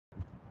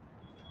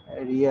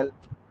Real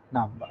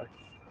number.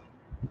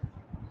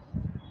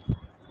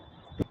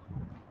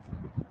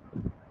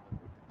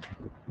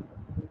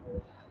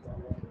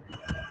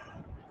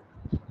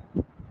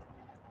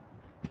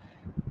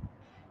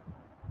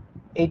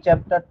 এই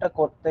চ্যাপ্টারটা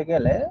করতে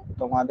গেলে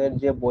তোমাদের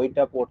যে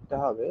বইটা পড়তে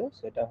হবে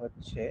সেটা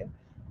হচ্ছে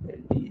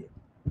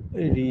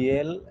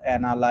রিয়েল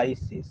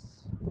অ্যানালাইসিস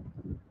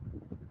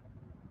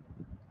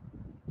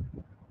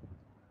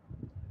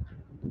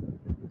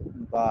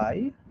বাই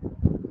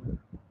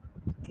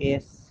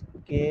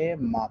এস.কে.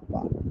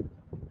 মাপা।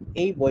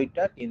 এই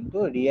বইটা কিন্তু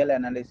রিয়েল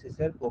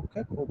অ্যানালিসিসের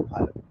পক্ষে খুব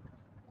ভালো,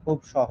 খুব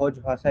সহজ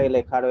ভাষায়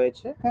লেখা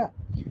রয়েছে। হ্যাঁ,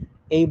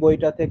 এই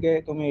বইটা থেকে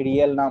তুমি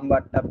রিয়েল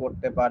নাম্বারটা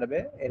পড়তে পারবে।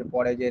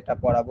 এরপরে যেটা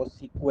পড়াবো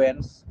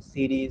sequence,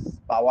 series,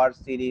 power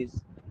series,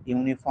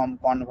 uniform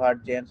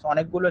convergence,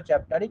 অনেকগুলো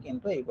চ্যাপ্টারই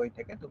কিন্তু এই বই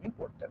থেকে তুমি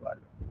পড়তে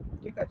পারবে।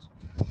 ঠিক আছে,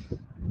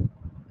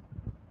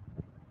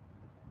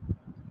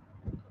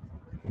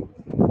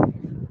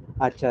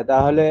 আচ্ছা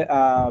তাহলে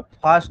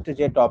ফার্স্ট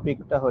যে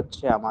টপিকটা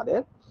হচ্ছে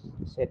আমাদের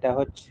সেটা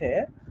হচ্ছে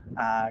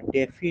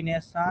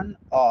definition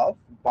of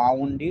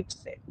bounded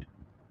set.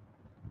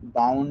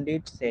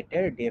 Bounded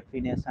সেটের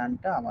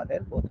ডেফিনেশনটা আমাদের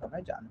প্রথমে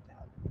জানতে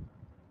হবে।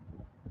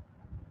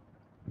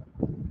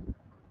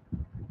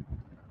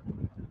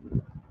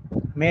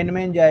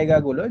 মেন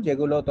জায়গাগুলো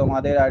যেগুলো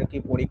তোমাদের আর কি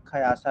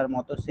পরীক্ষায় আসার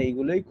মতো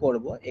সেইগুলোই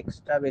করব,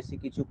 এক্সট্রা বেশি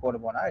কিছু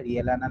করব না।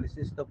 রিয়েল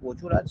অ্যানালিসিস তো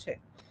প্রচুর আছে,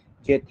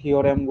 যে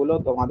থিওরেমগুলো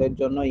তোমাদের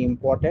জন্য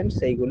ইম্পর্টেন্ট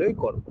সেইগুলোই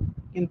করব,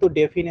 কিন্তু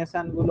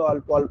ডেফিনেশনগুলো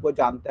অল্প অল্প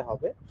জানতে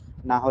হবে,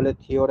 না হলে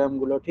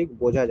থিওরেমগুলো ঠিক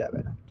বোঝা যাবে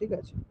না। ঠিক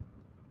আছে,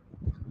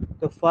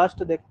 তো ফার্স্ট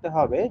দেখতে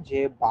হবে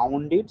যে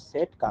বাউন্ডেড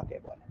সেট কাকে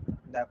বলে।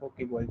 দেখো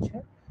কি বলছে,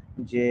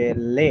 যে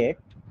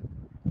late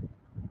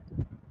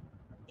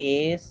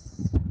S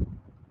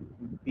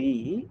B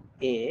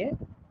A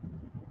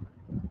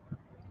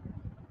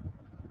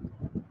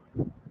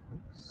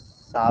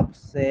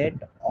subset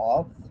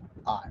of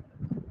R.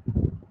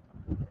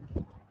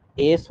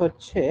 S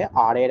হচ্ছে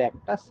আর এর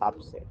একটা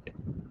subset.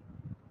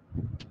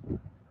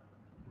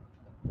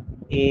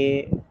 A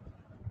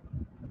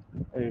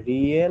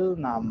real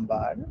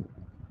number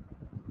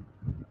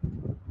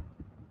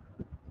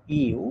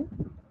you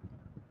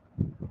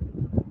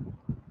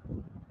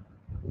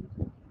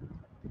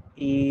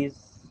is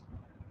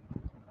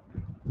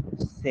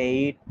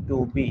said to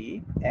be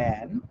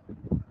an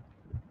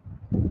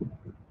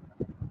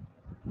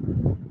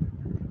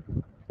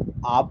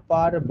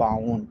upper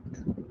bound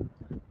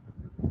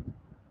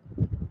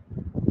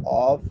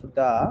of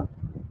the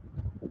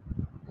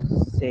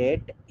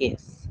set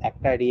S।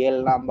 একটা রিয়েল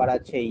নাম্বার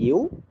আছে ইউ,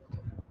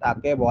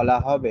 তাকে বলা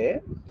হবে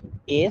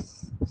এস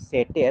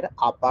সেটের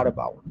আপার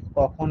বাউন্ড।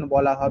 কখন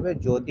বলা হবে?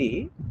 যদি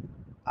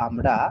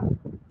আমরা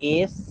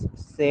এস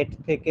সেট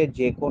থেকে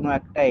যে কোনো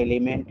একটা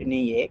এলিমেন্ট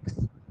নিই এক্স,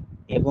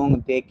 এবং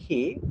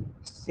দেখি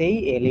সেই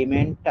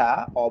এলিমেন্টটা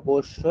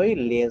অবশ্যই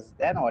less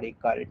than or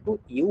equal to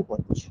you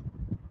হচ্ছে।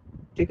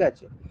 ঠিক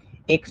আছে,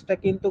 এক্সটা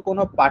কিন্তু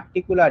কোনো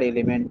পার্টিকুলার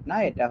এলিমেন্ট না,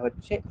 এটা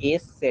হচ্ছে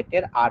এস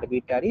সেটের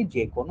আরবিটারি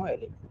যে কোনো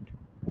এলিমেন্ট।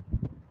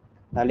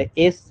 তাহলে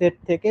এস সেট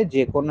থেকে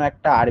যে কোনো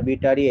একটা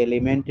আরবিটারি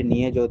এলিমেন্ট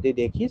নিয়ে যদি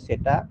দেখি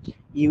সেটা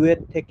ইউ এর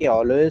থেকে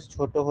অলওয়েজ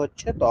ছোট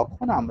হচ্ছে,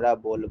 তখন আমরা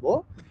বলবো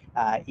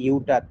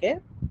ইউটাকে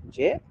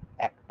যে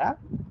একটা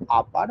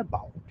আপার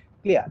bound.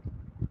 Clear?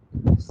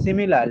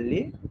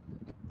 Similarly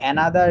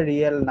another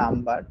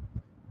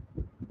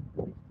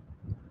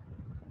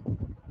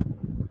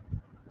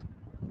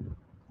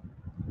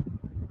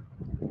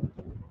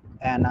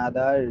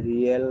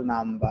real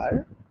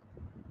number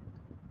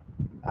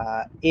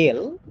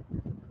L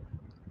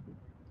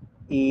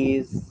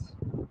is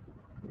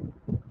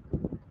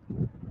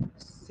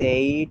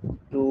said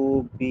to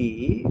be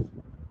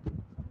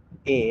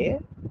a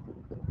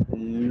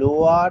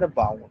lower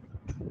bound,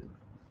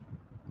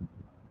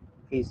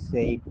 is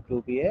said to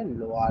be a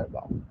lower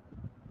bound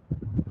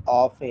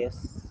of S।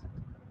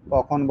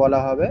 কখন বলা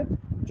হবে?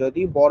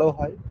 যদি বড়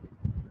হয়।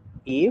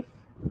 if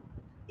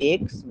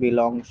x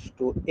belongs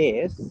to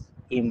S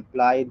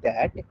imply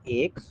that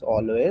x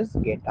always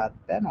greater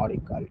than or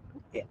equal to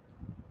L।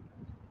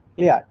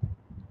 Clear?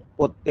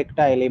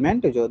 প্রত্যেকটা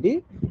element যদি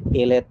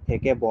এল এর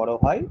থেকে বড়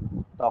হয়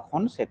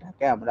তখন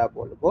সেটাকে আমরা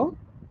বলবো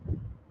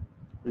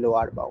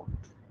লোয়ার বাউন্ড।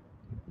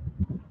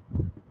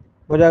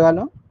 বোঝা গেল?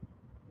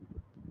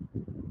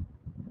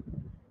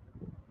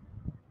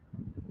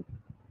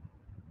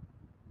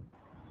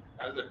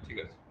 ঠিক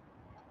আছে,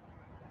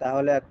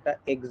 তাহলে একটা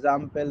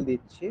এক্সাম্পল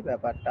দিচ্ছি,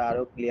 ব্যাপারটা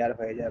আরো ক্লিয়ার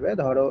হয়ে যাবে।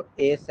 ধরো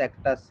এস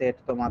একটা সেট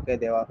তোমাকে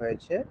দেওয়া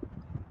হয়েছে,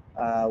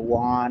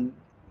 1,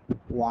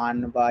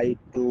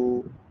 1/2,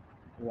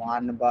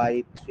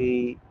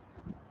 1/3,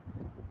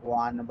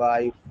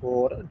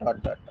 1/4 ডট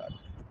ডট ডট।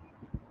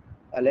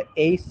 তাহলে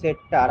এই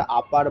সেটটার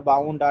আপার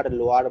বাউন্ড আর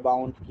লোয়ার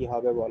বাউন্ড কি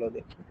হবে বলো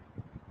দেখি।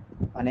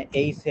 মানে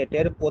এই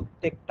সেটের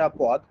প্রত্যেকটা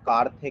পদ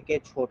কার থেকে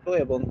ছোট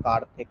এবং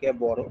কার থেকে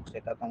বড়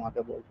সেটা তোমাকে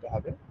বলতে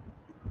হবে।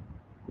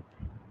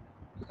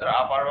 স্যার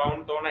আপার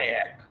বাউন্ড তো না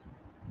 1।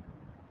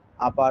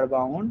 আপার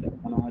বাউন্ড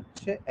মনে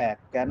হচ্ছে 1,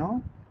 কেন?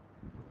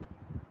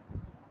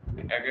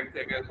 1 এর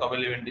থেকে সব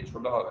এলিমেন্টই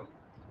ছোট হবে।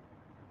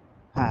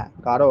 হ্যাঁ,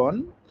 কারণ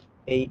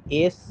এই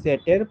এস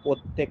সেটের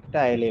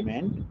প্রত্যেকটা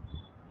element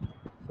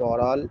for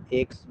all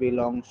x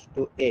belongs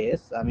to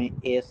S, আমি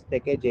এস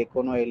থেকে যে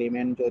কোনো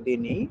এলিমেন্ট যদি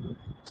নিই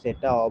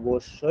সেটা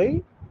অবশ্যই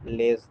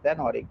less than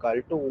or equal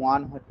to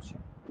 1 হচ্ছে,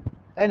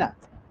 তাই না?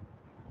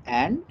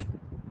 অ্যান্ড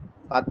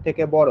তার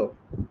থেকে বড়,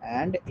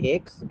 and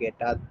x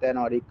greater than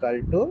or equal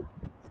to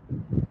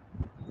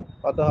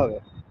কত হবে?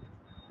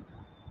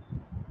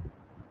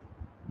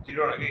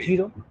 0 নাকি?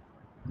 0।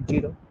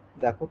 0,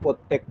 দেখো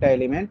প্রত্যেকটা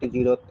এলিমেন্ট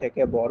 0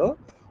 থেকে বড়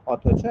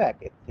অথচ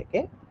 1 থেকে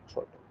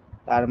ছোট।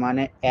 তার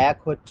মানে 1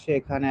 হচ্ছে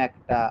এখানে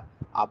একটা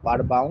আপার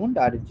বাউন্ড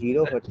আর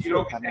 0 হচ্ছে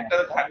 0 কি এখানে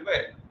সেটটাতে একটা, থাকবে?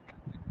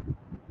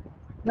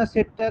 না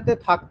সেটটাতে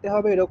থাকতে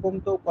হবে এরকম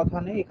তো কথা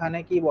নেই। এখানে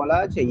কি বলা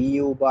আছে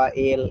ইউ বা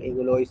এল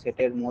এগুলো ওই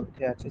সেটের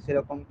মধ্যে আছে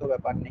সেরকম তো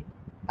ব্যাপার নেই,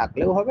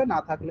 থাকলেও হবে না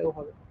থাকলেও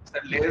হবে।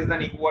 Sir less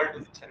than equal to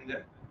দিচ্ছেন যে?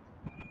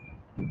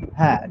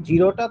 হ্যাঁ,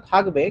 0টা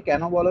থাকবে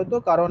কেন বলো তো,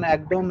 কারণ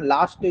একদম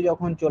লাস্টে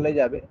যখন চলে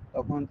যাবে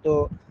তখন তো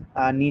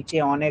নিচে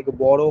অনেক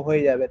বড়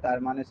হয়ে যাবে, তার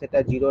মানে সেটা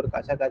 0-র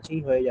কাছাকাছি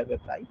হয়ে যাবে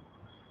প্রায়।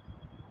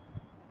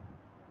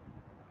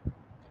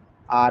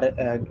 আর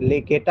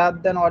greater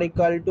than or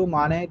equal to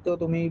মানে তো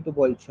তুমি তো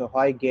বলছো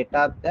হয়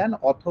গ্রেটার দেন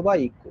অথবা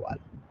ইকুয়াল,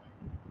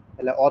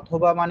 তাহলে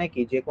অথবা মানে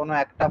কি যে কোনো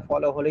একটা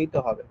ফলো হলেই তো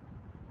হবে,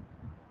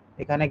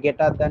 এখানে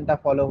গ্রেটার দেনটা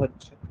ফলো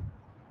হচ্ছে।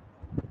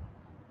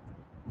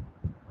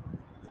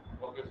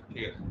 ওকে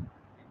ঠিক আছে।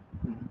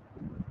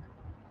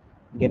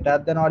 Greater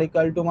than or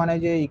equal to মানে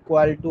যে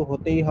ইকুয়াল টু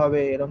হতেই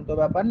হবে এরকম তো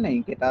ব্যাপার নেই,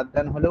 গ্রেটার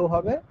দেন হলেও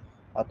হবে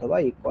অথবা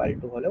ইকুয়াল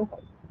টু হলেও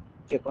হবে,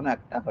 যে কোনো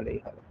একটা হলেই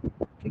হবে,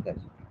 ঠিক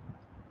আছে?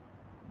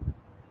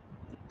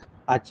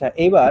 আচ্ছা,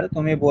 এবার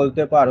তুমি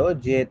বলতে পারো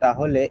যে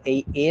তাহলে এই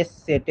এস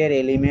সেটের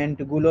এলিমেন্ট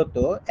গুলো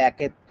তো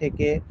একের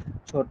থেকে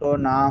ছোট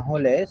না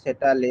হলে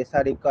সেটা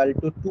লেসার ইকুয়াল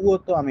টু 2 ও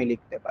তো আমি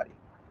লিখতে পারি,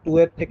 2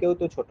 এর থেকেও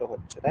তো ছোট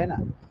হচ্ছে, তাই না?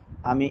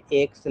 আমি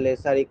এক্স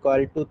লেসার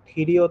ইকুয়াল টু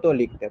 3 ও তো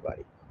লিখতে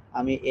পারি,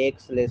 আমি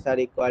এক্স লেসার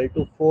ইকুয়াল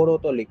টু 4 ও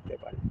তো লিখতে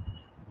পারি।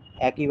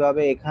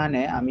 একইভাবে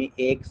এখানে আমি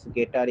এক্স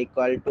গ্রেটার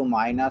ইকুয়াল টু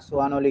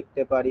 -1 ও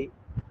লিখতে পারি,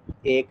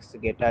 এক্স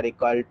গ্রেটার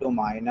ইকুয়াল টু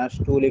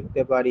 -2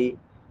 লিখতে পারি,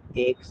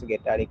 এক্স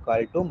গ্রেটার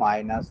ইকুয়াল টু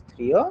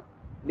 -3 ও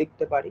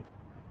লিখতে পারি,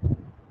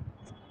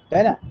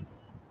 তাই না?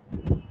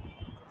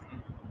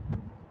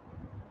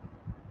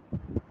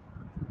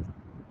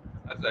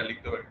 আচ্ছা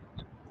লিখতে পারি।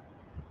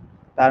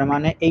 তার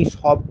মানে এই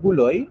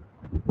সবগুলোই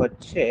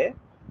হচ্ছে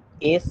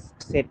এস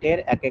সেটের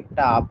এক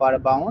একটা আপার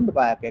বাউন্ড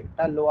বা এক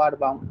একটা লোয়ার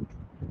বাউন্ড।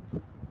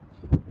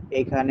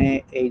 এখানে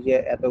এই যে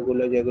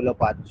এতগুলো যেগুলো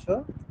পাচ্ছ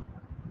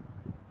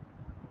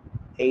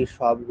এই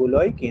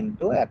সবগুলোই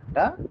কিন্তু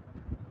একটা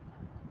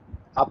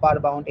আপার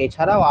বাউন্ড,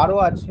 এছাড়াও আরো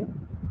আছে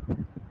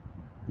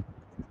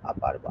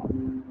আপার বাউন্ড,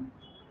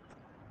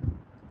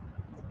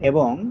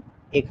 এবং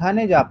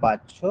এখানে যা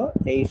পাচ্ছ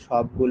এই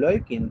সবগুলোই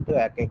কিন্তু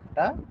এক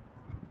একটা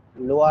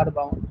লোয়ার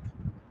বাউন্ড,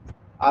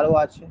 আরো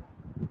আছে।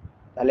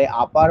 তাহলে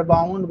আপার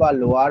বাউন্ড বা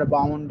লোয়ার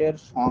বাউন্ডের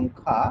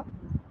সংখ্যা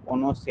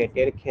কোনো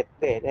সেটের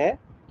ক্ষেত্রে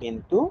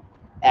কিন্তু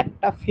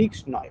একটা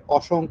ফিক্সড নয়,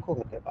 অসংখ্য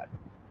হতে পারে।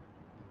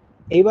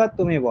 এইবার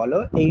তুমি বলো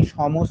এই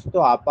সমস্ত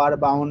আপার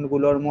বাউন্ড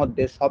গুলোর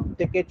মধ্যে সব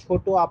থেকে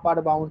ছোট আপার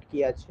বাউন্ড কি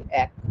আছে?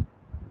 1,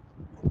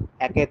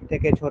 একের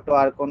থেকে ছোট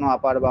আর কোনো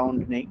আপার বাউন্ড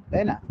নেই,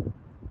 তাই না?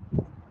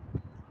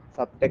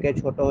 সব থেকে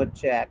ছোট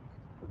হচ্ছে 1।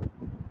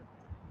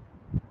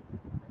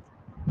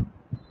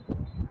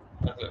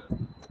 আচ্ছা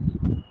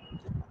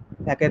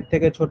একের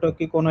থেকে ছোট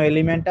কি কোনো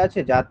এলিমেন্ট আছে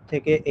যার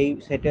থেকে এই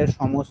সেটের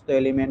সমস্ত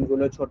এলিমেন্ট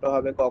গুলো ছোট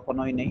হবে?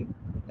 কখনোই নেই,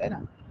 তাই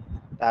না?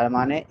 তার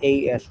মানে এই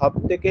সব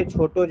থেকে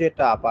ছোট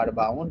যেটা আপার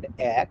বাউন্ড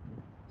 1,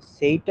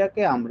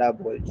 সেইটাকে আমরা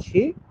বলছি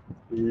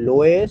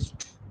লোয়েস্ট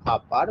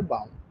আপার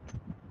বাউন্ড,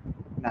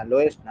 না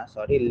লোয়েস্ট না,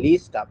 সরি,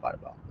 লিস্ট আপার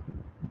বাউন্ড,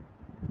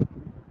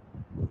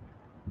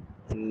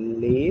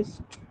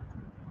 লিস্ট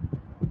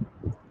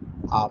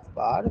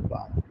আপার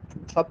বাউন্ড।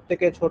 সব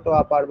থেকে ছোট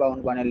আপার বাউন্ড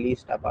মানে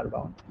লিস্ট আপার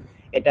বাউন্ড।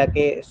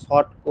 এটাকে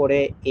শর্ট করে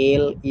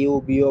এল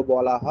ইউবিও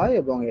বলা হয়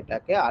এবং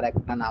এটাকে আর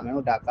একটা নামেও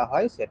ডাকা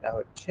হয়, সেটা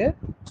হচ্ছে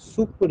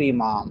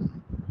সুপ্রিমাম।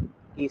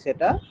 কি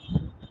সেটা?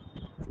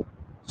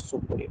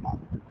 সুপ্রিমাম।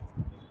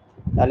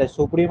 তাহলে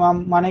সুপ্রিমাম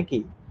মানে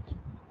কি?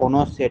 কোন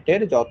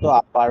সেটের যত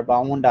আপার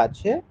বাউন্ড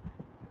আছে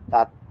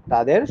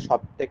তাদের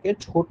সব থেকে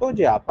ছোট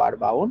যে আপার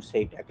বাউন্ড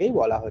সেইটাকেই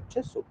বলা হচ্ছে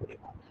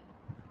সুপ্রিমাম।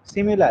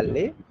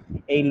 সিমিলারলি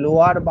এই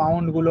লোয়ার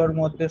বাউন্ড গুলোর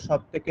মধ্যে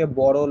সব থেকে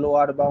বড়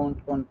লোয়ার বাউন্ড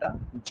কোনটা?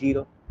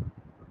 0,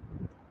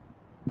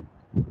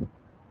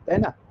 তাই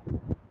না?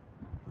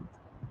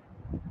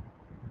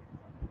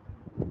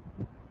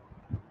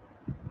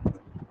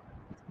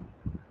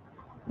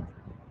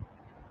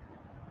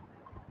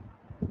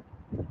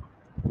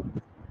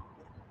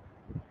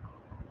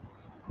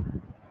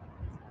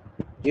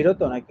 জিরো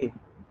তো নাকি?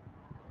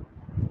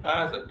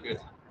 হ্যাঁ স্যার ঠিক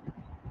আছে।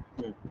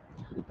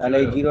 তাহলে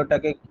জিরো এই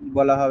জিরোটাকে কি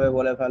বলা হবে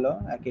বলে ফেলো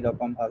একই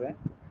রকম ভাবে।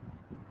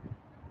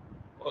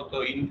 ও তো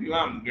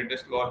ইনফিমাম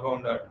গ্রেটেস্ট লোয়ার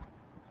বাউন্ডার।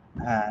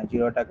 হ্যাঁ,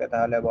 জিরোটাকে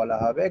তাহলে বলা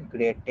হবে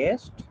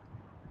greatest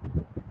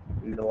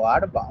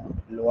lower bound,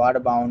 lower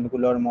bound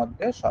গুলোর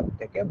মধ্যে সব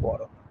থেকে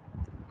বড়,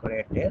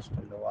 গ্রেটেস্ট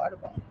লোয়ার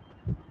বাউন্ড।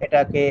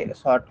 এটাকে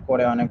শর্ট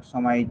করে অনেক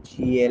সময়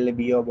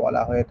জিএলবিও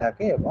বলা হয়ে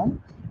থাকে এবং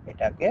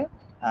এটাকে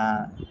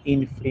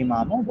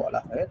ইনফ্রিমামও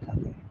বলা হয়ে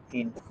থাকে।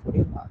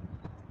 ইনফ্রিমাম,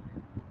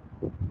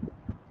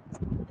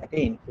 এটাকে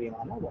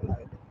ইনফ্রিমামও বলা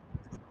হয়ে থাকে।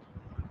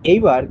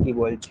 এইবার কি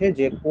বলছে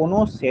যে কোনো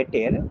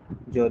সেটের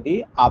যদি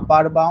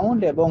আপার বাউন্ড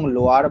এবং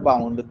লোয়ার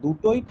বাউন্ড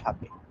দুটোই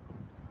থাকে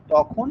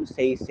তখন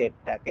সেই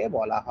সেটটাকে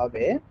বলা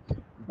হবে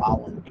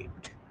বাউন্ডেড,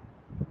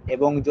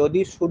 এবং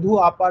যদি শুধু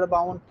আপার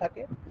বাউন্ড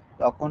থাকে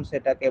তখন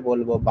সেটাকে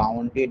বলবো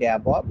বাউন্ডেড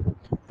অ্যাবভ,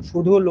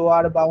 শুধু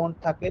লোয়ার বাউন্ড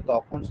থাকে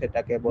তখন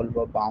সেটাকে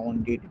বলবো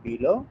বাউন্ডেড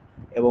বিলো,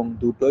 এবং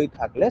দুটোই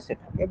থাকলে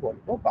সেটাকে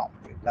বলবো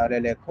বাউন্ডেড। তাহলে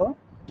লেখো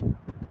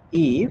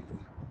if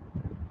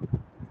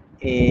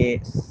A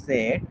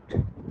set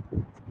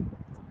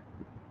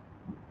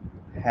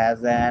has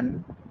an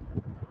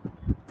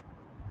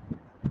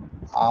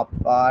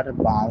upper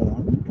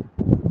bound,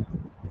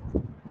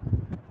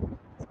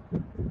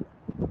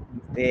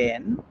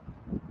 then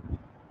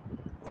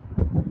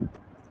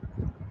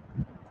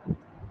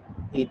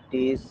it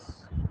is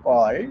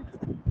called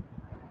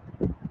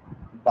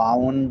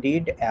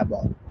bounded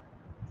above,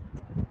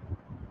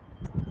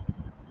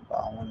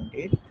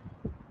 bounded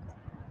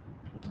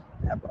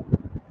above।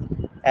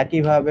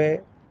 একইভাবে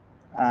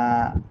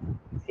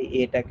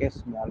এটাকে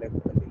স্মলে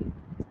করে দিই।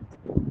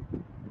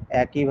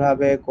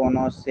 একইভাবে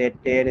কোনো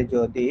সেটের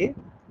যদি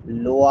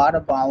লোয়ার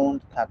বাউন্ড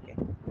থাকে,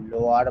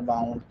 লোয়ার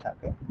বাউন্ড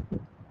থাকে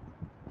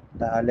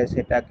তাহলে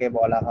সেটাকে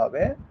বলা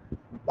হবে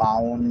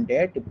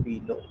বাউন্ডেড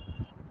বিলো।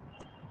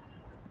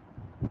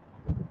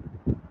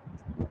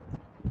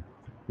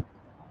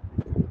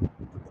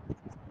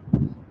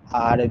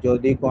 আর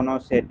যদি কোনো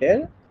সেটের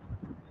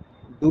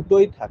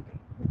দুটোই থাকে,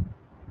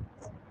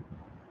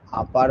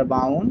 আপার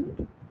bound,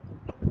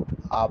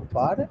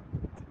 upper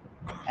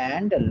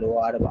and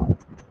lower bound,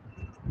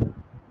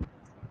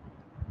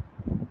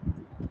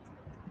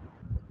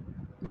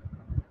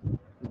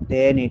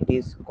 then it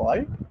is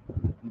called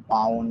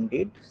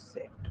bounded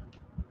set।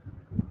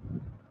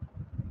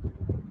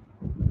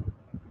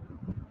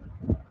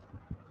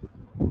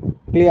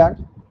 Clear?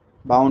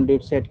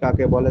 Bounded set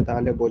কাকে বলে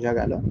তাহলে বোঝা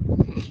গেল।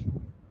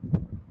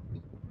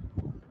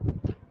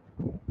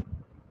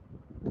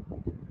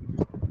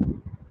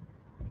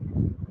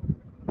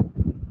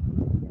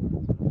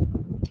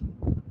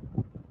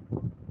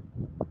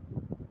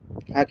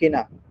 হ্যাঁ কি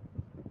না?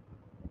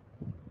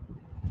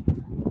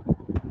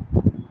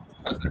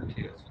 আচ্ছা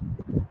ঠিক আছে।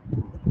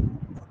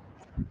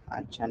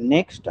 আচ্ছা,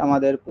 নেক্সট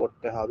আমাদের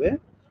পড়তে হবে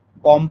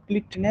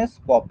completeness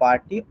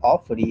property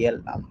of real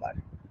number.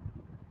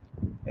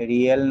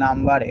 Real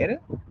নাম্বারের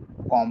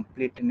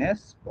কমপ্লিটনেস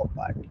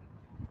প্রপার্টি,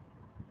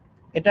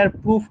 এটার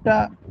প্রুফটা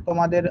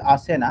তোমাদের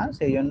আসে না,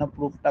 সেই জন্য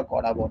প্রুফটা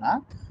করাবো না,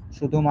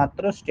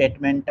 শুধুমাত্র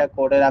স্টেটমেন্টটা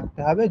করে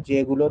রাখতে হবে,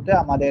 যেগুলোতে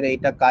আমাদের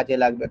এইটা কাজে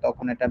লাগবে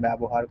তখন এটা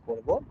ব্যবহার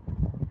করব।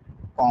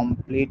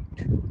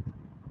 Completeness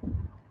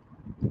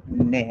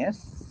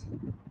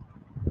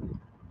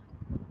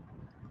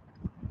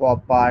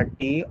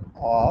property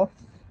of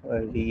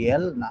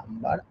real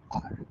number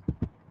আর।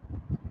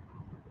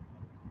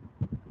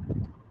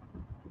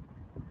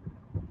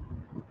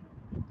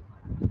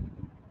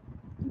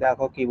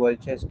 দেখো কি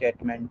বলছে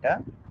স্টেটমেন্টটা,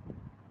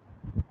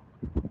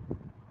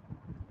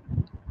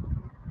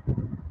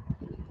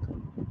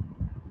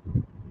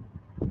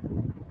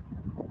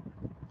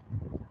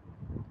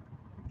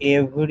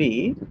 every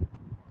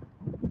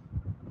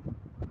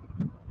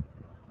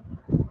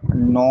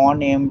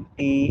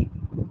non-empty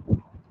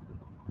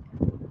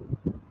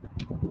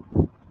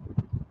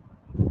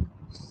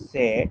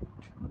set,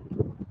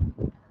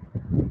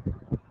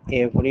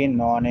 every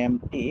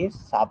non-empty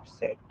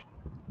subset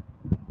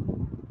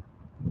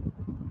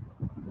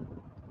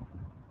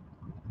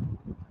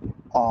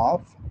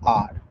of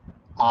R,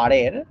 R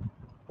এর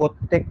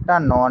প্রত্যেকটা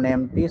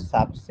non-empty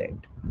subset,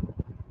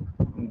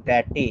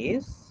 that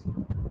is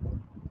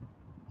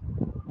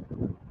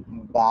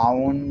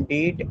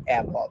bounded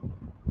above,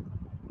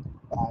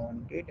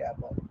 bounded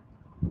above,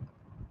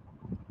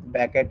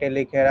 ব্র্যাকেটে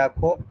লিখে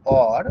রাখো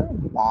or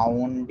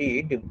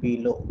bounded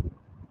below,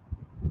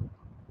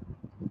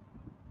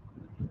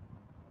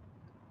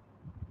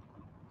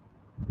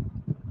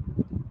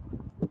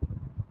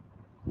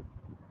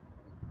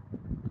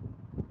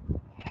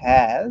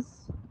 has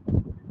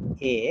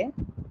a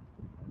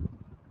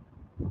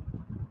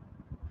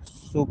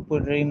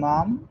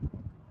supremum,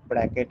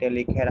 ব্র্যাকেটে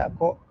লিখে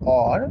রাখো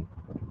or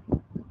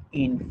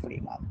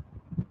infrimum।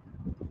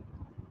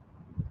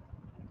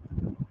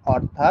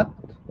 অর্থাৎ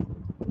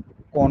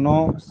কোনো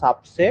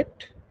সাবসেট,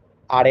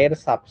 আর এর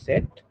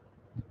সাবসেট,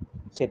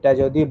 সেটা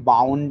যদি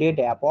বাউন্ডেড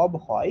অ্যাবভ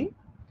হয়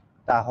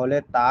তাহলে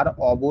তার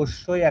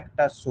অবশ্যই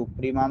একটা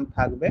সুপ্রিমাম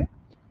থাকবে,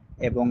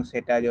 এবং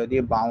সেটা যদি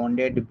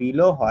বাউন্ডেড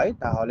বিলো হয়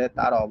তাহলে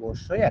তার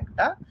অবশ্যই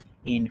একটা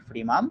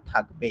ইনফ্রিমাম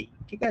থাকবেই।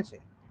 ঠিক আছে?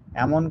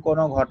 এমন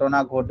কোনো ঘটনা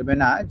ঘটবে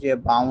না যে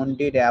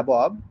বাউন্ডেড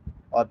অ্যাবভ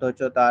অথচ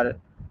তার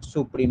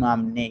সুপ্রিমাম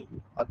নেই,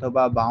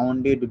 অথবা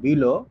বাউন্ডেড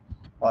বিলো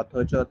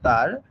অথচ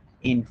তার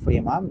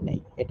ইনফ্রিমাম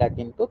নেই, এটা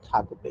কিন্তু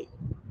থাকবেই।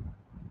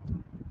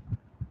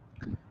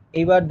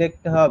 এবার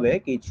দেখতে হবে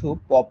কিছু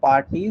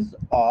প্রপার্টিজ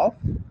অফ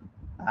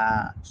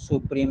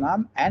সুপ্রিমাম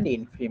অ্যান্ড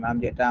ইনফ্রিমাম,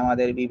 যেটা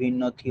আমাদের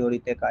বিভিন্ন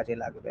থিওরিতে কাজে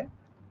লাগবে।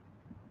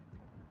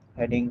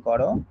 হেডিং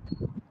করো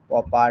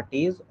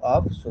properties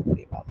of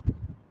supremum.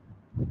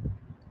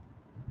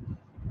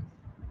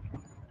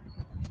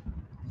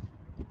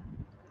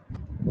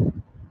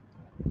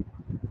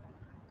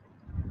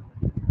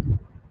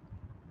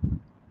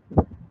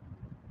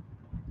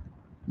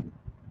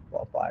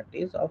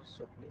 Properties of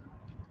supremum.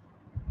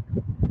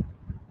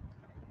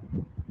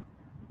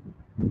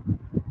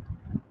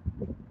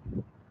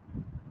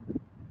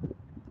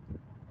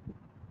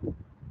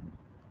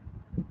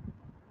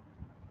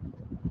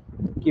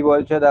 কি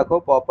বলছে দেখো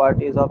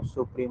properties of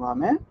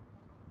সুপ্রিমামে,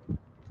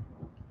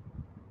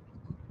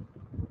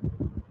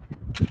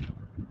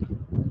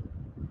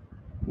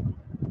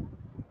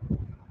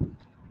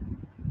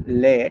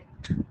 let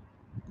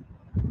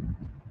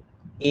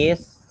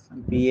S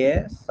be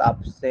a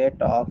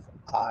subset of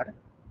R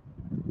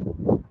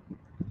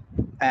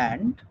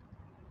and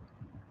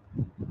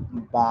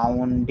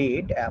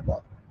bounded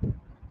above.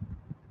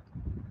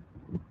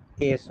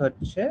 S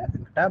হচ্ছে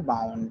একটা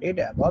bounded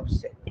above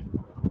set।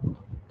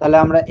 তাহলে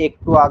আমরা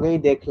একটু আগেই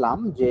দেখলাম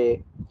যে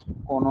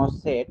কোন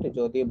সেট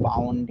যদি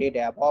বাউন্ডেড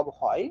অ্যাবভ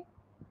হয়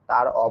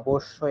তার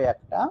অবশ্যই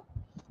একটা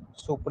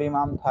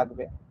সুপ্রিমাম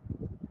থাকবে।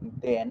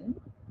 দেন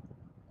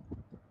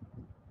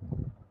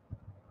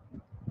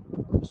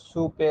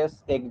সুপেস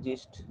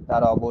এক্সিস্ট,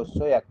 তার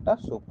অবশ্যই একটা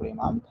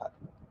সুপ্রিমাম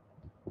থাকবে।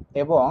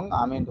 এবং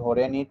আমি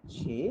ধরে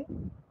নিচ্ছি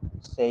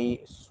সেই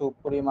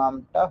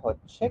সুপ্রিমামটা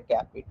হচ্ছে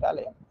ক্যাপিটাল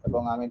এম,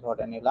 এবং আমি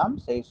ধরে নিলাম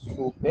সেই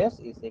সুপেস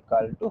ইজ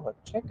ইকুয়াল টু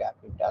হচ্ছে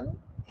ক্যাপিটাল।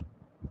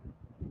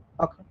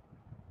 ওকে,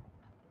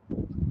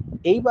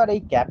 এইবার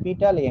এই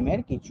ক্যাপিটাল এম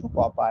এর কিছু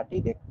প্রপার্টি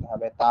দেখতে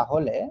হবে।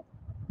 তাহলে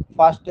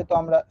ফার্স্টে তো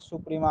আমরা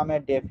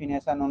সুপ্রিমামের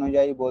ডেফিনেশন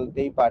অনুযায়ী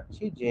বলতেই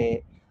পারছি যে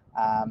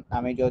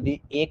আমি যদি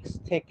এক্স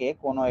থেকে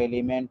কোনো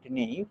এলিমেন্ট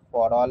নিই,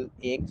 for all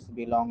x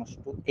belongs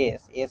to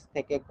S, S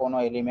থেকে কোনো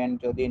এলিমেন্ট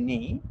যদি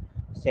নিই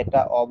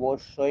সেটা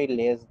অবশ্যই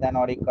less than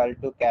or equal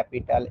to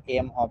capital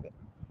M হবে।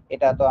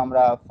 এটা তো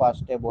আমরা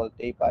ফার্স্টে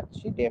বলতেই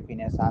পারছি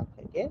ডেফিনেশন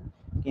থেকে।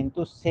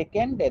 কিন্তু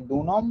সেকেন্ডে 2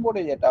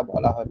 নম্বরে যেটা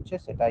বলা হচ্ছে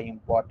সেটা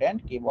ইম্পর্টেন্ট।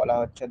 কি বলা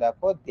হচ্ছে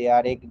দেখো,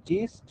 দেয়ার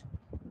exist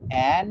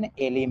an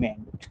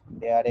element,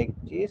 there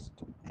exist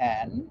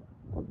an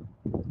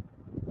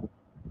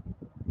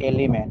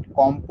element,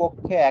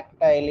 কমপক্ষে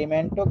একটা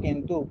এলিমেন্টও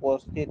কিন্তু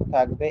উপস্থিত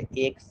থাকবে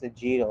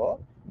x0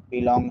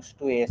 বিলংস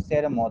টু s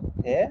এর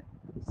মধ্যে,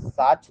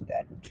 সাচ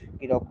দ্যাট,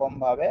 কিরকম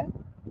ভাবে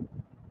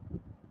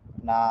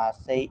না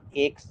সেই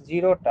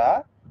x0টা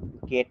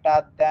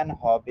গ্রেটার দ্যান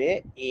হবে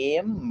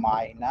m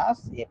মাইনাস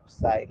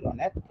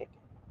এপসাইলনের থেকে।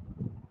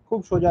 খুব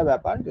সোজা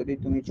ব্যাপার, যদি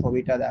তুমি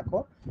ছবিটা দেখো,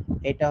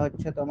 এটা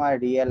হচ্ছে তোমার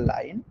রিয়েল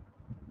লাইন,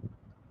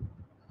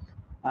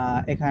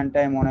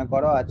 এখানটায় মনে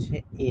করো আছে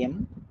m,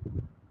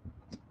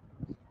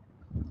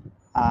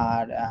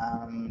 আর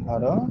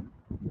ধরো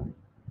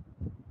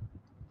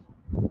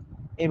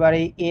এবার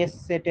এই এস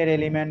সেটের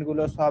এলিমেন্ট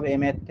গুলো সব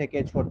এম এর থেকে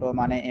ছোট,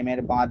 মানে এম এর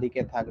বাঁ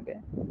দিকে থাকবে।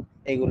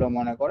 এগুলো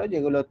মনে করো,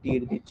 যেগুলো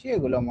তীর দিচ্ছি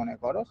এগুলো মনে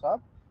করো সব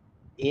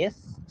এস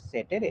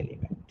সেটের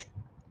এলিমেন্ট।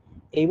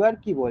 এইবার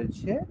কি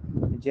বলছে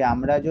যে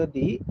আমরা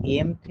যদি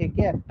এম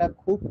থেকে একটা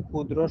খুব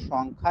ক্ষুদ্র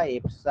সংখ্যা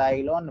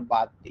এপসাইলন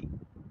বাদ দিই,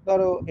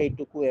 ধরো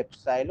এইটুকু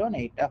এপসাইলন,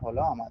 এইটা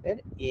হলো আমাদের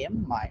এম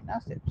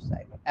মাইনাস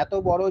এপসাইলন। এত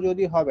বড়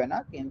যদি হবে না,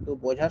 কিন্তু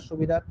বোঝার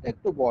সুবিধার্থে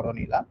একটু বড়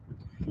নিলাম,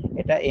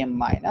 এটা এম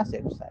মাইনাস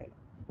এপসাইলন।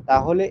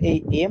 তাহলে এই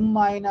এম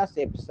মাইনাস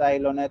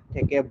এপসাইলনের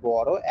থেকে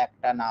বড়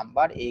একটা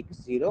নাম্বার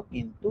x0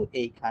 কিন্তু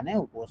এইখানে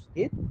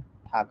উপস্থিত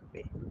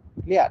থাকবে।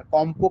 ক্লিয়ার?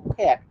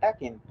 কমপক্ষে একটা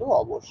কিন্তু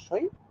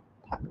অবশ্যই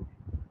থাকবে।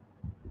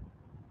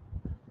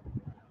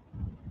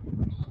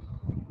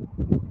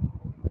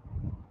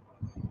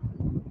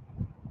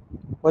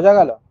 বোঝা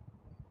গেল?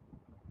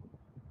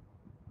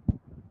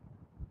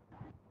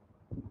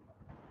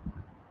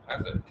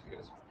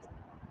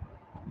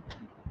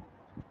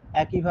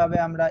 একইভাবে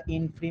আমরা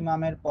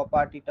ইনফ্রিমামের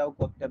প্রপার্টিটাও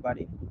করতে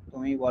পারি।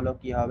 তুমি বলো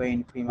কি হবে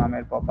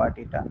ইনফ্রিমামের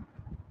প্রপার্টিটা,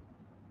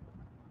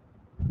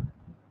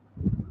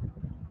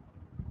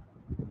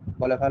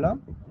 বলে ফেলো।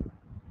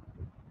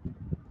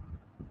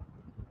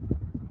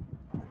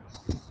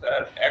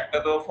 স্যার একটা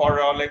তো for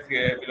all x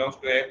belongs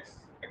to x,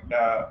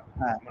 একটা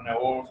হ্যাঁ, মানে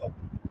ও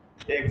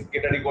x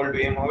greater equal to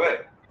M হবে,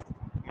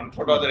 মানে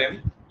ছোট হাতের এম।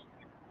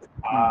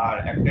 আর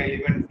একটা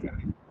এলিমেন্ট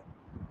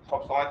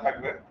সব সময়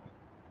থাকবে,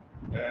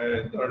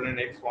 ধরে নিন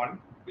x1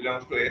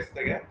 বিলংস টু s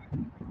থেকে,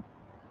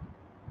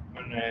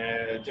 মানে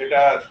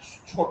যেটা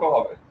ছোট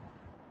হবে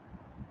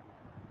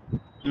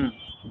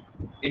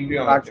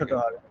ইনফিমামের কার ছোট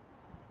থেকে, হবে?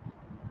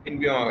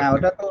 ইনফিমামের হ্যাঁ,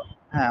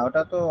 থেকে।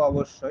 ওটা তো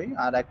অবশ্যই।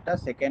 আর একটা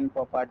সেকেন্ড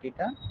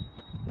প্রপার্টিটা,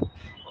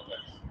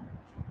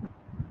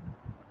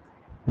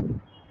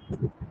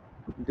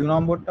 2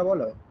 নম্বরটা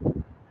বলো।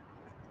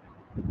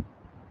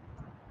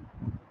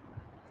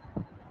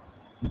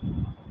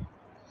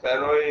 স্যার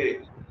ওই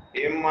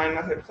m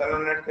মাইনাস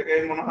এপসাইলন এর থেকে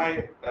মনে হয়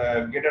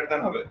গ্রেটার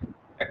দ্যান হবে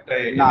একটা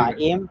না, element.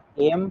 M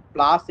M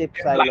plus m plus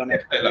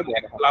এপসাইলনের থেকে এপসাইলন, বড়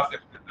m হবে। Plus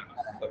epsilon,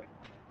 sorry.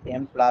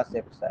 M plus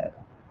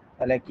epsilon,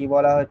 তাহলে কি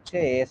বলা হচ্ছে,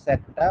 এস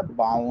একটা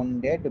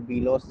bounded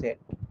below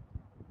set,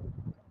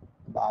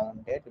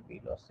 bounded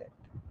below set.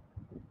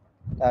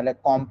 তাহলে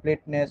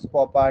কমপ্লিটনেস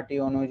প্রপার্টি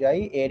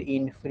অনুযায়ী এর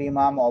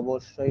ইনফ্রিমাম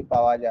অবশ্যই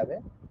পাওয়া যাবে।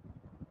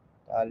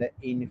 তাহলে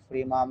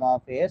ইনফ্রিমাম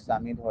অফ এস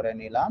আমি ধরে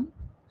নিলাম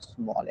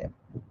স্মল এম।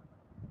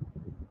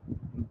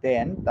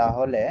 দেন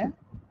তাহলে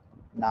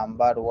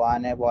নাম্বার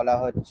ওয়ানে বলা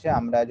হচ্ছে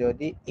আমরা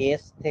যদি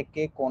এস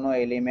থেকে কোনো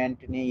এলিমেন্ট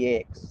নিই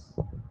এক্স,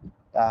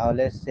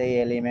 তাহলে সেই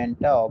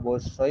এলিমেন্টটা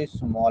অবশ্যই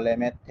স্মল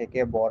এম এর থেকে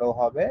বড়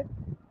হবে।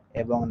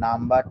 এবং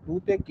নাম্বার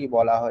টুতে কি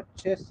বলা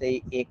হচ্ছে, সেই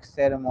এক্স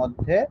এর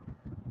মধ্যে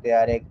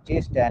there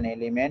exists an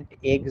element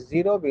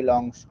x0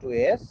 belongs to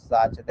s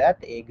such that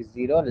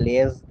x0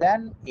 less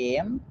than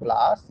m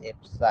plus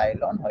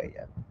epsilon হয়ে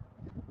যাবে।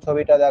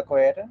 ছবিটা দেখো,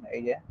 এর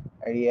এই যে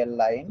রিয়েল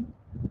লাইন,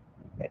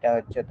 এটা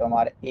হচ্ছে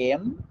তোমার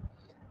এম,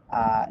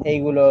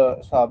 এইগুলো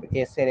সব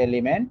এস এর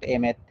এলিমেন্ট,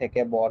 এম এর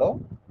থেকে বড়,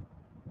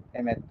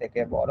 এম এর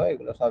থেকে বড়,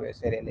 এগুলো সব এস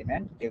এর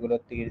এলিমেন্ট যেগুলো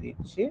তীর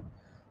দিচ্ছি।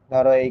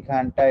 ধরো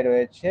এইখানটায়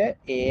রয়েছে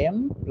এম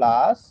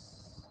প্লাস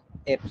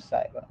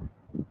এপসাইলন,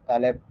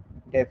 তাহলে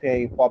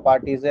এই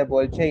প্রপার্টিজে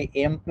বলছে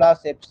এম প্লাস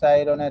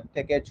এপসাইলনের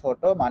থেকে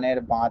ছোট মানের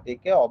বাঁ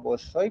দিকে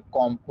অবশ্যই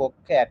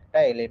কমপক্ষে একটা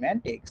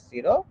এলিমেন্ট এক্স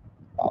জিরো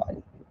পাওয়া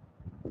যায়।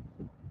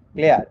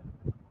 ক্লিয়ার?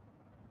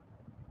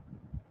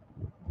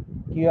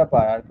 কি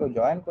ব্যাপার, আর কেউ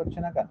জয়েন করছে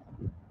না কেন?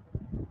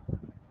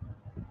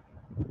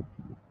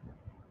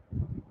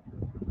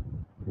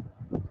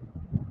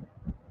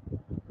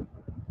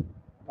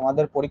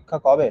 তোমাদের পরীক্ষা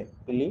কবে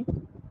পিলি?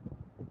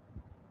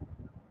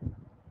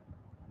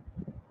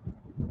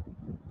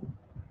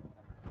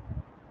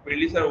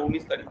 পিলি স্যার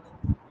 19 তারিখ।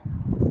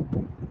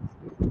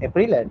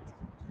 এপ্রিলের?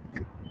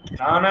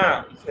 না না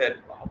স্যার,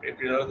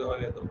 এপ্রিল হলে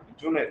হয়ে যেত,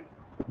 জুনের।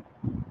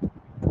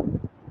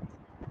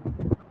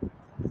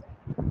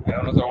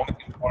 এখনো স্যার অনেক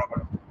কিছু করা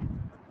বাকি।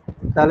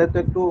 তাহলে তো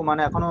একটু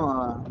মানে এখনো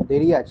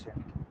দেরি আছে,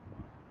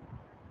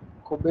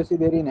 খুব বেশি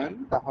দেরি নেই,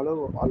 তাহলেও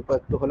অল্প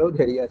একটু হলেও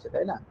দেরি আছে,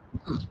 তাই না?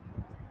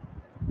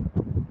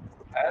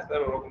 হ্যাঁ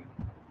স্যার ওরকম।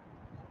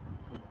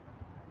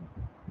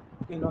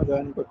 কেন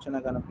জয়েন করছে না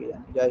কেন কি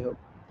জানি, যাই হোক।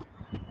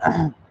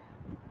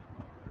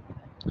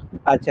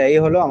 আচ্ছা, এই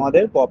হলো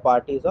আমাদের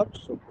প্রপার্টিজ অফ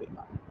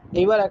সুপ্রিমা।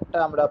 এইবার একটা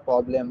আমরা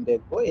প্রবলেম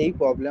দেখব, এই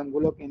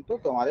প্রবলেমগুলো কিন্তু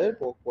তোমাদের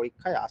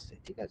পরীক্ষায় আসে,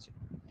 ঠিক আছে?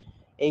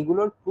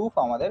 এইগুলোর প্রুফ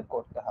আমাদের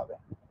করতে হবে।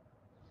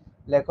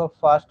 লেখো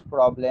first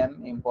problem,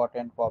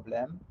 important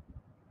problem.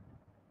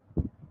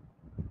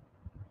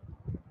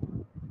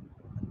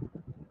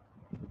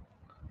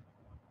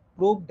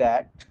 Prove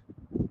that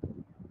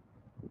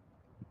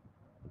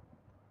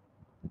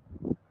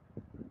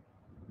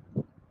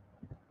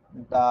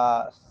the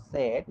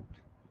set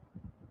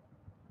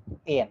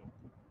n,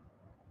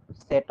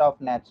 set of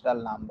natural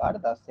number,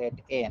 the set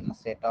n,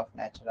 set of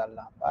natural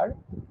number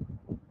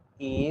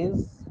is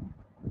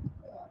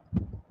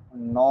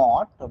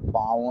not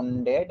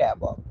bounded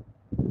above।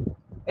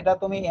 এটা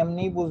তুমি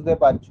এমনি বুঝতে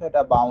পারছো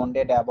এটা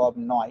বাউন্ডেড অ্যাবভ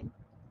নয়।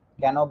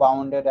 কেন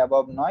বাউন্ডেড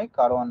অ্যাবভ নয়?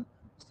 কারণ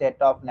set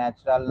of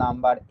natural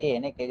number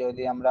N একে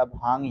যদি আমরা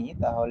ভাঙি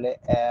তাহলে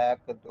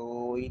 1 2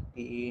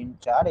 3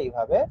 4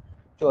 এইভাবে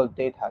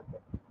চলতেই থাকবে।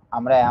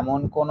 আমরা এমন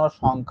কোনো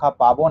সংখ্যা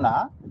পাবো না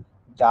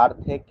যার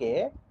থেকে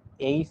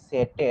এই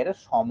সেটের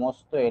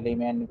সমস্ত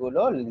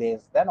এলিমেন্টগুলো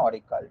less than or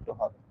equal to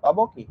হবে।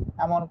 পাবো কি?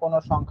 এমন কোনো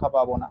সংখ্যা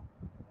পাবো না।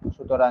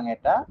 সুতরাং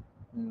এটা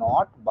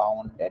নট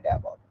বাউন্ডেড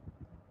অ্যাবভ,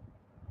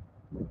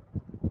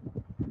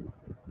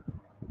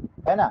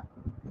 তাই না?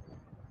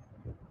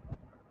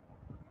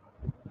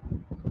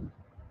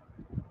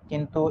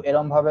 কিন্তু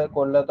এরম ভাবে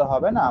করলে তো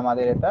হবে না,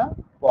 আমাদের এটা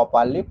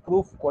প্রপারলি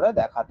প্রুফ করে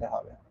দেখাতে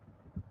হবে।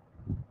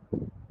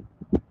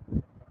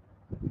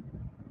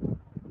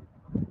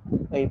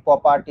 এই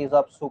প্রপার্টিজ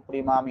অফ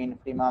সুপ্রিমাম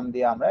ইনফিমাম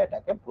দিয়ে আমরা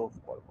এটাকে প্রুফ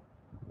করব।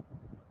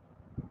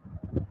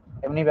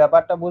 এমনি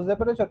ব্যাপারটা বুঝতে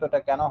পেরেছো তো, এটা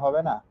কেন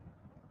হবে না?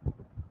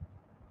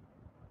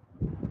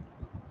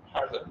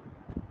 হ্যাঁ স্যার।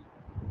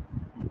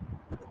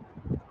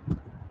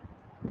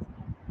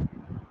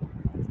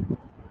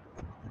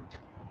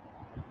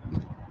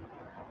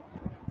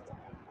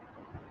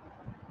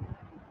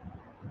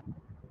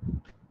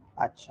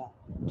 আচ্ছা,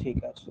 ঠিক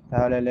আছে,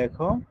 তাহলে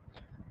লেখো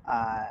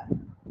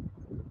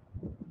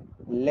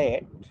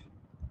let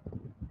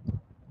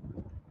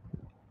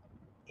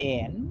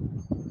n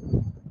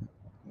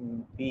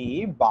be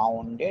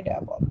bounded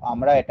above।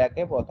 আমরা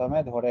এটাকে প্রথমে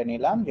ধরে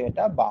নিলাম যে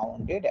এটা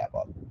বাউন্ডেড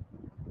অ্যাবভ,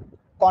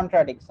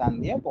 কন্ট্রাডিকশন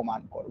দিয়ে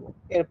প্রমাণ করব।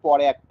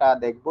 এরপরে একটা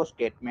দেখব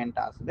স্টেটমেন্ট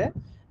আসবে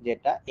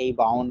যেটা এই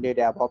বাউন্ডেড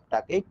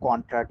অ্যাবভটাকেই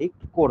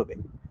কন্ট্রাডিক্ট করবে,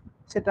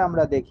 সেটা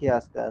আমরা দেখি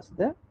আস্তে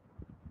আস্তে।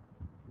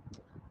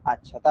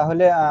 আচ্ছা,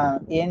 তাহলে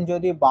n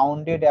যদি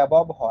বাউন্ডেড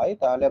অ্যাবভ হয়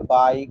তাহলে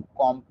বাই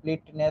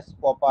কমপ্লিটনেস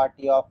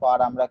প্রপার্টি অফ আর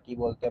আমরা কি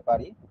বলতে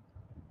পারি?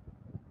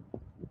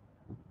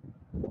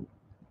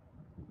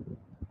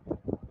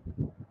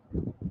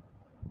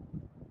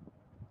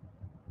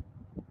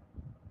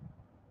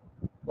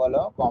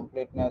 বলো,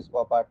 কমপ্লিটনেস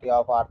প্রপার্টি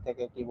অফ আর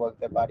থেকে কি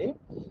বলতে পারি?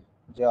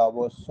 যে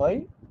অবশ্যই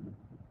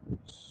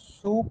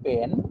সুপ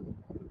n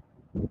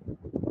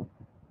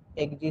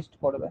এক্সিস্ট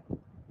করবে।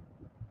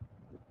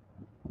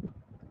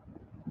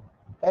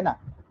 তাই না?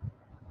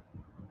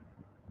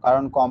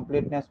 কারণ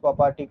কমপ্লিটনেস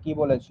প্রপার্টি কি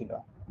বলেছিল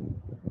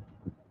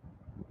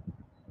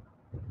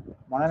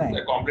মনে নেই?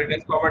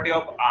 কমপ্লিটনেস প্রপার্টি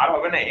অফ আর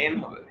হবে না এন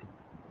হবে?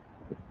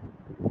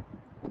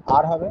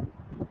 আর হবে,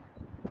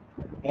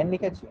 এন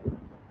লিখেছি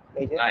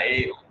এই যে, না এই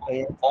এই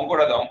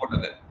অঙ্কটা দাও, অঙ্কটা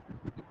দে।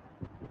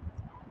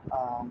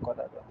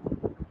 অঙ্কটা দাও।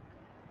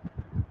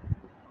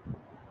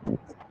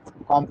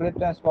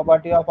 কমপ্লিটনেস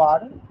প্রপার্টি অফ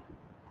আর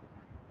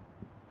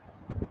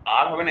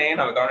আর হবে না এন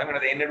হবে, কারণ এখানে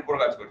এন এর উপর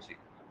কাজ করছি।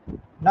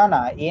 না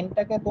না,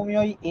 এনটাকে তুমি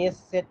ওই এস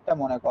সেটটা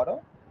মনে করো,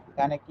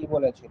 এখানে কি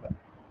বলেছিল?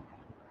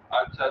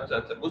 আচ্ছা আচ্ছা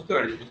আচ্ছা, বুঝতে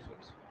পারছি বুঝতে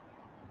পারছি।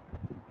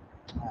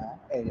 হ্যাঁ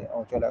এই যে ও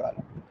চলে গেল।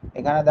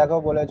 এখানে দেখো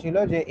বলেছিল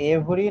যে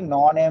every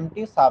non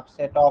MT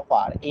subset of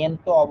R, N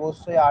তো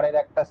অবশ্যই আর এর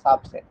একটা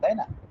সাবসেট, তাই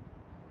না?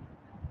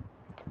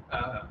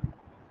 হ্যাঁ হ্যাঁ।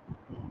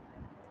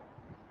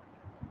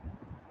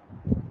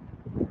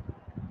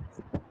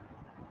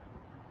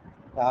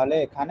 তাহলে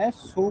এখানে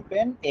সুপ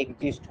এন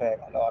এক্সিস্ট হয়ে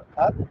গেল,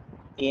 অর্থাৎ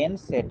এন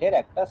সেটের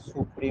একটা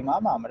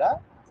সুপ্রিমাম আমরা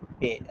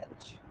পেয়ে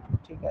যাচ্ছি।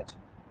 ঠিক আছে,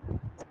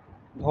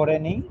 ধরে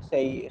নিই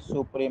সেই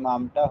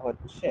সুপ্রিমামটা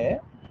হচ্ছে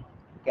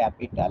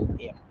ক্যাপিটাল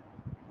এম।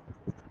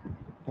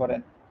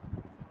 ধরেন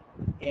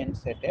এন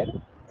সেটের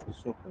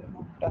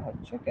সুপ্রিমামটা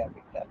হচ্ছে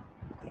ক্যাপিটাল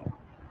এম।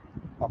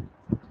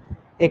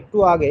 একটু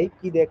আগেই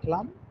কি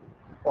দেখলাম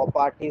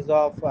প্রপার্টিজ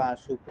অফ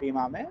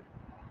সুপ্রিমামে,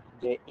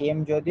 যে এম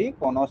যদি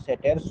কোনো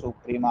সেটের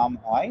সুপ্রিমাম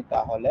হয়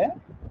তাহলে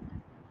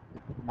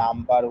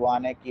নাম্বার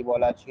ওয়ানে কি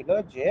বলা ছিল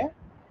যে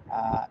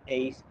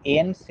এই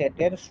এন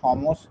সেটের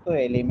সমস্ত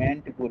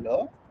এলিমেন্টগুলো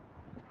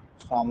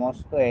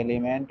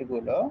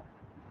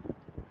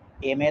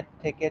এম এর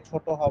থেকে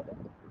ছোট হবে।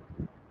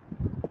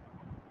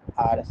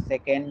 আর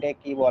সেকেন্ডে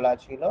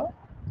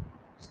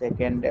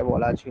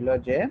বলা ছিল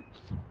যে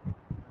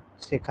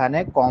সেখানে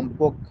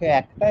কমপক্ষে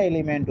একটা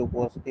এলিমেন্ট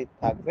উপস্থিত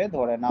থাকবে,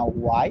 ধরে নাও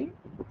ওয়াই,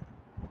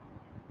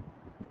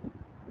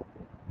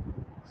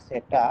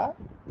 সেটা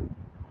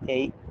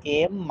এই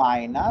এম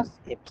মাইনাস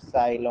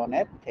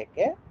এপসাইলনের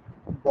থেকে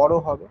বড়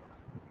হবে,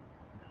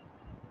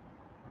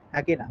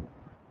 নাকি না?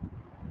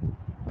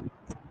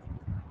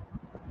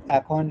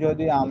 এখন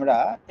যদি আমরা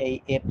এই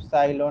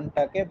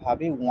এপসাইলনটাকে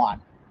ভাবি 1,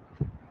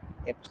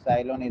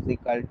 এপসাইলন ইজ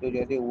ইকাল টু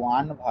যদি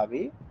 1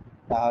 ভাবি,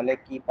 তাহলে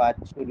কি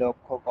পাচ্ছি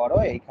লক্ষ্য করো,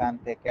 এইখান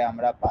থেকে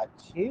আমরা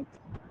পাচ্ছি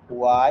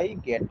y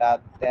greater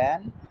than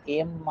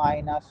m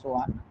minus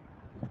 1,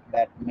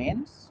 that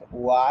means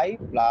y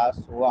plus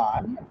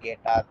 1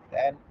 greater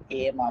than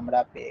m আমরা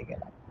পেয়ে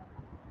গেলাম।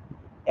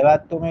 এবার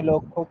তুমি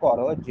লক্ষ্য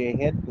করো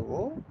যেহেতু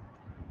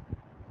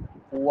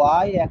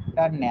y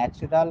একটা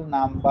ন্যাচারাল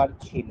নাম্বার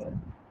ছিল,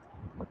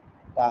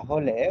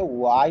 তাহলে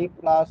y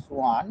plus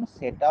 1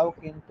 সেটাও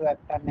কিন্তু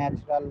একটা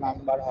ন্যাচারাল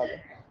নাম্বার হবে,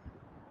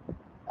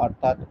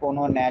 অর্থাৎ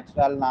কোনো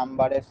ন্যাচারাল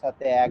নাম্বারের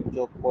সাথে 1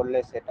 যোগ করলে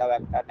সেটাও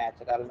একটা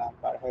ন্যাচারাল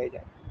নাম্বার হয়ে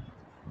যায়।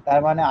 তার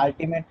মানে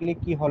আলটিমেটলি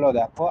কি হলো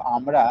দেখো,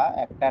 আমরা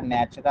একটা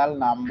ন্যাচারাল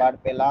নাম্বার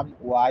পেলাম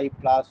y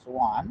প্লাস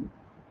 1,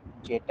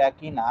 যেটা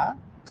কিনা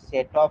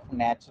সেট অফ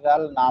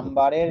ন্যাচারাল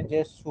নাম্বারের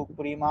যে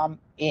সুপ্রিমাম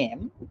m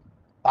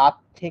তার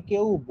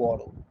থেকেও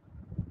বড়।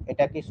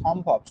 এটা কি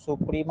সম্ভব?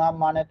 সুপ্রিমাম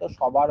মানে তো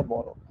সবার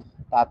বড়,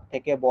 তার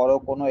থেকে বড়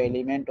কোনো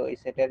এলিমেন্ট ওই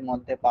সেটের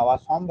মধ্যে পাওয়া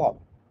সম্ভব?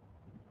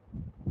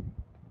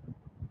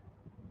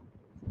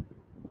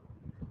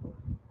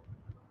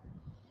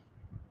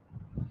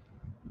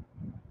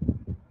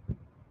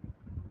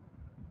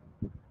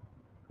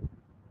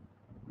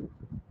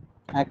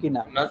 হ্যাঁ কি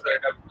না? না স্যার,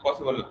 এটা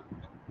পসিবল না।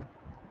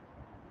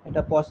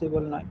 এটা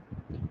পসিবল নয়।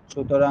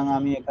 সুতরাং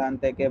আমি এখান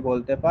থেকে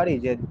বলতে পারি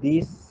যে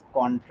this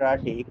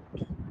contradict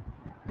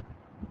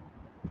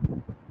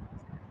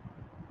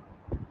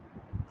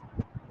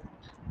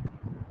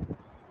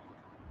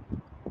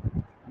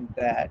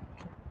that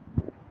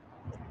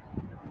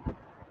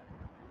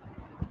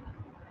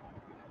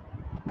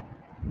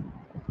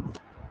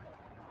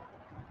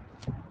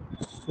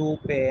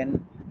sup n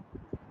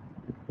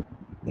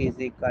is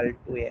equal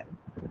to m,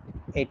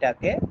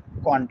 এটাকে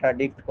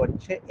কন্ট্রাডিক্ট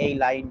করছে এই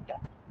লাইনটা।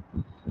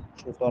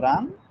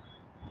 সুতরাং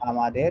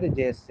আমাদের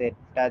যে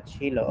সেটটা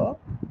ছিল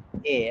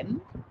n,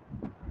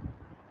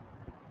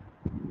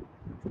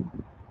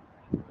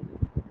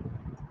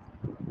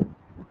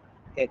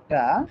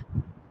 এটা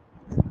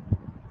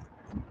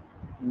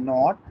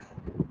নট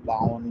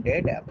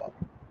বাউন্ডেড অ্যাবভ।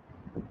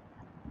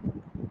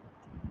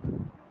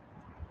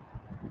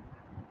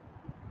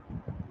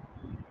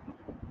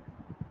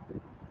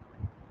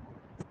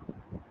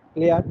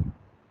 ক্লিয়ার?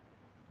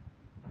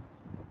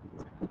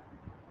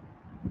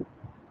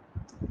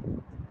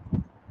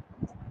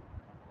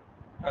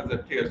 হ্যাঁ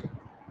স্যার, ঠিক আছে।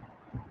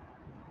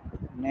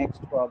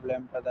 নেক্সট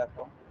প্রবলেমটা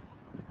দেখো।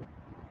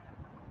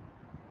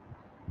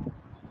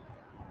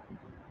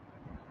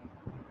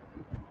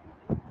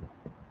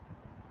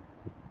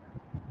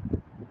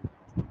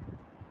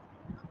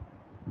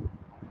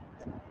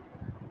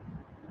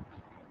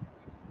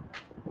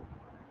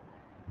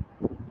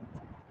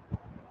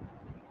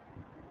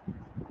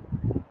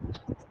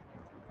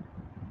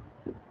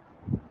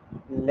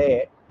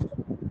 Let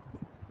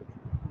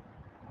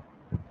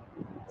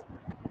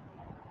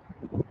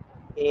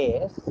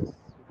S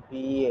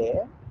be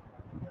a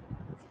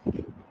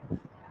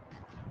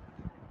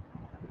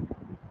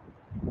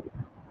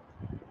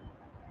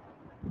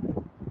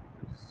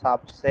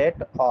subset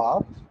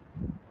of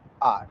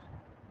R,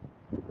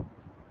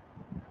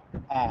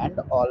 and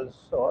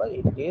also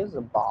it is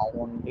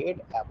bounded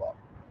above.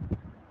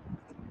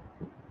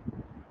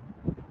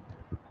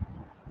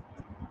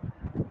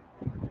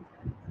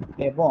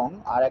 এবং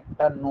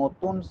আরেকটা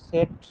নতুন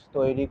সেট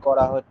তৈরি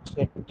করা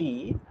হচ্ছে টি,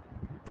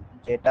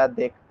 যেটা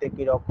দেখতে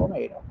কিরকম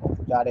এইরকম,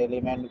 যার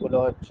এলিমেন্ট গুলো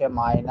হচ্ছে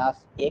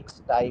 -x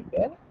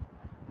টাইপের,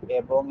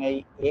 এবং এই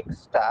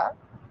এক্সটা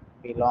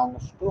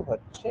বিলংস টু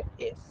হচ্ছে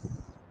এস।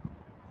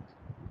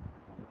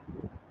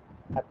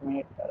 এক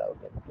মিনিট দাঁড়াও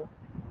একটু।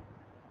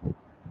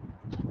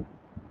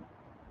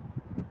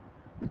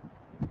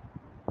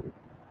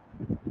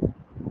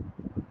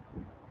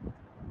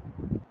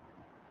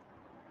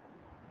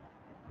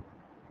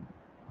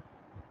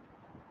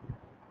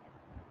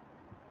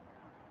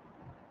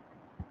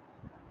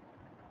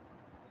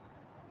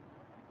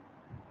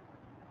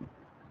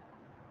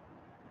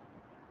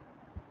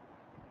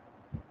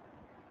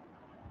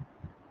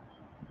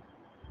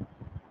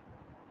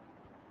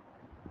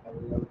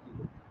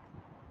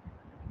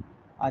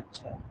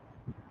 আচ্ছা,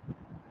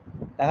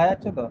 দেখা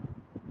যাচ্ছে তো?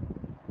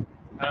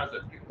 হ্যাঁ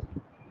স্যার ঠিক আছে।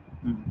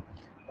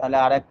 তাহলে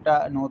আরেকটা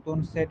নতুন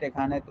সেট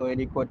এখানে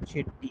তৈরি করছি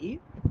টি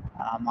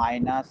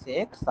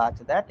 -x such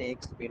that x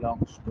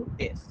belongs to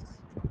s।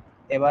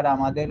 এবার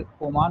আমাদের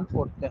প্রমাণ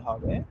করতে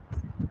হবে,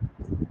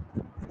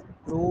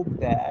 prove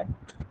that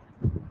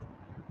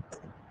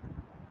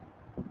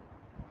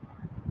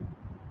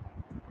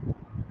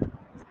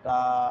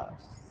the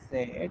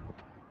set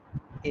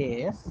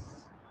s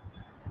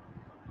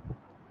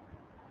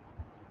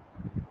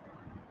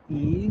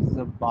is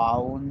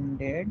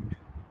bounded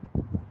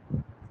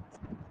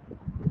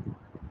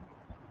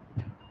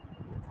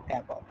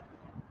above,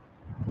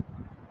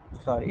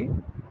 sorry,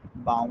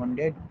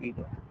 bounded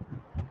below,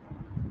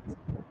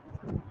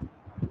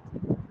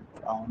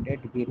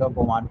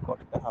 প্রমাণ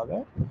করতে হবে।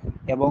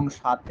 এবং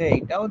সাথে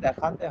এটাও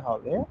দেখাতে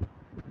হবে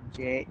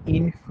যে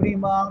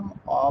ইনফ্রিমাম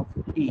অফ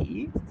টি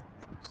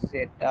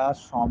সেটা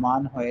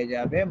সমান হয়ে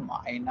যাবে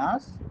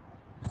মাইনাস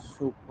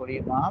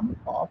সুপ্রিমাম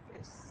অফ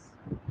এস।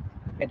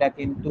 এটা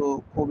কিন্তু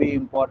খুবই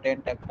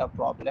ইম্পর্টেন্ট একটা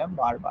প্রবলেম,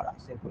 বারবার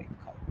আসে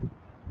পরীক্ষায়,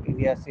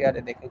 প্রিভিয়াস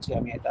ইয়ারে দেখেছি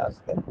আমি এটা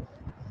আসতে।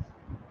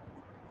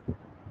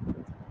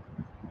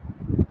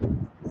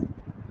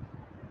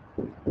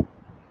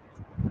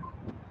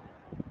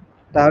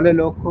 তাহলে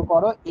লক্ষ্য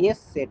করো এস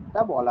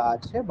সেটটা বলা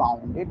আছে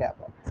বাউন্ডেড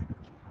অ্যাবভ।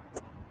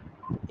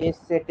 এস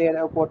সেটের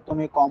উপর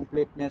তুমি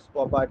কমপ্লিটনেস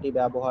প্রপার্টি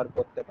ব্যবহার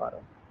করতে পারো,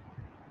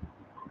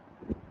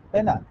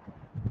 তাই না?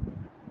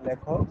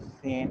 দেখো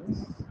since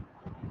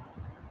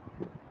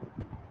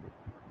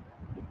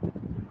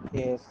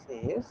S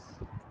is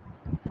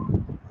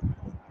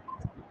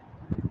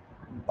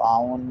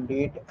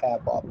bounded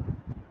above,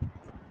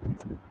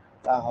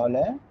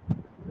 তাহলে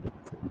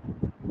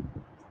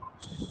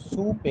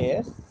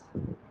সুপেস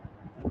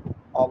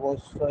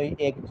অবশ্যই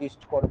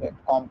এক্সিস্ট করবে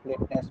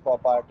কমপ্লিটনেস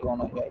প্রপার্টি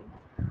অনুযায়ী,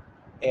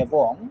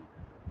 এবং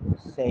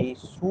সেই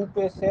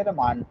সুপেসের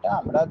মানটা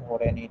আমরা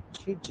ধরে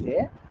নিচ্ছি যে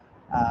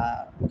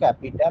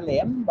ক্যাপিটাল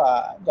এম, বা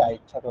যা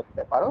ইচ্ছা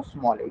ধরতে পারো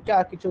স্মল এ, যা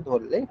কিছু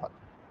ধরলেই হবে।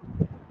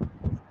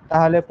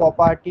 তাহলে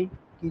প্রপার্টি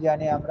কি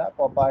জানি আমরা?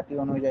 প্রপার্টি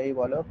অনুযায়ী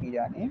বলো কি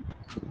জানি?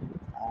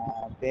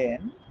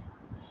 দেন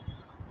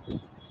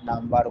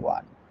নাম্বার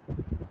 1,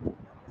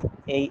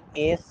 এই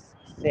এস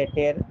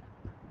সেটের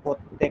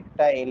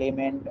প্রত্যেকটা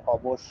এলিমেন্ট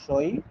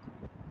অবশ্যই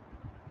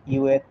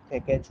ইউ এর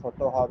থেকে ছোট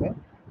হবে।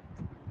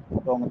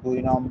 এবং 2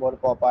 নম্বর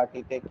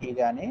প্রপার্টিতে কি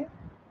জানি?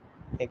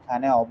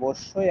 এখানে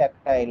অবশ্যই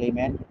একটা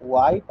এলিমেন্ট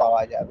ওয়াই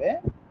পাওয়া যাবে,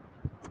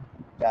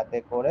 যাতে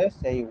করে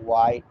সেই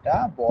ওয়াইটা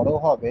বড়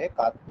হবে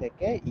কার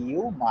থেকে?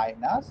 ইউ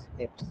মাইনাস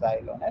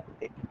এপসাইলনের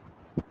থেকে,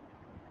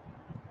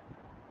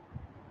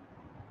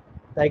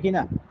 তাই কি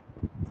না?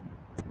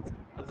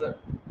 স্যার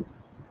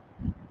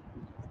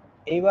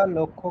এইবার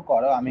লক্ষ্য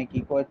করো আমি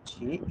কি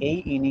করছি, এই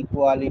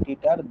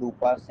ইনইকুয়ালিটিটার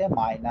দুপাশে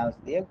মাইনাস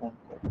দিয়ে গুণ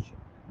করছি।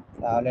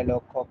 তাহলে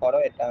লক্ষ্য করো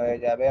এটা হয়ে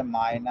যাবে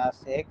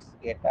 -x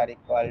greater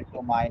equal to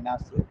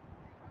 -u।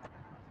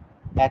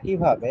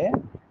 একইভাবে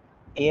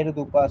এর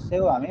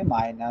দুপাশেও আমি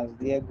মাইনাস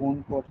দিয়ে গুণ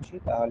করছি,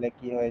 তাহলে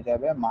কি হয়ে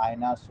যাবে?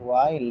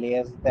 -y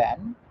less than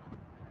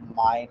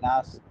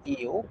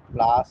 -u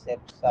plus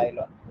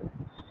epsilon.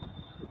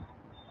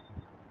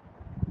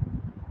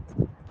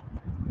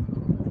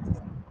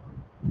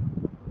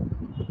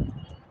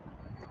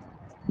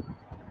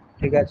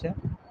 ঠিক আছে?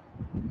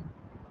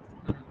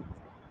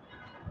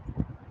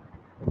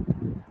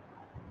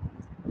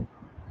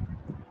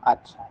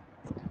 আচ্ছা,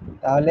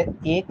 তাহলে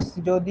x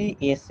যদি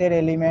s এর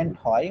এলিমেন্ট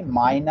হয়,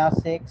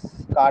 -x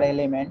কার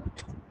এলিমেন্ট?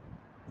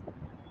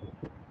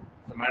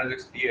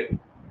 -x t এর।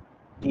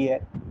 t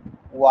এর।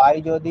 y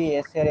যদি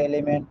s এর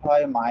এলিমেন্ট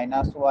হয়,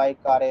 -y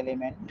কার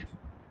এলিমেন্ট?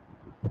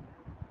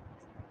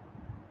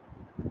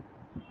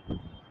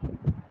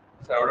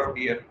 স্যার ওটা t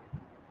এর।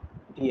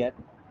 t এর।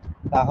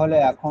 তাহলে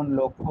এখন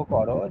লক্ষ্য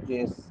করো যে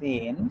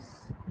since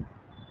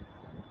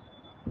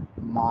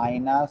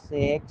minus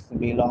x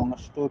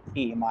belongs to t,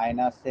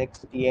 minus x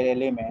t এর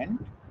এলিমেন্ট,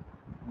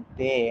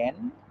 দেন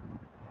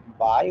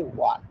বাই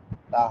 1।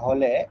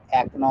 তাহলে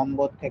 1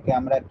 নম্বর থেকে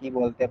আমরা কি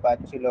বলতে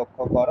পারছি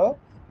লক্ষ্য করো,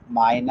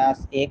 মাইনাস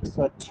এক্স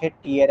হচ্ছে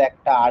টি এর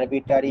একটা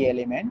আরবিটারি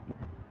এলিমেন্ট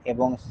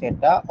এবং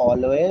সেটা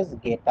always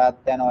greater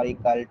than or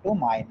equal to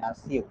minus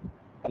you.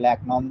 তাহলে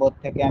 1 নম্বর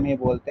থেকে আমি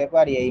বলতে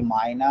পারি এই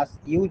মাইনাস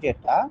ইউ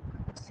যেটা,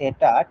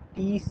 সেটা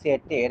টি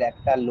সেটের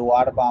একটা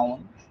লোয়ার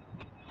বাউন্ড।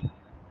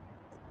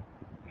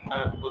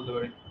 হ্যাঁ বলতে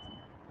পারি।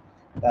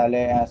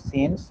 তাহলে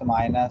since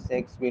minus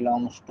x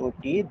belongs to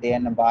T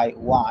then by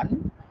 1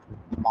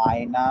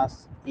 minus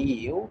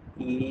u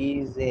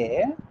is a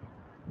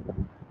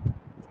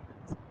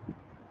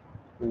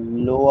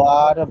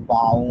lower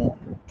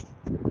bound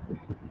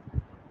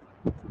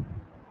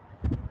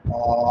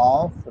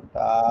of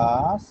the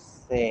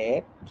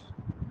set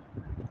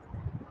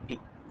T.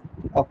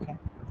 ওকে,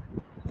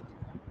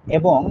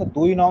 এবং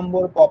 2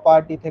 নম্বর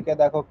প্রপার্টি থেকে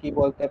দেখো কি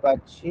বলতে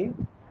পারছি,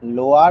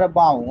 লোয়ার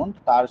বাউন্ড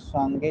তার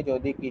সঙ্গে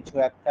যদি কিছু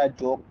একটা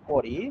যোগ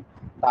করি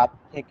তার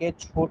থেকে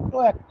ছোট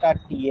একটা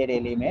টি এর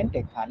এলিমেন্ট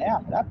এখানে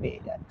আমরা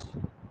পেয়ে যাচ্ছি।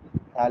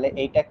 তাহলে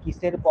এইটা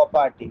কিসের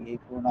প্রপার্টি, এই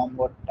 2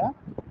 নম্বরটা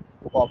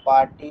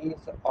প্রপার্টিজ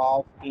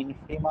অফ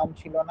ইনফিমাম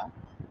ছিল না?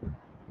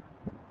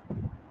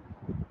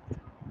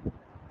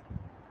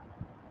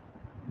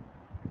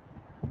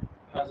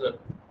 হ্যাঁ স্যার।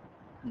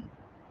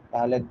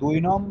 তাহলে 2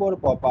 নম্বর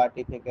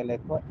প্রপার্টি থেকে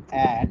লেখো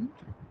and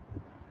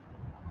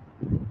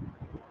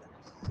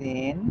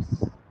since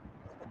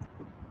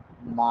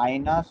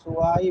minus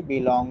y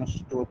belongs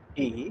to t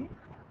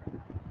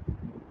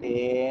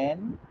then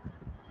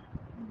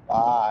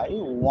by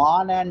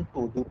 1 and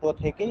 2, দুটো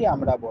থেকেই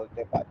আমরা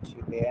বলতে পারছি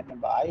then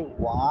by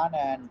 1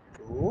 and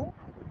 2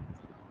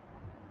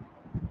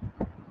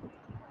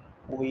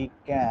 we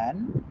can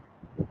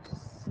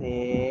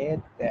say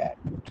that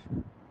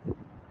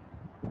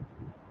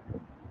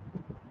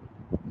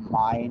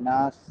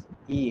minus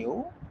u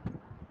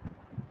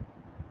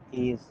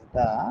is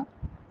the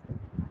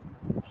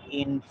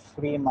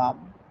infrimum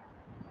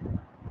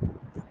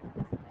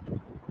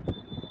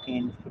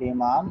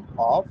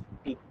of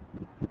t,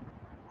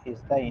 is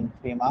the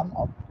infrimum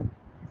of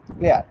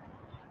clear।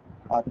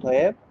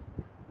 অতএব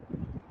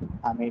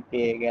আমি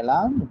পেয়ে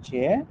গেলাম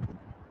যে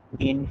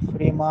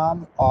ইনফ্রিমাম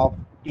অফ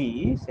টি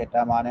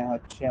সেটা মানে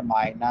হচ্ছে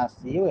মাইনাস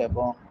ইউ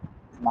এবং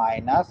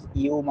মাইনাস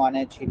ইউ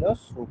মানে ছিল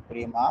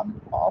সুপ্রিমাম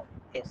অফ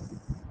এস।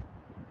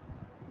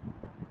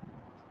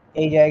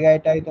 এই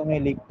জায়গাটাই তুমি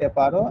লিখতে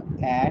পারো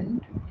অ্যান্ড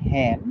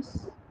হেন্স,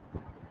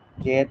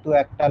 যেহেতু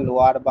একটা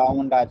লোয়ার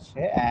বাউন্ড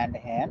আছে, and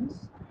hence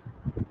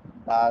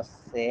the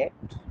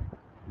set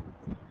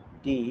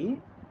T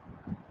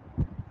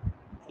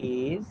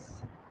is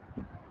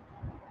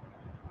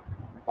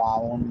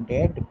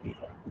bounded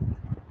below,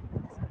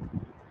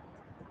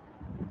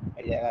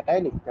 এই জায়গাটাই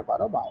লিখতে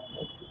পারো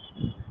বাউন্ডেড।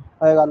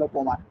 হয়ে গেল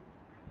প্রমাণ।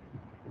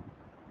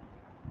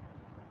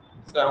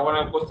 স্যার ওখানে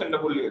কোশ্চেনটা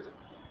ভুল লিখেছে,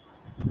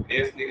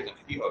 এস লিখেছে,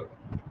 কি হবে?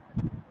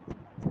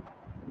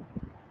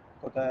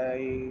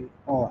 কোথায়?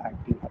 ও হ্যাঁ,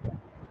 ঠিক হবে,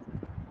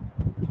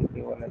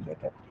 ঠিকই বলেছো,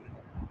 এটা ঠিক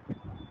হবে।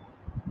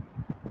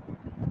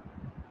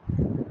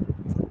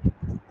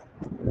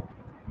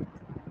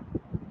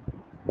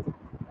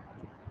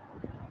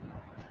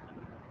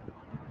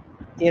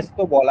 এস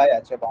তো বলাই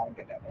আছে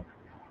বাউন্ডেড হবে,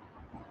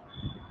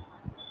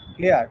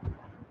 ক্লিয়ার,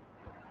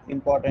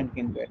 ইম্পর্টেন্ট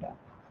কিন্তু এটা।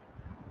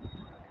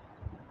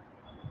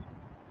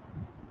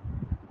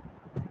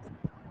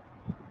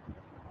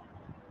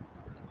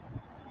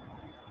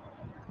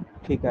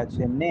 ঠিক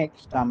আছে,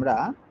 নেক্সট আমরা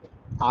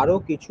আরো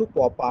কিছু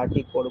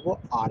প্রপার্টি করব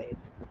আর এর।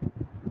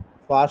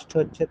 ফার্স্ট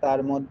হচ্ছে তার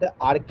মধ্যে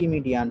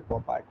আর্কিমিডিয়ান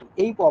প্রপার্টি।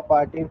 এই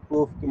প্রপার্টির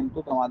প্রুফ কিন্তু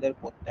তোমাদের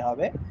করতে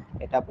হবে,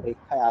 এটা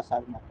পরীক্ষায়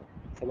আসার মতো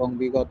এবং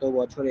বিগত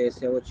বছরে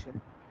এসেওছে।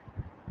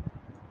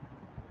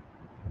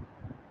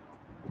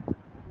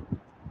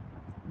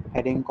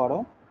 হেডিং করো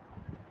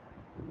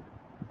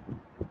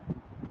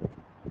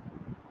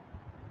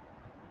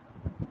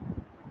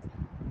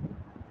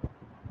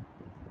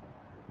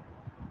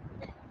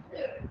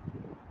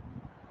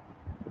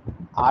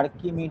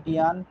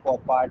Archimedean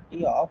property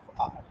of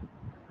R.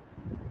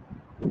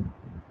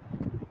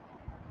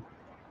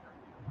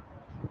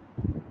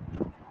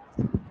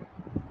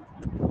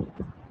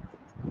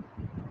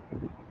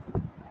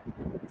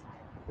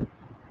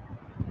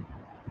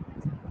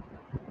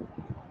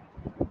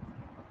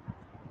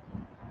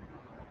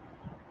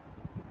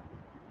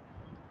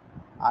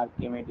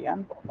 Archimedean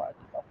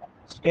property of আর,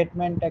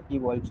 স্টেটমেন্টটা কি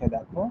বলছে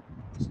দেখো,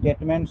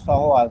 স্টেটমেন্ট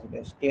সহ আসবে,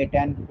 স্টেট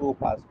অ্যান্ড প্রুফ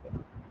আসবে।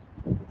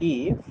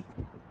 If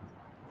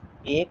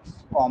x,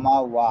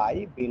 y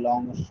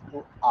belongs to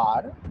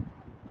R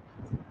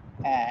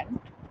and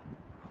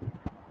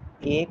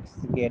x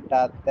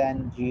greater than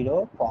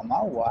 0,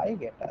 y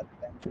greater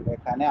than 0,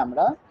 এখানে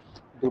আমরা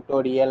দুটো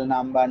রিয়েল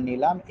নাম্বার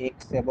নিলাম x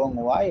এবং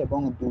y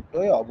এবং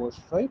দুটোই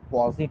অবশ্যই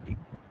পজিটিভ।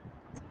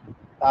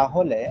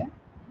 তাহলে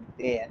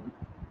then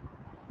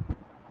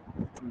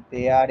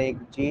there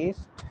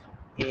exists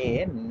a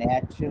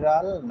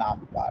natural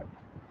number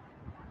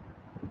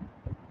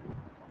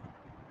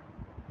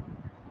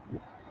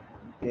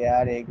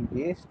there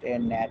exists a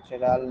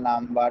natural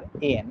number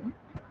n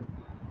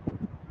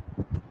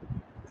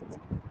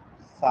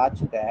such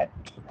that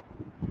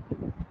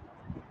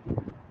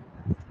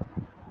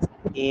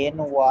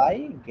ny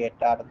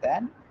greater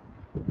than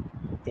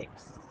x.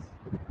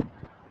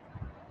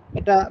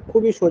 এটা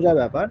খুবই সোজা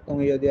ব্যাপার।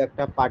 তুমি যদি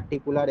একটা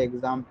পার্টিকুলার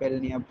এক্সাম্পল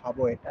নিয়ে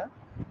ভাবো এটা,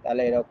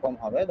 তাহলে এরকম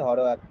হবে।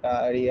 ধরো একটা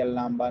রিয়েল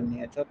নাম্বার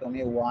নিয়েছো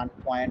তুমি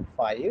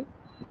 1.5,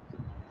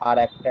 আর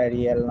একটা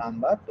রিয়েল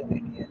নাম্বার তুমি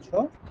নিয়েছো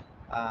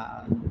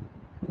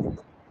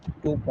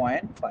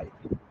 2.5।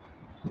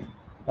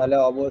 তাহলে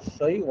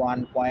অবশ্যই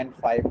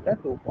 1.5টা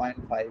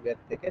 2.5 এর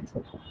থেকে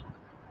ছোট।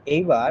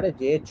 এইবার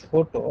যে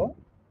ছোট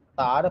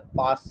তার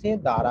পাশে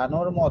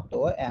দাঁড়ানোর মতো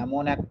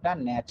এমন একটা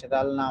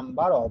ন্যাচারাল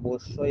নাম্বার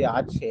অবশ্যই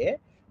আছে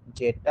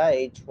যেটা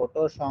এই ছোট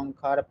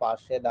সংখ্যার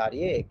পাশে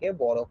দাঁড়িয়ে একে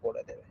বড়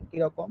করে দেবে।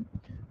 কিরকম?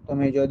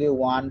 তুমি যদি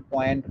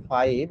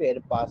 1.5 এর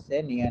পাশে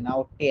নিয়ে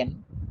নাও 10,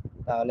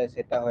 তাহলে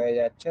সেটা হয়ে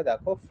যাচ্ছে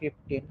দেখো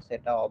 15।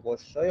 সেটা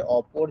অবশ্যই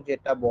অপর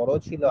যেটা বড়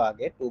ছিল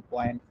আগে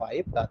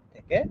 2.5 তার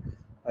থেকে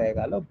হয়ে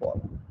গেল বড়।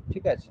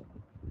 ঠিক আছে?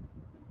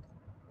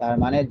 তার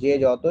মানে যে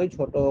যতই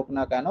ছোট হোক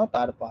না কেন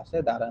তার পাশে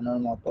দাঁড়ানোর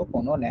মতো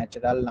কোনো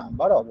ন্যাচারাল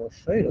নাম্বার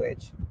অবশ্যই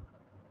রয়েছে।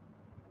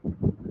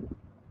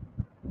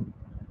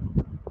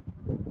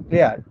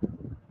 ক্লিয়ার?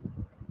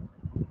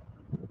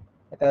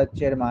 এটা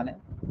হচ্ছে এর মানে।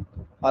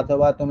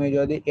 অথবা তুমি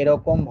যদি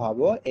এরকম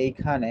ভাবো,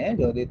 এইখানে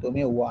যদি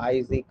তুমি y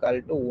is equal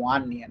to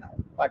 1 নিয়ে নাও,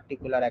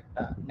 পার্টিকুলার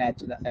একটা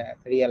natural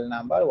real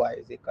number y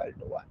is equal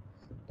to 1,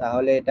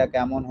 তাহলে এটা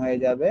কেমন হয়ে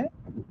যাবে?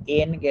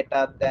 n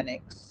greater than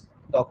x।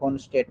 তখন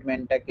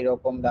স্টেটমেন্টটা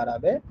কিরকম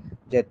দাঁড়াবে?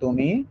 যে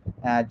তুমি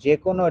যে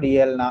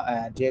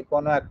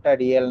কোনো একটা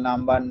রিয়েল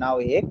নাম্বার নাও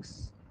x,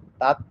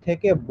 তার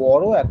থেকে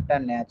বড় একটা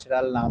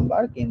ন্যাচারাল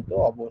নাম্বার কিন্তু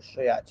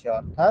অবশ্যই আছে।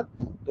 অর্থাৎ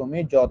তুমি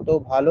যত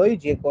ভালোই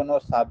যে কোনো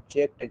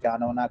সাবজেক্ট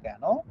জানো না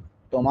কেন,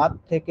 তোমার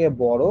থেকে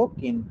বড়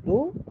কিন্তু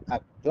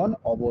একজন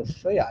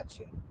অবশ্যই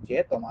আছে যে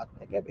তোমার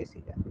থেকে বেশি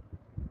জানে।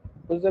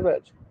 বুঝতে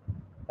পেরেছো?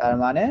 তার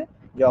মানে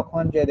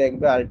যখন যে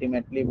দেখবে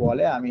আলটিমেটলি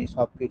বলে আমি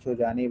সবকিছু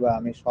জানি বা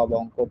আমি সব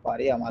অঙ্ক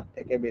পারি, আমার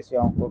থেকে বেশি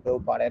অঙ্ক কেউ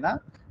পারে না,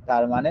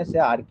 তার মানে সে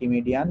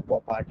আর্কিমিডিয়ান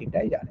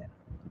প্রপার্টিটাই জানে না।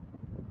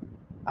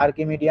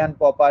 আর্কিমিডিয়ান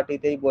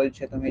প্রপার্টিতেই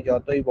বলছে তুমি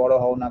যতই বড়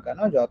হও না কেন,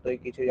 যতই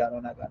কিছু জানো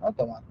না কেন,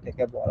 তোমার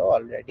থেকে বড়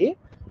অলরেডি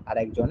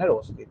আরেকজনের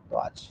অস্তিত্ব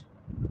আছে।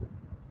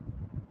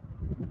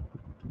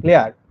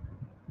 ক্লিয়ার?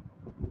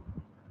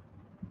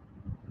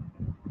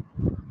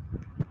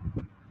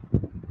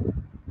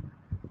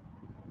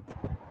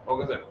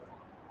 Okay sir.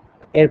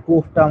 এর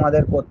প্রুফটা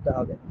আমাদের করতে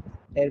হবে।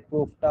 এর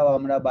প্রুফটাও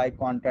আমরা বাই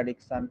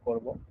কন্ট্রাডিকশন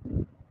করব।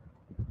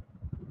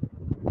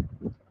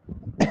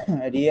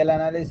 রিয়েল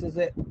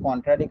অ্যানালিসিসে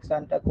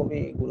কন্ট্রাডিকশনটা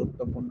খুবই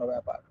গুরুত্বপূর্ণ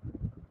ব্যাপার।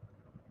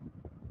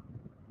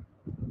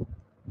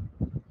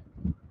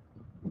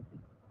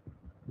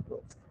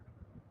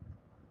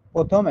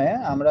 প্রথমে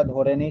আমরা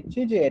ধরে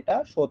নিচ্ছি যে এটা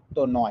সত্য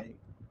নয়।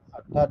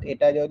 অর্থাৎ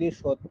এটা যদি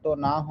সত্য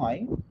না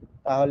হয়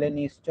তাহলে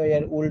নিশ্চয়ই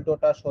এর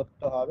উল্টোটা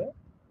সত্য হবে।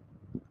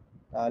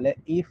 তাহলে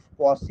if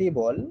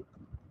possible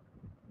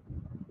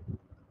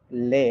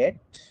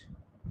let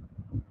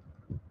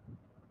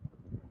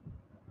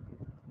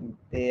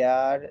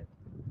there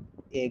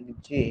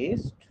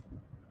exist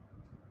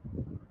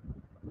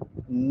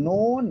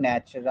no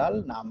natural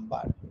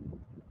number.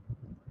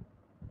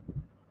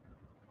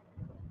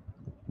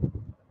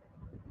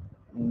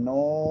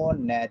 No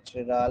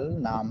natural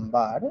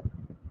number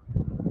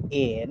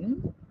n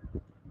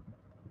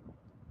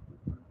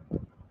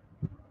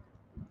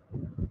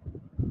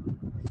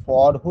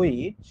for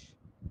which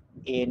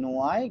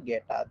ny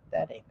greater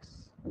than x।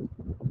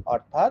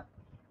 অর্থাৎ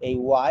এই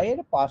y এর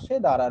পাশে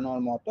দাঁড়ানোর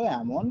মতো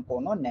এমন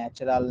কোনো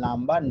ন্যাচারাল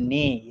নাম্বার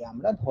নেই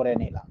আমরা ধরে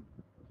নিলাম।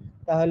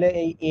 তাহলে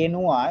এই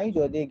ny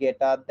যদি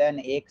গ্রেটার দ্যান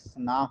x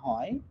না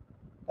হয়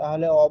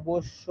তাহলে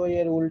অবশ্যই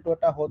এর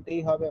উল্টোটা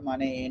হতেই হবে,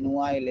 মানে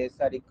ny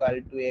laser equal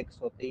to x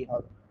হতেই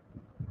হবে,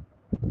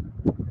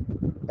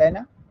 তাই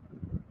না?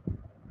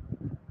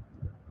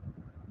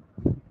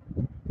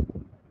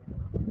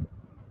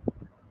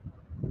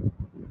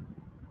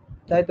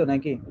 তাই তো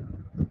নাকি?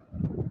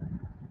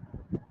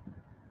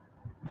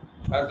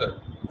 হ্যাঁ স্যার,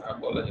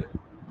 বলা যায়।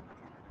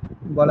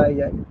 বলাই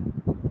যায়।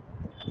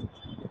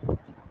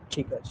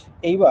 ঠিক আছে,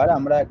 এইবার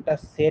আমরা একটা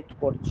সেট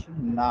করছি।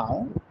 নাও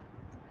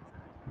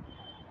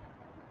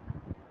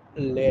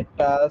let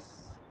us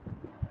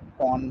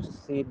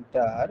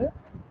consider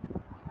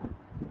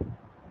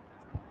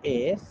a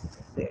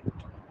set।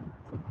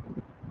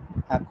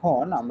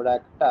 এখন আমরা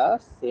একটা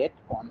সেট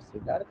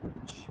কনসিডার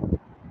করছি।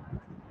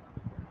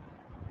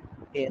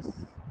 এস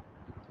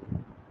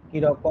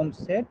কিরকম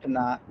সেট?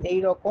 না এই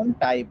রকম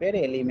টাইপের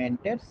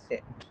এলিমেন্টের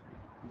সেট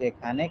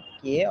যেখানে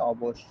কে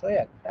অবশ্যই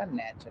একটা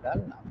ন্যাচারাল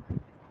নাম্বার।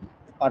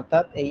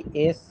 অর্থাৎ এই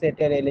এস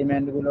সেটের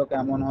এলিমেন্ট গুলো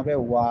কেমন হবে?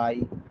 y,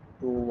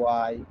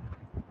 2y,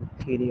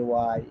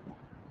 3y,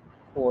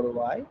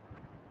 4y,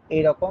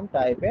 এইরকম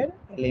টাইপের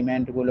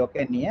এলিমেন্ট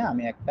গুলোকে নিয়ে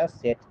আমি একটা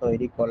সেট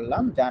তৈরি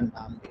করলাম যার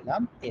নাম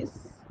দিলাম এস।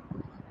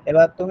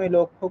 এবার তুমি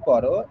লক্ষ্য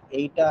করো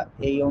এইটা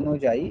এই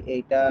অনুযায়ী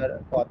এইটার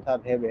কথা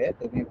ভেবে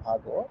তুমি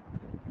ভাবো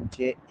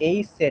যে এই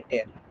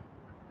সেটের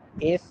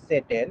এস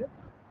সেটের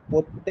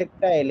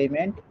প্রত্যেকটা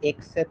এলিমেন্ট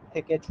এক্স এর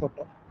থেকে ছোট।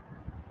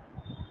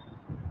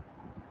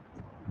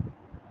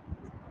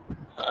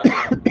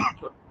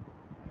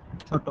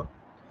 ছোট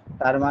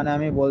তার মানে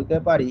আমি বলতে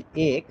পারি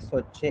এক্স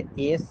হচ্ছে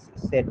এস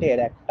সেটের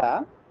একটা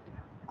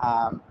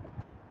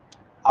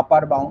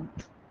আপার বাউন্ড।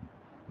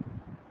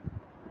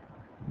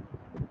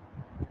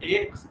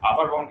 এক্স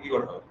আপার বাউন্ড কি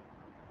করে হবে?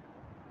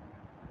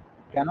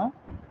 কেন?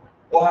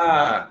 ও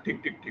হ্যাঁ, ঠিক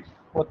ঠিক ঠিক,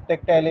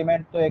 প্রত্যেকটা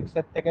এলিমেন্ট তো এক্স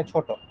এর থেকে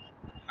ছোট।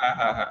 হ্যাঁ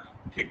হ্যাঁ হ্যাঁ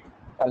ঠিক।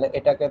 তাহলে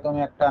এটাকে তুমি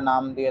একটা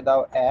নাম দিয়ে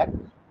দাও এক,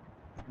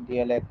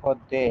 দিয়ে লেখো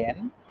দেন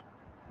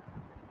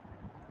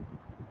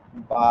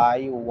by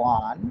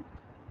one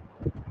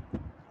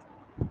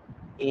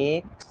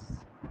x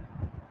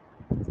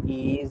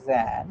is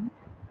an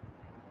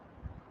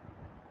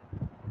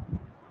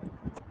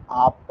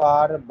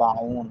upper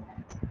bound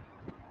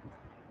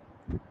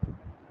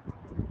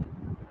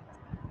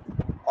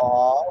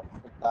of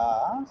the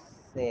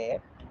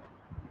set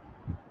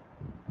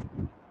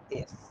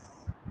S.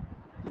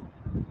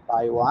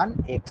 By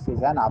 1 x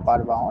is an upper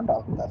bound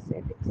of the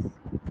set S.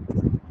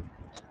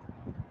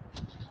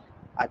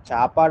 আচ্ছা,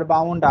 আপার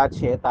বাউন্ড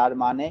আছে তার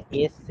মানে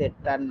এস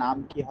সেটটার নাম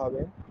কি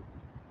হবে?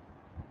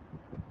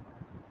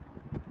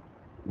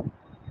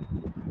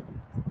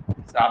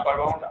 আপার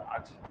বাউন্ড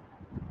আছে,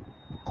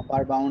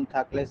 আপার বাউন্ড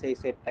থাকলে সেই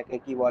সেটটাকে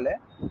কি বলে?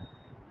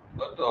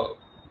 তো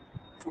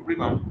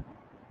সুপ্রিমাম।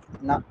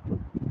 না,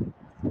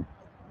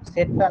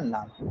 সেটটার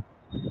নাম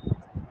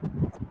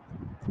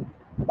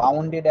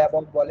বাউন্ডেড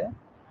অ্যাবভ বলে।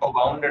 ও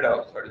বাউন্ডেড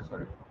আউট, সরি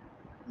সরি।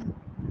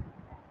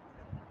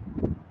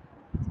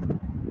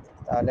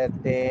 তাহলে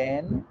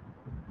দেন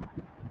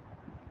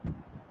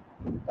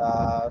the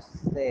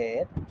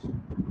set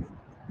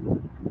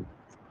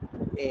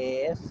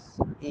S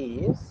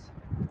is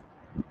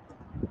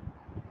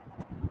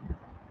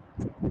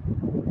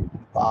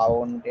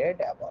bounded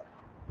above।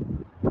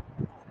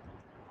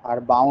 R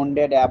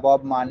bounded above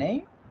মানেই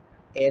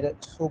এর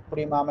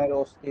সুপ্রিমামের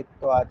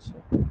অস্তিত্ব আছে।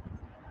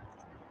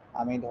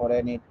 আমি ধরে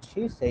নিচ্ছি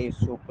সেই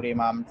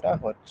সুপ্রিমামটা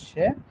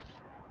হচ্ছে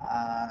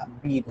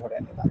বি ধরে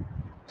নিলাম,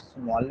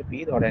 স্মল বি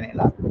ধরে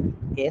নিলাম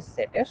এস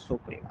সেটের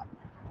সুপ্রিমাম।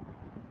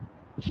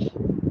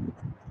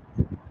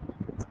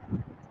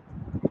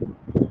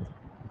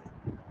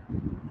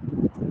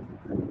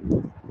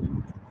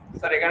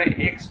 স্যার এখানে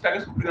এক্সটাকে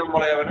সুপ্রিমাম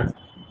বলা যাবে না?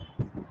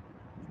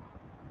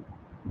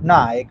 না,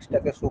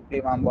 এক্সটাকে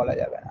সুপ্রিমাম বলা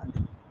যাবে না।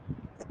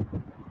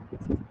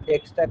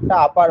 এক্সটা একটা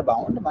আপার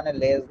বাউন্ড, মানে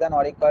less than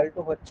or equal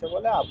to হচ্ছে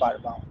বলে আপার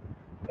বাউন্ড।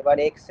 এবার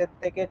এক্স এর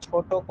থেকে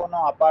ছোট কোনো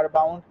আপার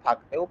বাউন্ড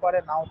থাকতেও পারে,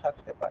 নাও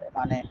থাকতে পারে।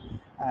 মানে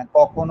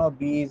কখনো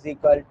বি ইজ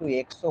ইকুয়াল টু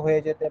এক্সও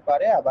হয়ে যেতে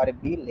পারে, আবার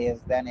বি লেস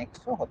দ্যান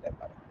এক্সও হতে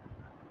পারে।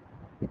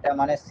 এটা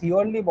মানে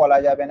শিওরলি বলা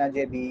যাবে না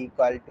যে বি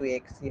ইকুয়াল টু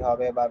এক্সই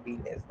হবে বা বি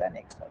লেস দ্যান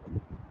এক্স হবে,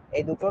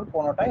 এই দুটোর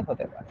কোনোটাই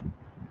হতে পারে।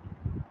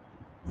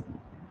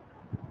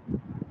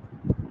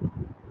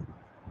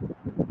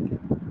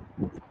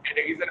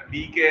 এটা কি স্যার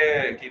বি কে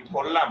কি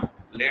ধরলাম,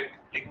 লেট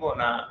লিখবো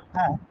না?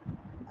 হ্যাঁ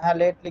হ্যাঁ,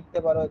 লেট লিখতে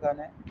পারো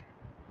এখানে,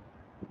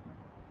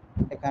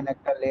 এখানে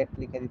একটা লেট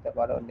লিখে দিতে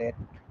পারো, লেট।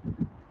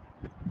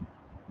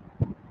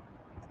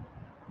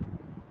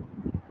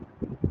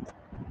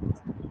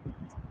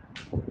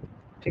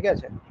 ঠিক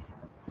আছে।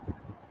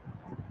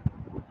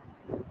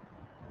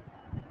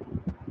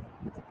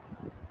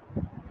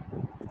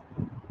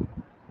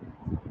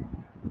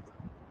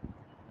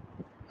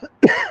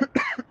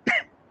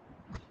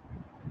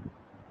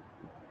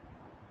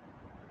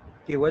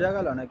 কি বোঝা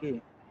গেল নাকি?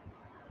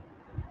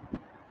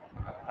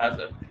 হ্যাঁ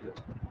স্যার ঠিক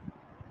আছে।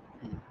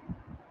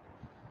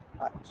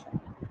 আচ্ছা,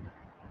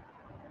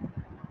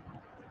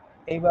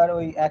 এইবার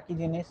ওই একই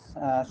জিনিস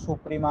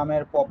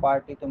সুপ্রিমামের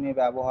প্রপার্টি তুমি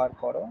ব্যবহার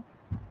করো।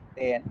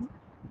 দেন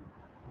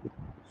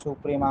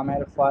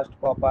সুপ্রিমামের ফার্স্ট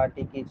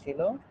প্রপার্টি কি ছিল?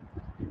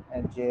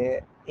 যে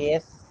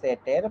এস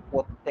সেটের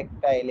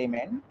প্রত্যেকটা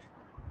এলিমেন্ট,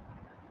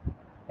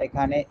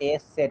 এখানে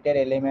এস সেটের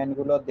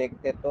এলিমেন্টগুলো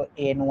দেখতে তো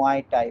এন ওয়াই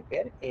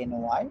টাইপের, এন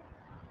ওয়াই,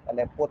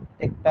 তাহলে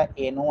প্রত্যেকটা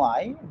N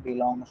Y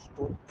belongs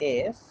to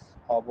S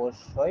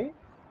অবশ্যই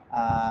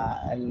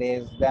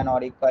less than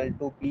or equal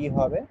to B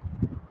হবে।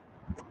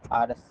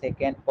 আর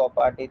সেকেন্ড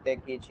প্রপার্টিতে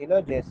কি ছিল,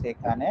 যে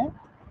সেখানে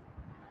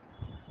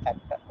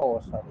একটা, ও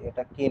সরি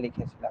এটা কে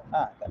লিখেছিলাম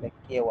না, তাহলে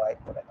কে ওয়াই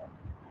করে দাও।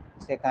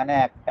 সেখানে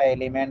একটা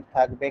এলিমেন্ট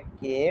থাকবে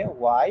কে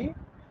ওয়াই,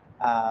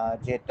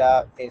 যেটা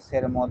এস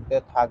এর মধ্যে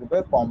থাকবে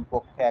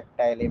কমপক্ষে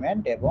একটা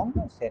এলিমেন্ট, এবং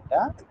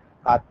সেটা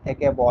কার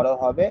থেকে বড়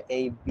হবে,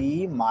 এই বি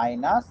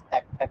মাইনাস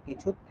একটা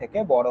কিছুর থেকে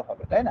বড়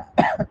হবে, তাই না?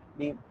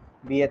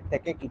 বি এর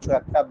থেকে কিছু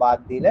একটা বাদ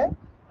দিলে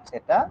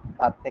সেটা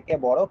তার থেকে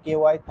বড় কে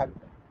ওয়াই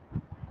থাকবে,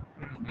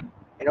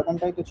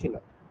 এরকমটাই তো ছিল।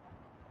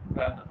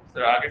 হ্যাঁ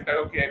স্যার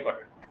আগেরটাও কি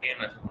করে এন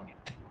আছে মানে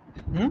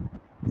হুম,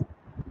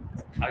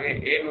 আগে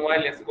N Y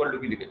less equal to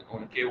B লিখেছে,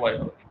 মানে কে ওয়াই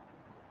হবে।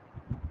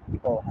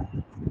 ও হ্যাঁ।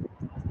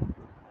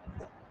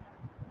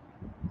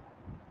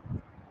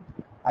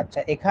 আচ্ছা,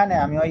 এখানে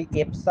আমি ওই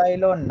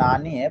এপসাইলন না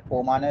নিয়ে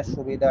প্রমাণের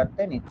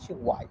সুবিধার্থে নিচ্ছি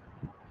ওয়াই।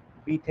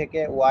 বি থেকে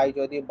ওয়াই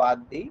যদি বাদ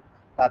দিই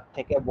তার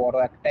থেকে বড়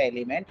একটা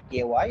এলিমেন্ট কে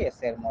ওয়াই এস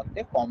এর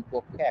মধ্যে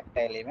কমপক্ষে একটা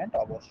এলিমেন্ট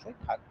অবশ্যই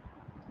থাকবে।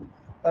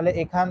 তাহলে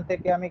এখান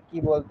থেকে আমি কি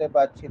বলতে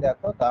পারছি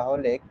দেখো,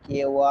 তাহলে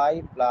কে ওয়াই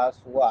প্লাস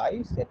ওয়াই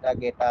সেটা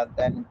গ্রেটার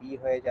দেন বি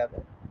হয়ে যাবে,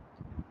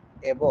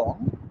 এবং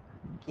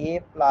k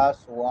plus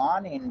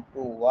one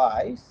into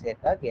Y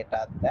সেটা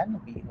গ্রেটার দেন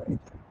বি হয়ে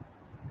যাবে।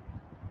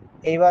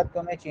 এইবার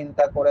তুমি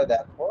চিন্তা করে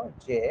দেখো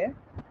যে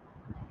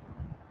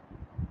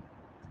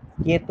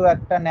কে তো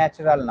একটা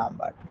ন্যাচারাল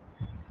নাম্বার,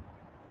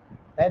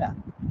 তাই না?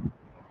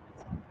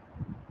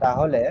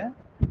 তাহলে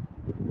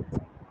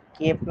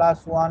কে প্লাস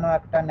ওয়ানও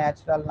একটা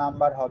ন্যাচারাল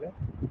নাম্বার হবে।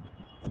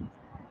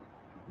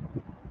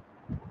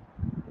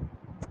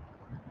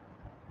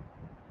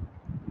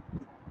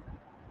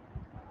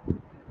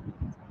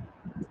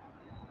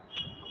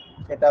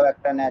 সেটাও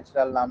একটা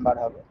ন্যাচারাল নাম্বার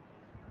হবে।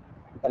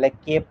 তাহলে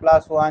কে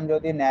প্লাস ওয়ান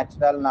যদি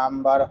ন্যাচারাল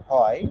নাম্বার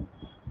হয়,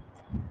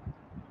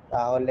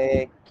 তাহলে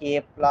k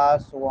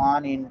plus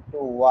one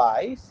into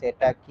Y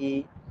সেটা কি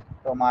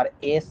তোমার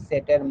এস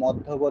সেটের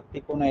মধ্যবর্তী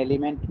কোনো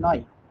এলিমেন্ট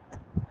নয়?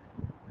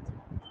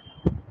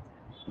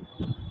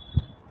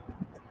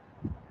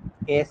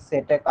 এস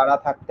সেটে কারা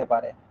থাকতে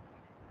পারে?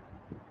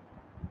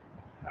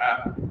 হ্যাঁ,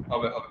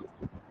 হবে হবে।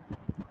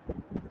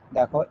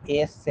 দেখো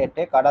এস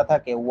সেটে কারা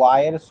থাকে,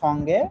 ওয়াই এর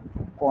সঙ্গে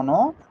কোনো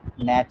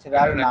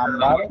ন্যাচারাল একটা ন্যাচারাল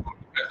নাম্বার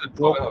নাম্বার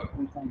যোগ হবে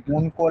হবে।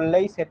 গুণ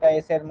করলেই সেটা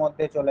এস এর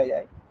মধ্যে চলে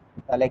যায়।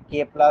 তাহলে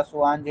কে প্লাস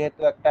ওয়ান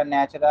যেহেতু একটা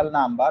ন্যাচারাল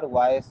নাম্বার,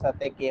 ওয়াই এর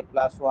সাথে কে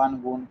প্লাস ওয়ান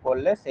গুণ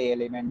করলে সেই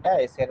এলিমেন্টটা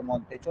এস এর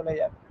মধ্যে চলে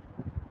যাবে।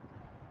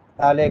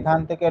 তাহলে এখান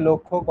থেকে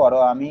লক্ষ্য করো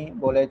আমি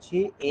বলেছি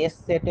এস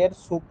সেটের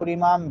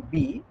সুপ্রিমাম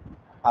বি,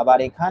 আবার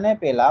এখানে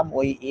পেলাম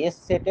ওই এস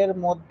সেটের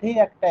মধ্যেই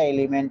একটা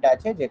এলিমেন্ট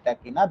আছে যেটা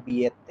কিনা বি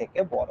এর থেকে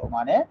বড়,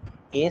 মানে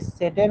এস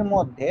সেটের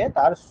মধ্যে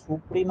তার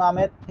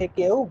সুপ্রিমামের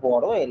থেকেও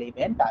বড়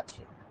এলিমেন্ট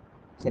আছে।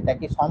 সেটা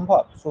কি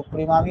সম্ভব?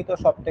 সুপ্রিমামই তো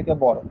সব থেকে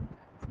বড়,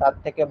 তার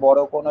থেকে বড়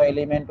কোনো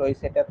এলিমেন্ট ওই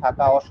সেটে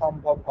থাকা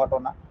অসম্ভব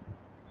ঘটনা,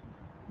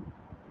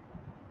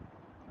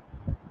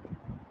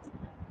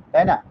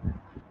 তাই না?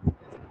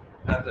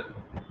 হ্যাঁ স্যার।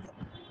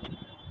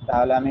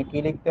 তাহলে আমি কি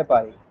লিখতে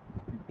পারি,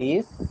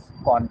 this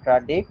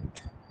contradict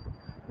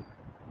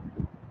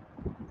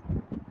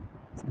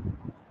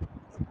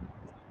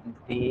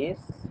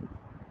this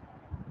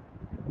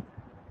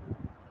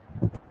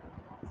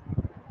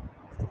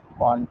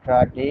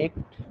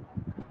contradict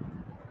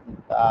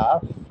the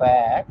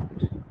fact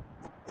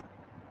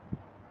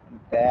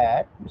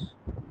that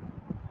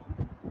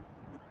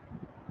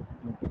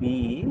B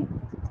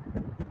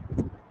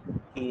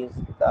is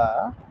the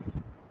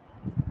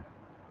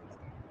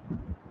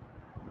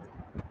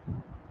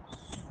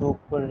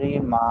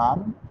supremum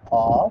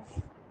of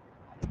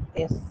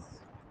S।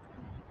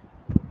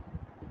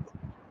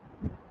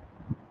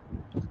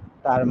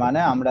 তার মানে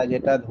আমরা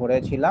যেটা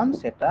ধরেছিলাম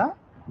সেটা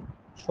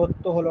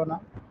সত্য হলো না।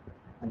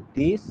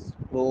 দিস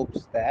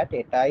প্রুভস দ্যাট,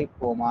 এটাই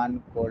প্রমাণ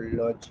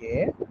করলো যে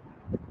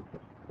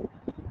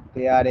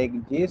there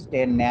exists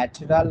a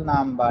natural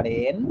number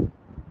n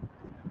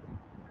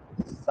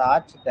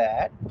such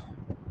that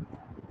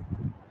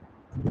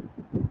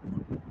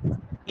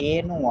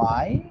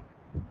ny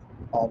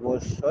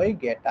অবশ্যই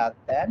গ্রেটার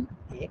দেন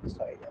x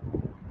হয়ে যাবে।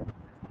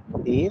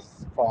 This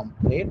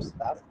completes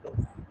the proof.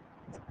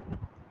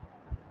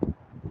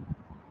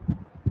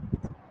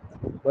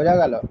 বোঝা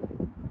গেল?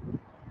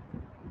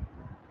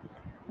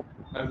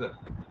 হ্যাঁ স্যার।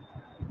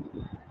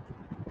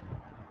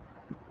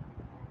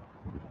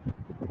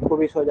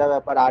 খুবই সোজা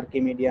ব্যাপার,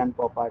 আর্কিমিডিয়ান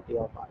প্রপার্টি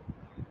অফ আর।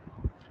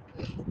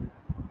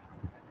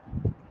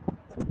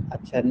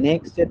 আচ্ছা,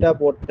 নেক্সট যেটা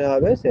পড়তে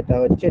হবে সেটা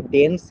হচ্ছে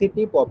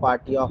ডেনসিটি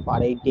প্রপার্টি অফ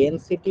আর। এই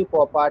ডেনসিটি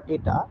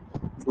প্রপার্টিটা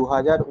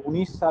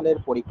 2019 সালের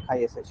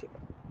পরীক্ষায় এসেছিল।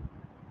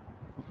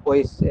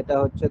 এটা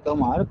হচ্ছে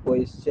তোমার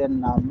কোয়েশ্চেন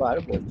নাম্বার,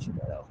 বলছি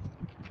দাঁড়াও,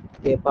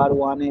 পেপার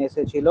ওয়ানে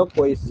এসেছিল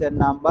কোয়েশ্চেন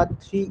নাম্বার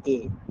 3A,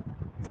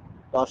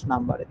 10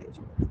 নাম্বারে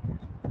দিয়েছিল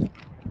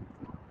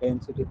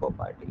ডেনসিটি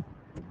প্রপার্টি।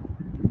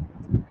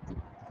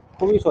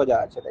 খুবই সোজা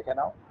আছে, দেখে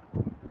নাও।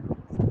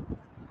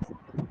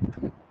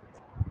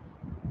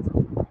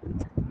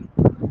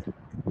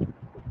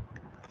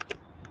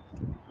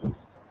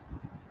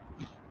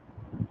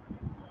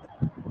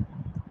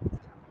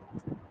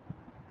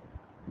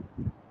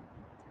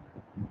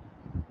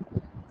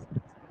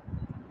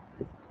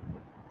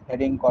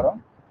 হেডিং করো।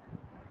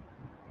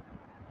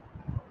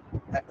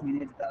 1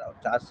 মিনিট দাঁড়াও,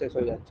 চার্জ শেষ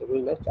হয়ে যাচ্ছে,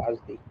 বুঝলে, চার্জ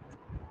দিই।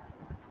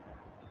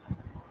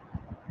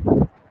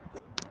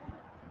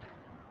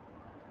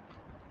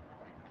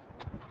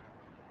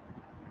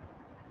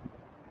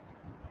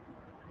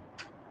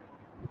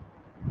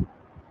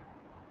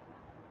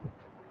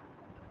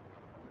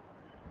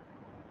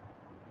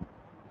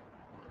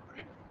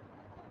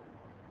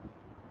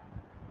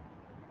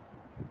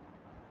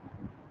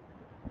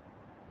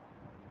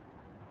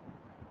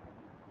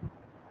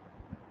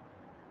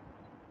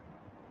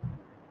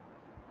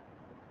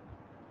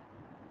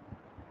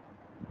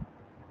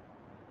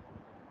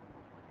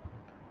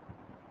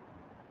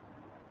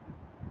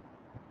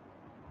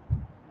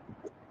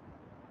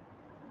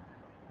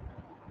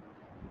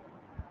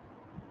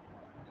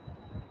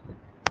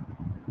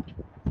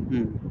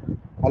 হুম,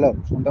 হ্যালো,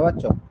 শুনতে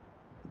পাচ্ছ?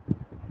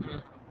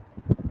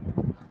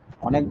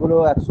 অনেকগুলো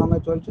একসঙ্গে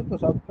চলছে তো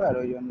সফটওয়্যার,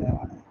 ওই জন্য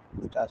মানে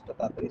চার্জটা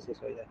তাড়াতাড়ি শেষ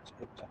হয়ে যাচ্ছে।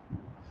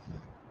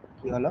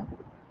 কি হলো?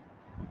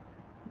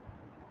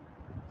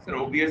 স্যার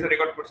ওবিএস এ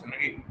রেকর্ড করছেন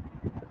নাকি?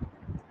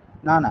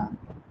 না না,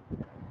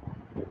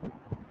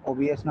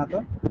 ওবিএস না তো,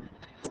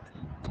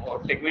 ও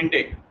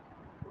টেকমিন্টে।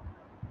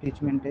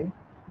 টিচমেন্টে।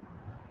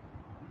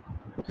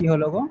 কি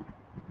হলো গো?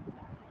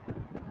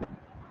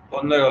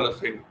 বন্ধ হয়ে গেল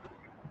স্ক্রিন।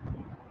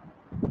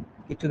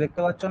 কিছু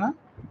দেখতে পাচ্ছ না?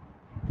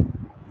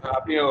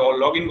 আপনি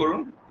লগ ইন করুন,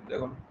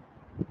 দেখুন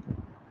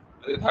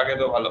যদি থাকে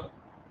তো ভালো।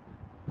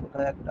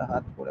 কোথায় একটা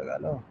হাত পড়ে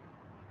গেল?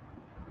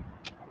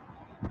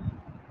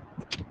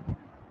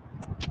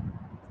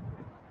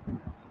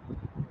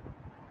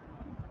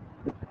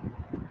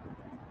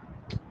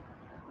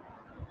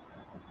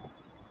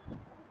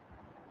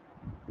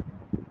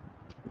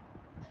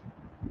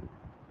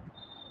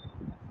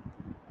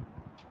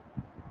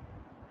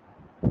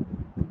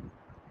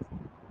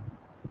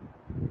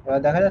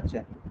 এবার দেখা যাচ্ছে?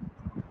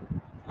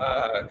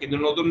 কিন্তু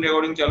নতুন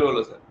রেকর্ডিং চালু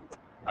হলো স্যার,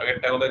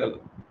 আগেরটা কোথায় গেল?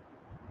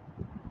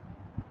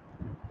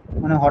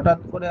 মানে হঠাৎ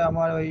করে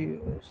আমার ওই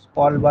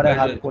স্কল বারে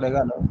হাত পড়ে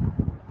গেল।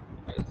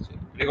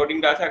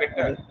 রেকর্ডিংটা আছে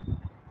আগেরটা?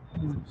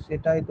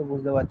 সেটাই তো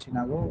বুঝতে পারছি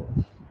না গো,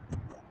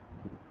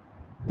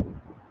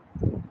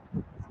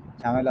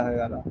 ঝামেলা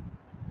হয়ে গেল।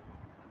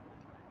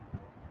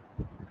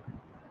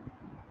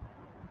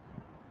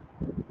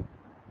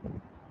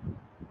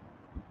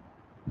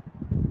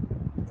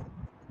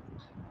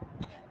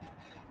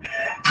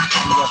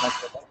 কি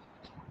দেখাচ্ছে এটা?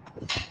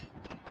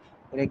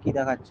 এটা কি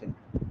দেখাচ্ছে?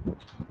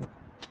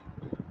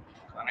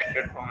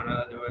 Connected from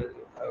another device,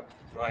 you have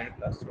joint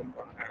classroom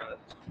from another.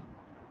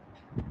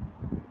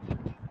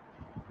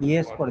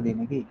 Yes করে দিই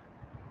নাকি?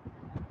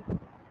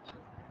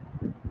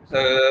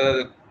 স্যার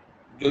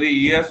যদি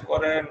ইয়েস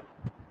করেন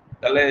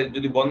তাহলে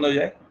যদি বন্ধ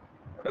যায়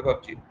ওটা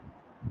ভাবছি।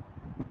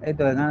 এই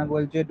তো এখানে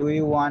বলছে do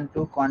you want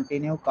to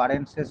continue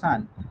current session.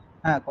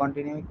 হ্যাঁ,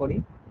 কন্টিনিউ করি।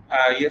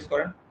 হ্যাঁ ইয়েস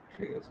করেন,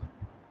 ঠিক আছে।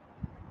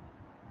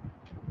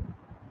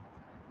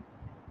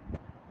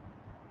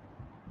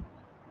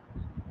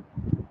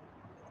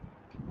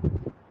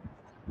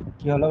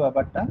 কি হলো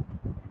ব্যাপারটা?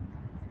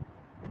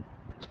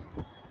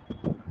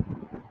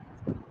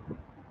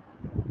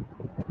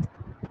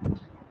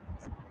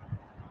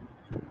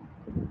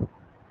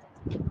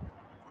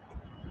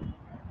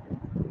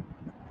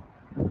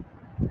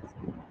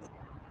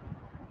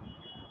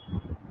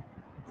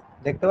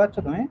 দেখতে পাচ্ছ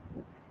তুমি?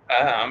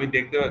 হ্যাঁ হ্যাঁ আমি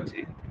দেখতে পাচ্ছি।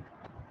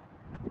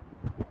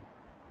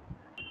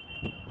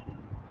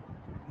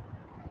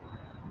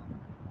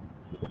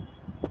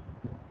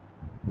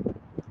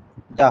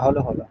 যা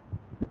হলো হলো,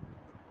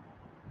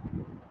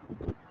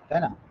 তাই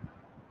না?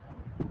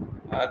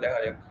 হ্যাঁ দেখা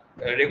যাক।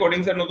 রেকর্ডিং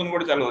স্যার নতুন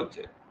করে চালু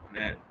হচ্ছে,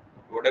 মানে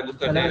ওটা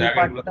বুঝতে তাহলে পারছি ওই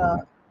আগের গুলো। পার্টটা,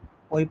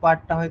 ওই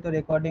পার্টটা হয়তো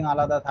রেকর্ডিং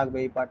আলাদা থাকবে,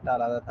 এই পার্টটা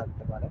আলাদা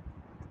থাকতে পারে।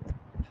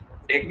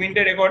 এক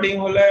মিনিটের রেকর্ডিং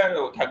হলে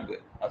থাকবে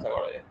আশা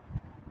করা যায়।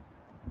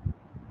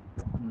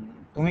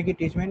 তুমি কি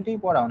টিচমেন্টেই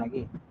পড়াও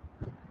নাকি?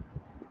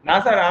 না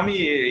স্যার আমি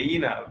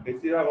না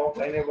বেশিরভাগ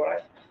অফলাইনে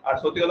পড়াই। আর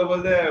সত্যি কথা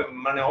বলতে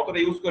মানে অতটা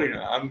ইউজ করি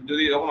না। আমি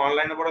যদি যখন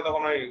অনলাইনে পড়াই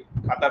তখন ওই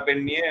খাতা পেন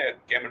নিয়ে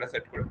ক্যামেরা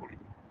সেট করে পড়ি।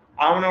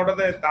 আমার মানে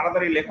ওটাতে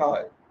তাড়াতাড়ি লেখা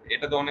হয়,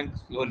 এটা তো অনেক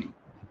স্লোলি।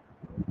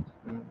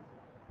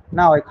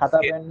 না, ওই খাতা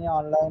পেন নিয়ে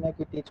অনলাইনে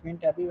কি টিচমেন্ট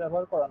অ্যাপই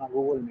ব্যবহার করো না,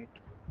 গুগল মিট?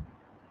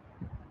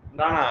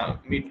 না না,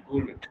 মিট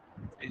গুগল মিট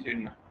কিছুই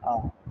না।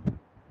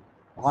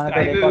 ওখানে তো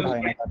স্কাইপে রেকর্ড ইউজ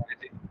হয় না করি, কথা।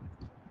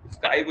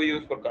 স্কাইপে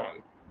ইউজ করতাম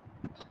আগে।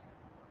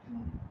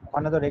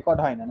 ওখানে তো রেকর্ড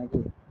হয় না নাকি?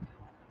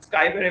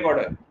 স্কাইপে রেকর্ড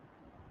হয়,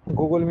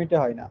 গুগল মিটে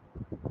হয় না?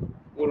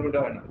 গুগল মিটে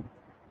হয় না।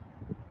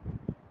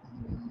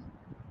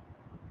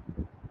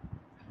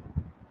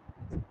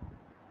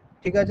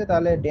 ঠিক আছে,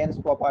 তাহলে ডেন্স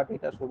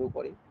প্রপার্টিটা শুরু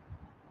করি,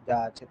 যা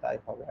আছে তাই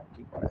হবে, আর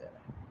কি করা যাবে।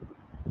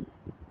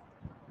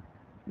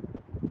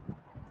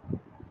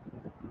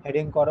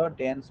 হেডিং করো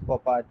ডেন্স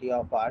প্রপার্টি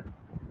অফ আর্ট।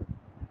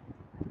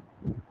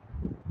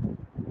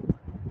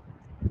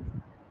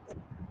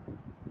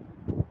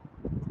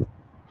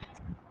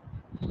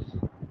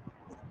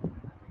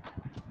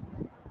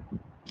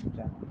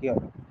 কি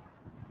হবে?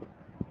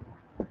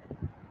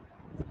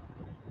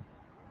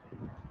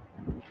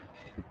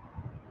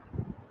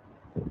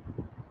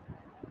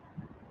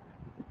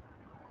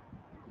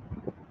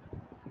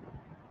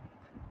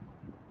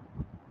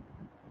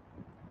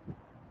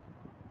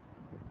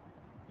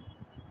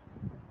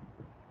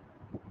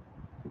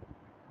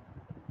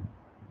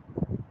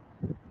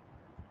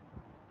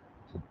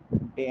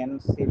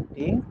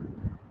 Density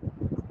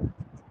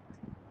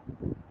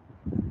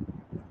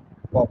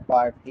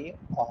property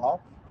of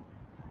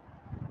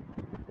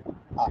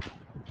art.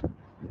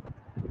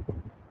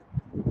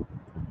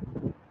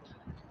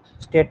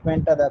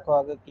 স্টেটমেন্টটা দেখো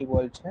আগে কি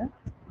বলছে।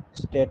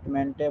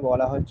 স্টেটমেন্টে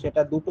বলা হচ্ছে,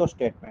 এটা দুটো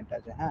স্টেটমেন্ট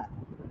আছে। হ্যাঁ,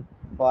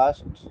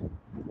 ফার্স্ট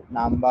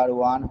নাম্বার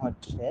ওয়ান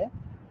হচ্ছে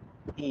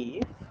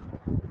if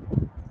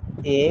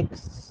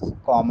x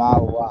comma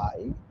Y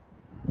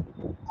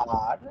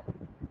R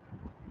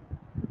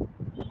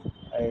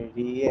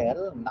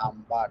real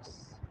numbers,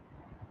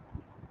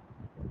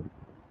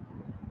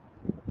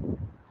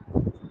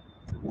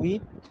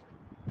 with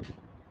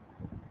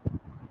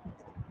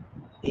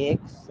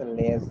x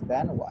less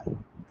than y,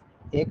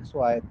 x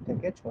y এর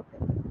থেকে ছোট,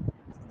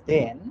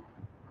 then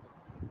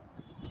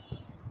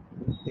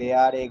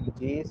there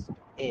exists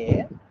a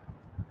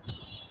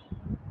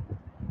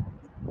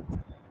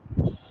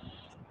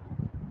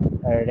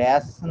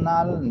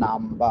rational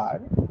number,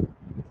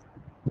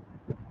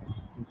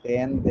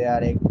 then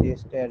there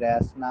exists a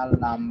rational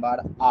number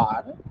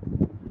r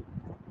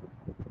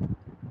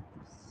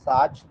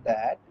such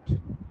that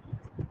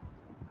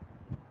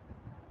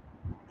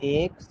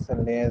x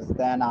less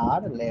than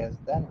r less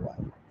than y,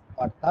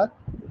 অর্থাৎ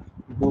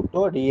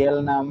দুটো real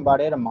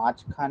নাম্বারের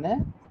মাঝখানে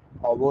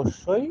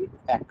অবশ্যই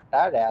একটা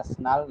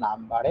rational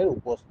নাম্বারের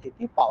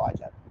উপস্থিতি পাওয়া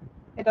যাবে।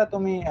 এটা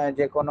তুমি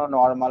যে কোনো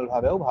নর্মাল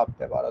ভাবেও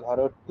ভাবতে পারো।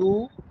 ধরো 2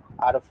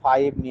 আর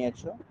 5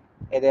 নিয়েছো,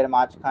 এদের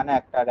মাঝখানে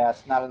একটা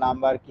র্যাশনাল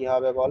নাম্বার কি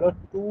হবে বলো,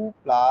 2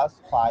 +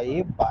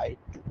 5/2,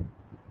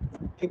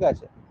 ঠিক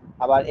আছে।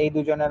 আবার এই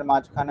দুজনের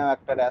মাঝখানেও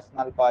একটা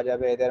র্যাশনাল পাওয়া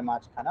যাবে, এদের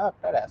মাঝখানেও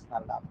একটা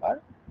র্যাশনাল নাম্বার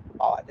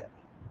পাওয়া যাবে।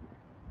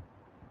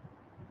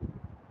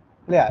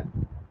 ক্লিয়ার?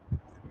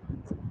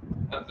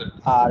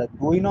 আর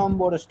 2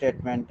 নম্বর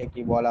স্টেটমেন্টে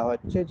কি বলা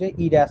হচ্ছে যে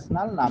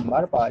ইরেশনাল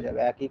নাম্বার পাওয়া যাবে।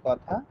 একই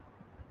কথা,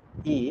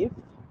 if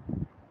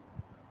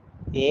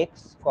x,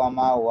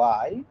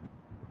 y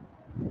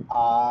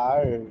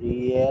are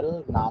real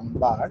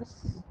numbers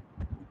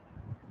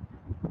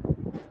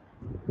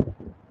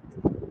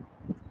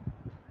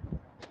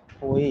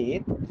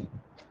with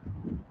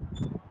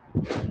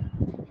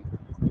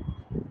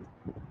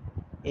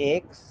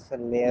x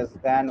less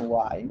than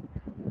y,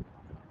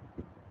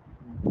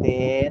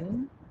 then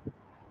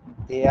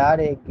there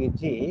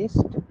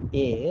exists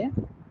a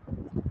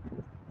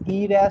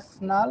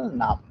irrational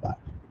number.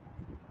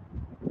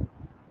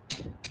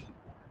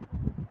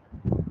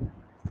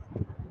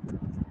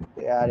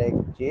 There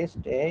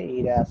exists a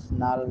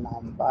irrational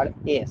number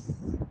s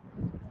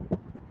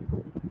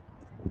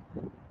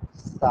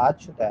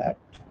such that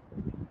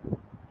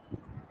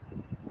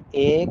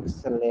x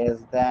less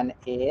than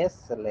s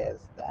less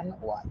than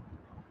y.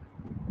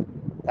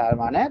 তার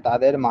মানে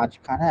তাদের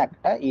মাঝখানে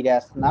একটা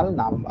irrational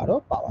নাম্বারও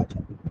পাওয়া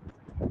যাবে।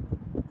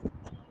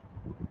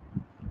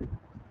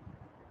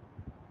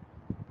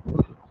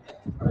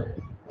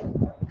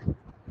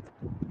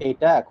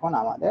 এটা এখন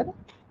আমাদের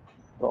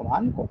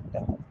প্রমাণ করতে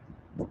হবে।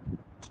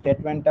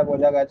 স্টেটমেন্টটা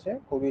বোঝা গেছে?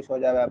 খুবই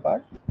সোজা ব্যাপার।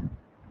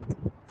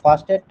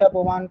 ফার্স্ট এরটা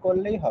প্রমাণ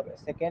করলেই হবে,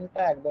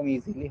 সেকেন্ডটা একদম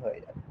ইজিলি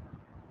হয়ে যাবে।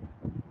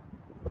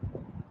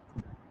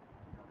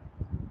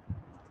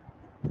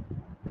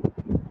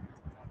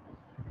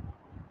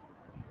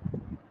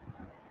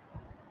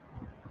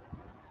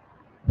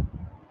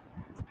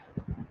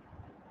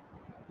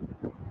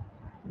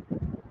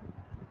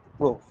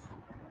 প্রুফ।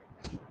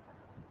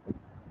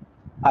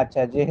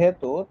 আচ্ছা,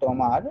 যেহেতু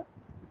তোমার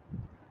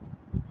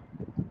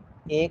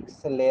x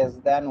less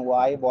than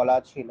y বলা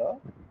ছিল,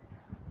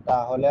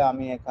 তাহলে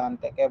আমি এখান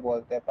থেকে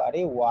বলতে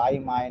পারি y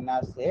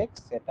minus x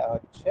সেটা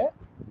হচ্ছে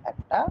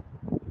একটা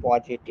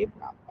পজিটিভ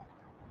নাম্বার।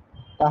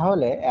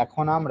 তাহলে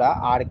এখন আমরা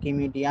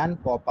আর্কিমিডিয়ান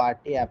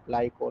প্রপার্টি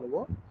অ্যাপ্লাই করব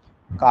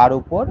কার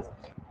উপর?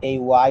 এই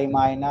y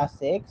minus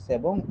x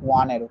এবং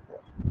 1 এর উপর।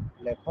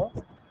 লেখো,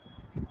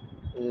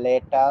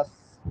 let us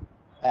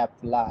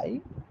apply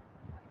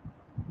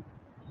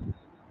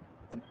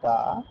the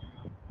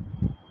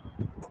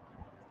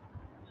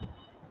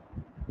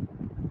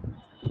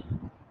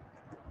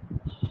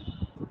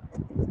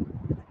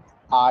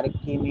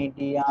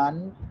Archimedean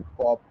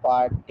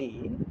property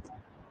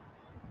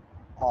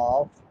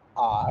of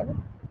R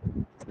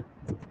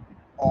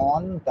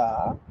on the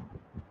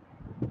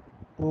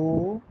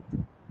two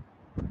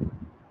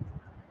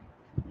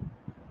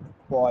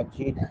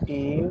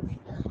positive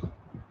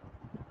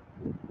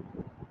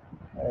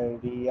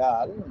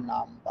real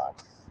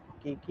numbers.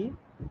 কি কি?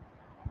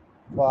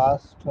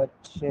 ফার্স্ট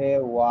হচ্ছে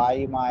y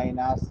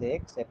minus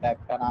x, এটা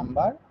একটা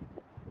নাম্বার,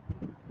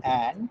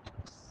 and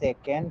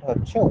সেকেন্ড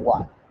হচ্ছে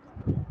 1।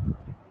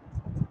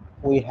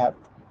 we have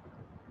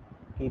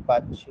কি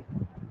পাচ্ছি,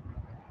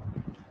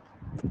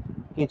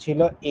 কি ছিল,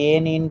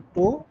 n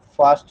into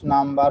first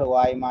number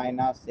y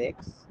minus x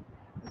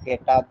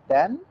greater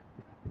than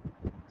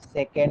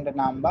second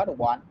number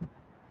 1,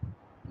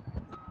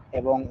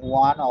 এবং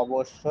 1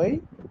 অবশ্যই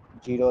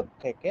 0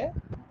 থেকে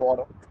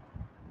বড়।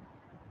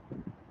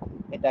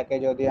 এটাকে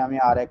যদি আমি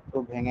আরেকটু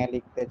ভেঙে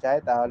লিখতে চাই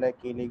তাহলে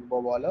কি লিখবো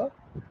বলো,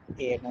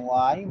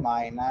 ny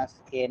minus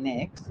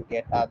nx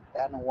greater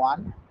than 1।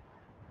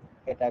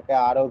 এটাকে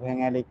আরো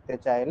ভেঙে লিখতে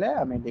চাইলে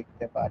আমি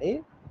লিখতে পারি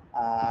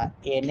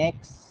nx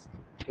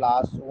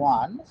plus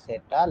 1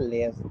 সেটা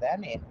less than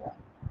n1।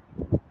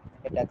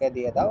 এটাকে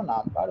দিয়ে দাও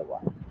নাম্বার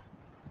 1,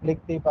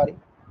 লিখতেই পারি,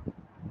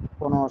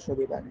 কোনো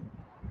অসুবিধা নেই,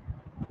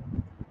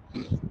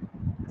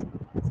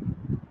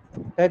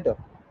 তাই তো?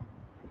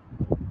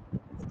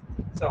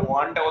 স্যার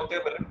 1টা করতে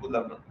পারলেন,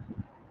 বুঝলাম না।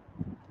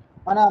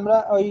 মানে আমরা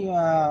ওই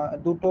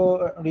দুটো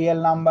রিয়েল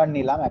নাম্বার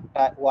নিলাম,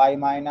 একটা y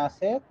minus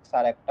x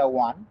আর একটা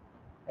 1।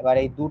 এবার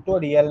এই দুটো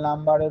রিয়েল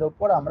নাম্বারের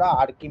উপর আমরা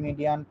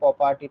আর্কিমিডিয়ান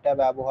প্রপার্টিটা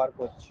ব্যবহার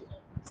করছি।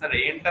 স্যার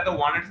nটা তো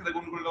 1 এর সাথে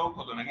গুণ করলে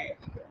কত নাকি?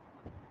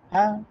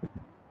 হ্যাঁ,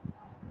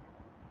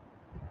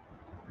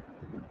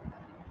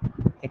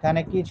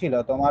 এখানে কি ছিল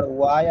তোমার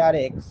ওয়াই আর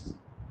এক্স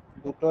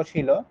দুটো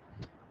ছিল,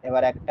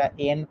 এবার একটা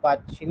এন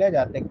পাচ্ছিলে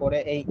যাতে করে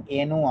এই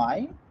এন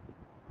ওয়াই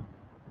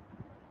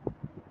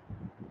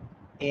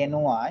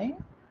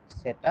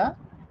সেটা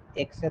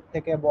এক্স এর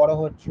থেকে বড়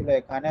হচ্ছিল।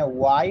 এখানে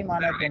ওয়াই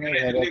মানে তুমি এখানে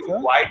যদি ভেবেছো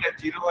ওয়াইটা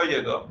 0 হয়ে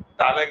যেত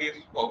তাহলে কি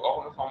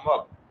কখনো সম্ভব?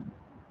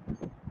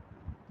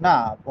 না,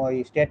 ওই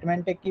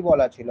স্টেটমেন্টে কি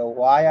বলা ছিল,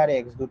 ওয়াই আর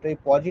এক্স দুটোই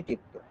পজিটিভ,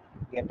 তো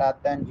গ্রেটার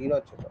দ্যান 0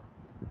 ছিল।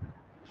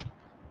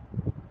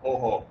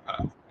 ওহো,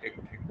 হ্যাঁ, ঠিক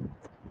ঠিক।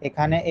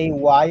 এখানে এই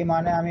ওয়াই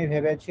মানে আমি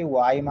ভেবেছি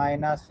ওয়াই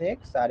মাইনাস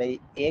এক্স, আর এই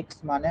এক্স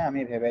মানে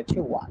আমি ভেবেছি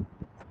 1।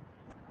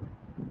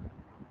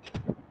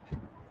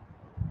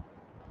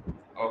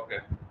 ওকে,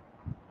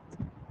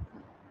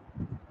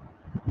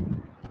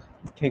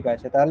 ঠিক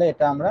আছে, তাহলে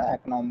এটা আমরা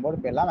 1 নম্বর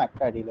পেলাম,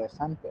 একটা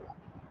রিলেশন পেলাম।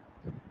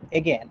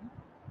 এগেন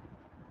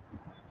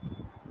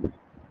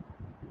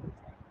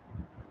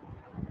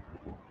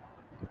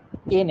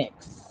nx,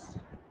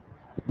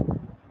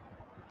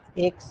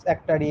 x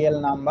একটা রিয়েল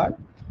নাম্বার,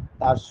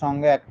 তার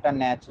সঙ্গে একটা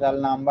ন্যাচারাল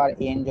নাম্বার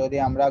n যদি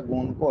আমরা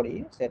গুণ করি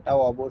সেটাও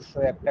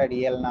অবশ্যই একটা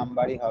রিয়েল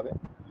নাম্বারই হবে,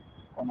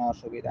 কোনো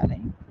অসুবিধা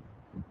নেই।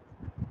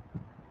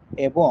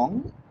 এবং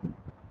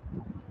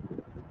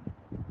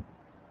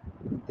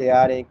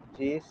there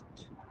exists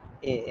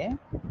a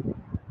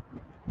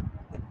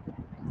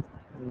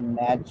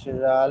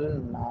natural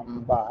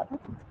number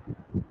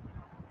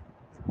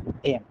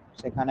m,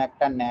 সেখানে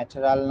একটা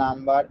ন্যাচারাল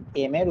নাম্বার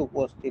m এর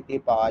উপস্থিতি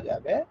পাওয়া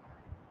যাবে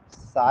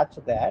such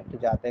that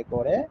যাতে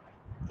করে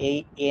এই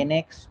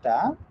nx টা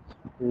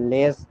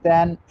লেস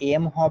দ্যান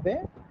m হবে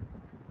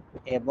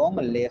এবং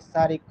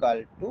laser equal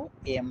to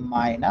m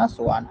minus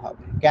 1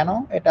 হবে। কেন,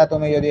 এটা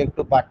তুমি যদি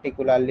একটু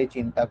পার্টিকুলারলি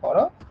চিন্তা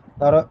করো,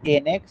 ধরো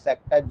nx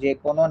একটা যে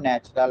কোনো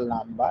ন্যাচারাল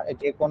নাম্বার,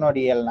 যে কোনো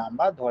রিয়েল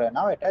নাম্বার, ধরে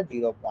নাও এটা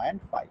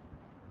 0.5,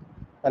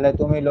 তাহলে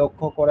তুমি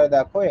লক্ষ্য করে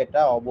দেখো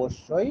এটা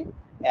অবশ্যই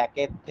 1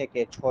 এর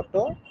থেকে ছোট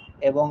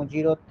এবং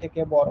 0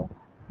 থেকে বড়,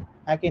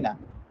 হ্যাঁ কি না?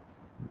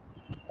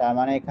 তার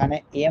মানে এখানে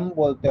m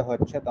বলতে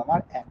হচ্ছে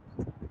তোমার 1।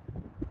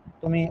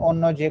 তুমি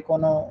অন্য যে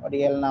কোনো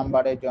রিয়েল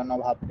নাম্বারের জন্য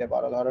ভাবতে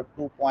পারো, ধরো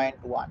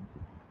 2.1,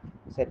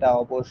 সেটা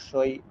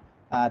অবশ্যই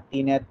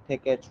 3 এর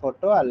থেকে ছোট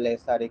আর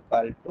লেসার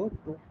ইকুয়াল টু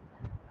 2।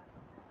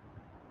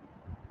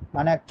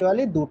 মানে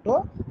অ্যাকচুয়ালি দুটো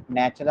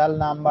ন্যাচারাল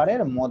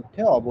নাম্বারের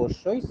মধ্যে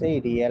অবশ্যই সেই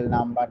রিয়েল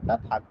নাম্বারটা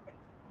থাকবে,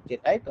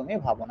 যেটাই তুমি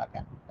ভাবো না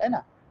কেন, তাই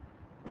না?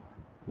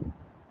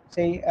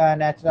 সেই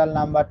ন্যাচারাল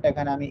নাম্বারটা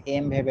এখানে আমি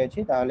m ভেবেছি,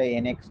 তাহলে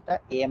nx টা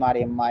m আর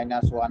m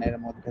মাইনাস 1 এর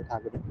মধ্যে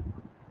থাকবে।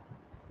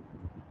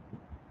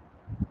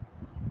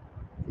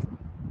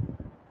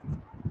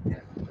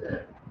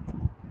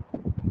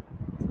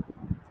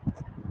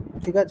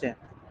 ঠিক আছে,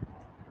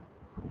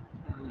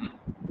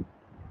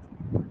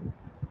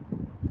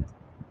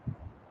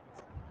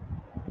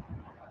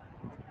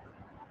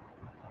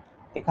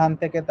 এখান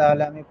থেকে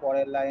তাহলে আমি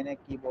পরের লাইনে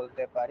কি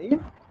বলতে পারি,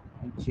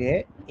 যে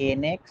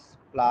nx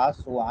প্লাস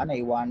 1,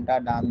 এই 1টা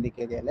ডান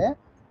দিকে গেলে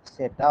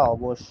সেটা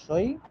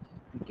অবশ্যই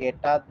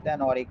greater than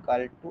or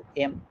equal to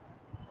m,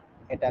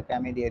 এটাকে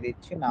আমি দিয়ে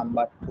দিচ্ছি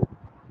নাম্বার 2।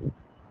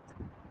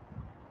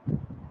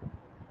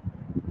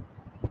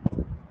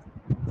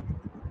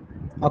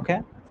 ওকে,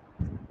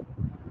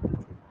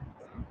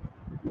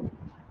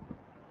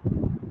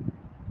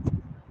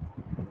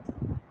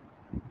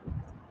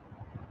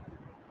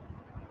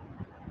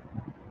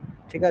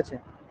 ঠিক আছে।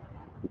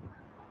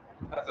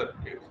 আচ্ছা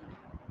ঠিক আছে।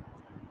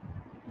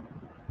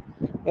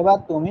 এবার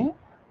তুমি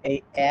এই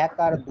 1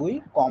 আর 2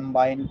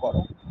 কম্বাইন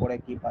করো, করে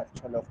কি পাচ্ছ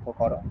লক্ষ্য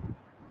করো।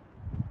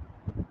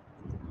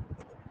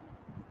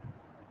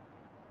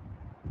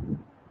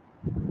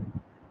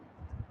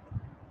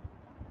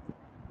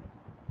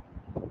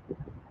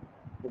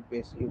 খুব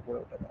বেশি উপরে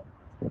উঠে দাও।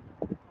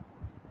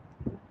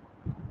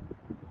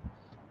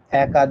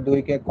 1 আর 2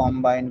 কে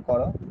কম্বাইন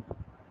করো।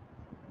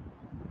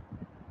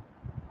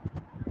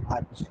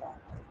 আচ্ছা,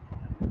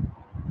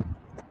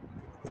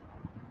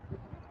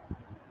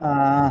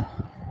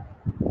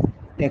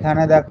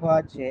 এখানে দেখো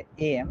আছে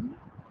m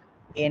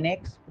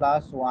nx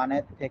প্লাস 1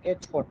 এর থেকে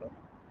ছোট,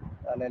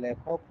 তাহলে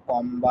লেখো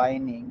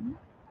কম্বাইনিং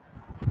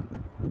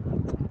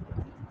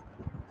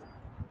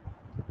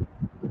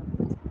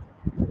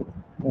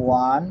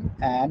 1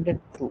 and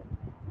 2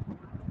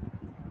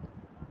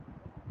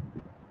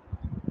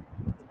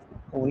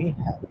 we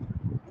have।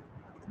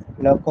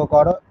 লক্ষ্য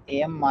করো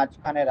m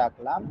মাঝখানে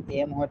রাখলাম,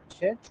 m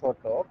হচ্ছে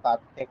ছোট কার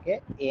থেকে,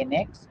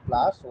 nx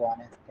প্লাস 1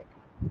 এর থেকে।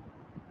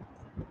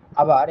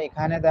 আবার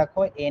এখানে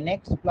দেখো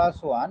nx প্লাস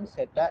 1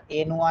 সেটা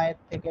ny এর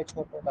থেকে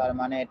ছোট, তার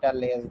মানে এটা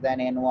লেস দ্যান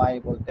ny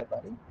বলতে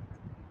পারি।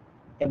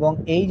 এবং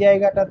এই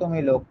জায়গাটা তুমি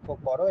লক্ষ্য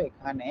করো,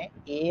 এখানে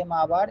m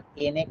আবার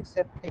nx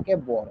এর থেকে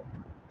বড়,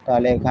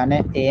 তাহলে এখানে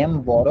m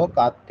বড়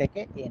কার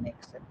থেকে, nx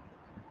এর।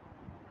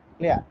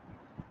 ক্লিয়ার?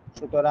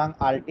 সুতরাং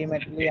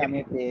আলটিমেটলি আমি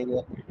পেয়ে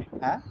যাব,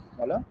 হ্যাঁ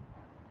বলো।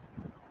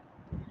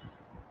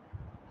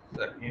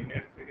 স্যার m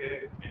এর থেকে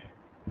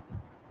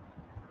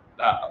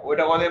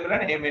ওইটা বলে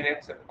পেলেন m n x,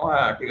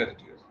 হ্যাঁ ঠিক আছে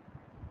ঠিক আছে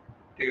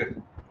ঠিক আছে।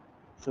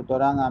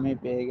 সুতরাং আমি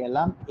পেয়ে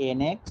গেলাম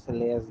nx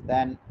less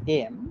than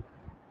m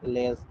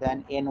less than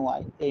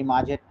ny। এই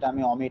মাঝেরটা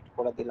আমি অমিট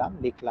করে দিলাম,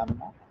 লিখলাম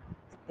না।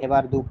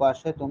 এবার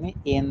দুপাশে তুমি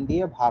n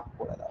দিয়ে ভাগ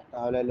করে দাও,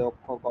 তাহলে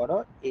লক্ষ্য করো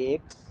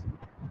x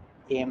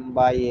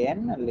m/n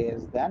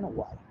less than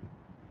y।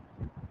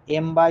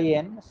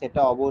 m/n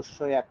সেটা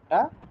অবশ্যই একটা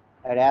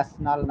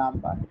রেশনাল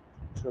নাম্বার,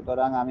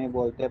 সুতরাং আমি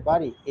বলতে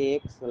পারি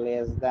x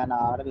less than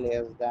r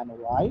less than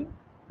y,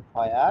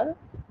 where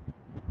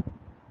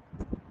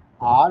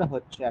r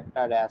হচ্ছে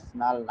একটা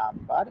রেশনাল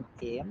নাম্বার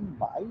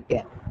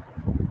m/n।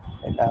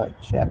 এটা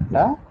হচ্ছে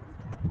একটা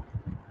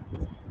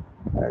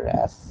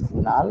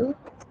রেশনাল।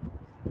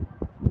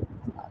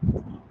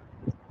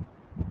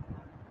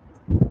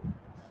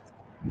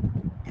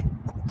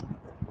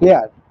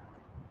 ক্লিয়ার?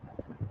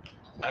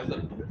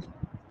 একদম।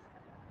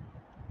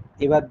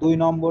 এবার 2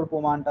 নম্বর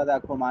প্রমাণটা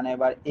দেখো, মানে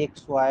এবার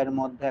এক্স ওয়াই এর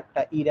মধ্যে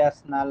একটা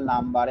ইরেশনাল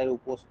নাম্বারের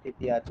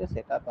উপস্থিতি আছে,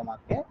 সেটা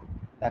তোমাকে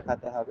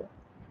দেখাতে হবে।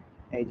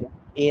 এই যে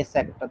এস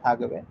একটা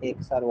থাকবে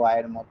এক্স আর ওয়াই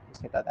এর মধ্যে,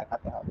 সেটা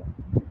দেখাতে হবে।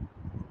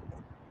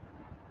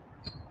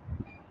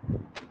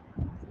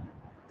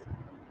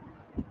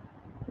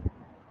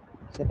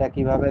 সেটা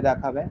কিভাবে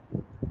দেখাবে?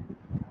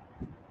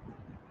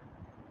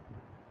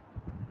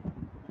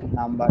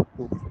 নাম্বার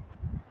 2,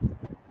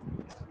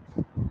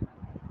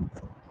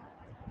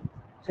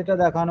 সেটা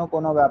দেখানো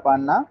কোনো ব্যাপার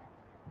না।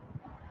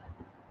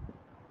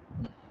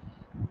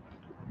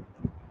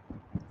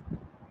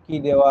 কি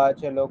দেওয়া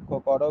আছে লক্ষ্য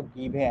করো,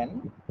 given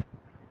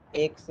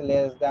x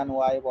less than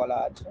Y বলা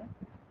আছে।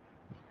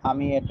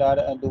 আমি এটার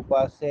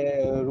দুপাশে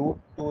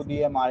 √2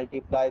 দিয়ে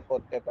মাল্টিপ্লাই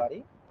করতে পারি,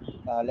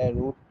 তাহলে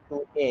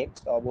 √2x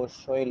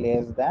অবশ্যই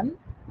লেস দেন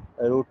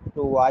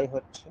 √2y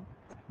হচ্ছে।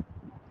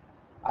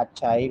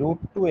 আচ্ছা, এই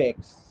 √2x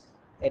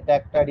এটা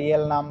একটা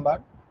রিয়েল নাম্বার,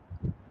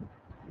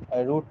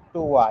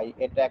 √2y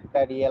এটা একটা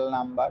রিয়েল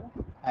নাম্বার,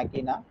 হ্যাঁ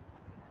কি না?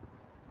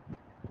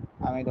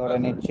 আমি ধরে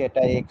নিচ্ছি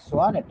এটা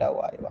x1 এটা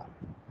y1।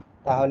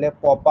 তাহলে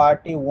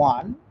প্রপার্টি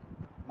 1,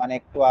 মানে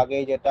একটু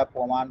আগেই যেটা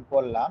প্রমাণ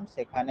করলাম,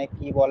 সেখানে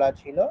কি বলা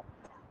ছিল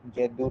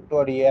যে দুটো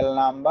রিয়েল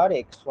নাম্বার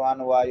x1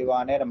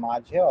 y1 এর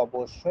মাঝে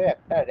অবশ্যই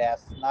একটা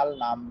রেশনাল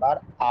নাম্বার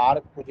r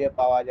খুঁজে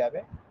পাওয়া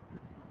যাবে,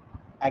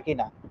 হ্যাঁ কি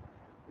না?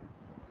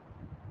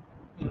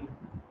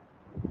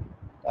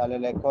 তাহলে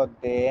লেখো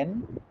দেন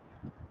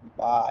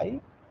by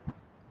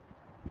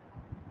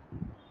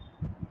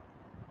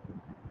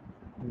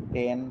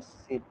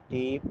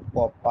density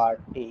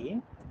property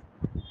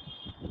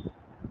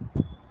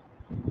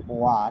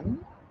 1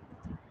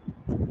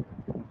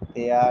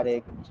 there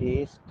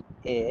exists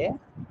a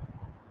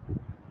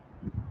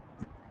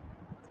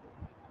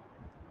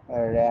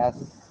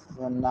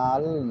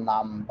rational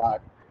number,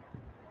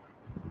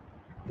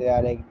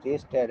 there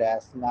exists a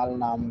rational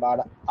number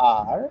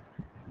r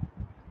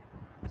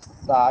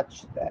such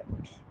that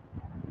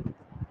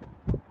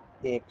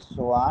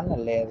x1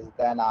 less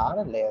than r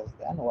less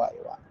than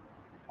y1,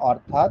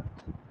 অর্থাৎ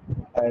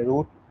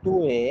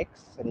 √2x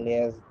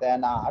less than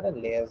r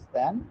less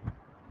than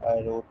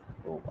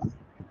 √2y।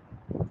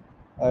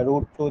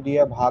 √2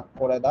 দিয়ে ভাগ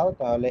করে দাও,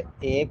 তাহলে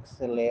x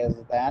less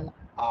than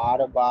r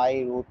by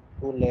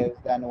 √2 less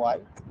than y,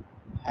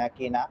 হ্যাঁ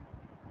কি না?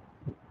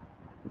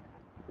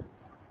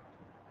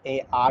 এই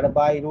r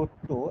by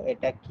 √2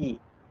 এটা কি?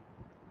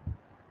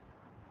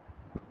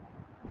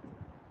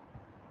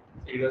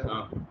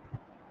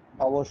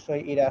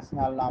 অবশ্যই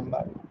ইরেশনাল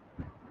নাম্বার,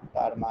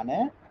 তার মানে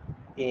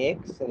x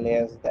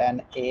less than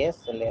s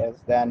less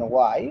than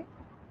y,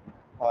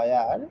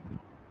 where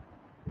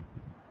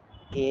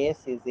s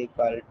is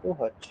equal to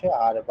হচ্ছে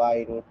r by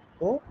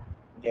 √2,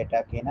 যেটা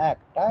কিনা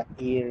একটা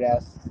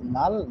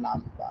ইরেশনাল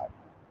নাম্বার।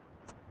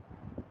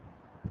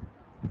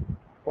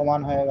 প্রমাণ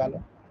হয়ে গেল,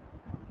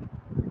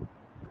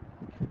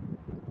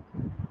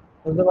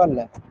 বুঝতে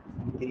পারলে?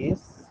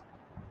 This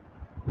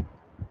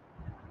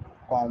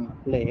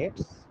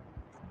completes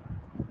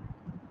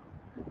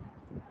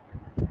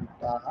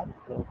the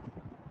proof.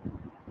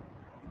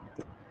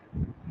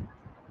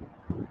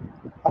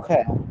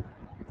 Okay.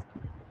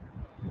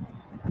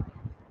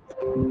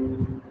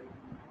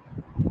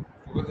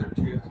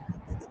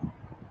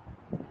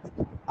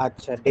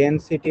 আচ্ছা,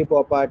 ডেনসিটি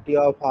প্রপার্টি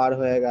অফ আর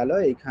হয়ে গেল,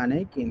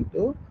 এইখানেই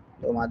কিন্তু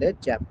তোমাদের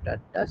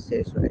চ্যাপ্টারটা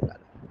শেষ হয়ে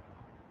গেল।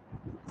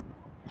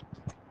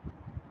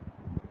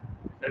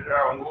 এটা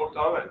অঙ্ক করতে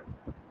হবে?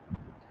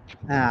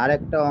 হ্যাঁ,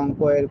 আরেকটা অঙ্ক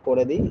এর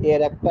করে দিই,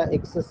 এর একটা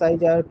এক্সারসাইজ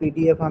আর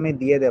পিডিএফ আমি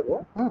দিয়ে দেব,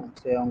 হ্যাঁ,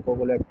 সেই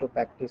অঙ্কগুলো একটু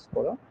প্র্যাকটিস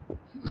করো।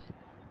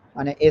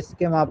 মানে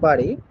এসকে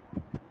মাপারি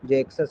যে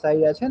এক্সারসাইজ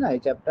আছে না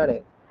এই চ্যাপ্টারে,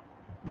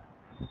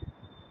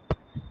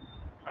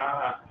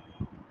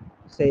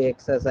 সেই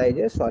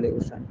এক্সারসাইজের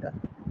সলিউশনটা।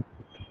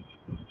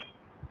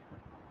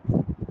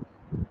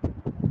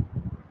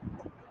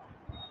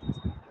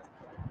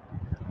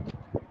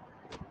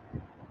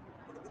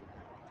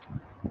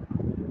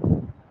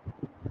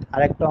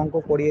 আরেকটা অঙ্ক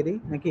করিয়ে দিই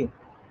নাকি?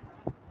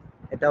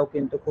 এটাও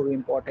কিন্তু খুব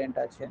ইম্পর্টেন্ট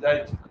আছে।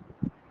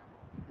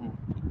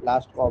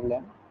 লাস্ট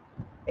প্রবলেম,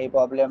 এই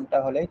প্রবলেমটা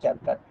হলেই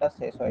চ্যাপ্টারটা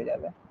শেষ হয়ে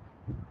যাবে।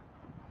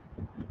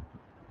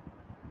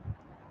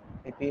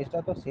 এই পেজটা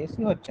তো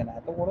শেষই হচ্ছে না,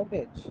 এত বড়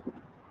পেজ।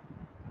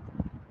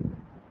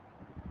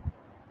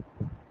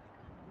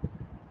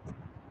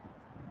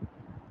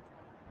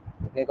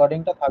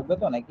 রেকর্ডিংটা থাকবে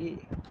তো নাকি?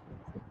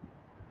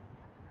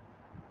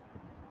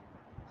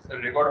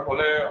 রেকর্ড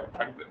হলে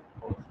থাকবে।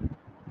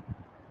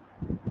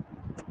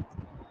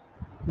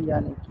 কি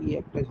জানি কি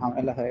একটা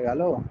ঝামেলা হয়ে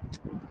গেল,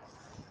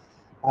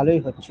 ভালোই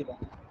হচ্ছিল,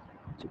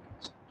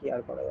 কি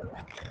আর করা যাবে।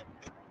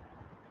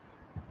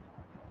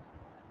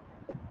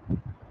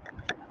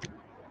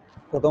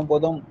 প্রথম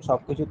প্রথম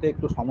সবকিছুতে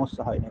একটু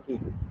সমস্যা হয় নাকি?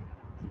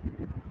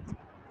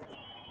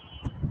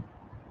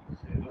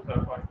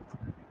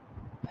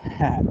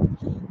 হ্যাঁ,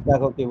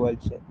 দেখো কি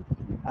বলছে,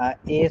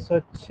 এস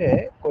হচ্ছে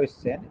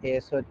কোয়েশ্চেন,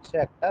 এস হচ্ছে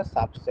একটা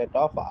subset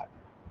of R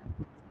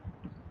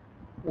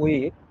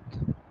with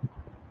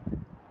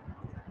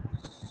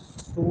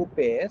soup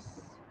S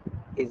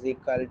is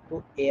equal to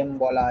M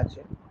বলা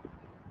আছে,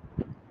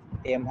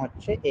 এম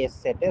হচ্ছে এস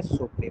সেটের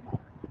সুপ্রিমাম,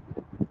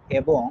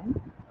 এবং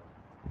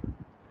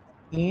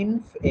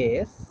ইনফ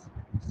এস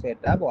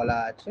সেটা বলা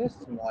আছে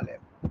স্মল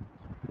এম,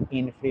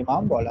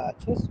 ইনফ্রিমাম বলা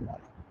আছে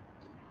স্মল এম।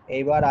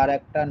 এইবার আর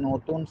একটা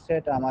নতুন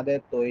সেট আমাদের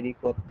তৈরি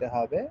করতে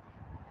হবে,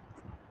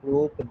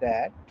 prove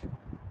that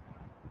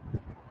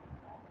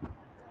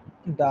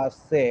the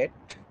set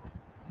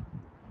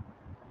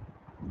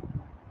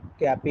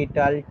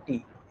capital T,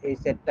 এই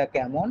সেটটা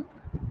কেমন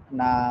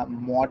না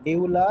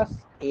modulus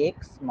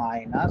x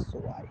minus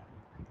Y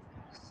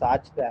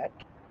such that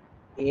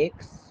x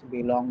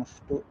belongs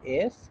to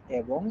s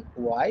এবং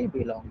y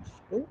belongs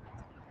to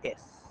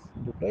s,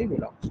 দুটোই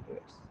belongs to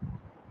s,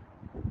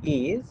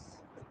 is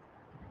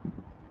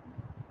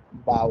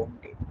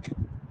bounded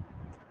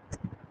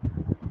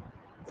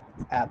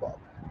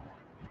above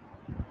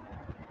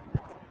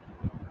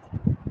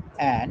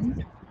and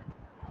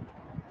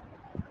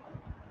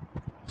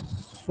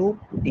sup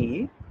t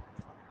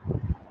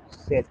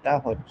সেটা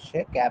হচ্ছে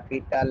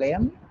capital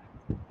M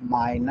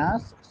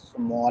minus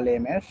small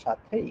M এর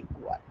সাথে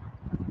ইকুয়াল।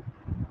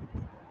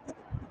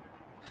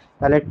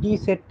 তাহলে টি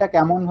সেটটা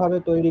কেমন ভাবে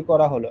তৈরি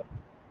করা হলো,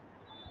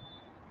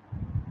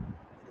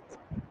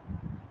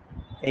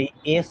 এই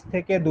এস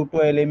থেকে দুটো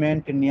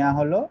এলিমেন্ট নেওয়া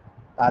হলো,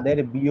 তাদের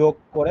বিয়োগ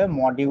করে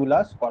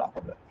মডিউলাস করা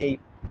হলো,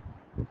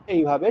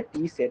 এইভাবে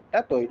টি সেটটা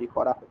তৈরি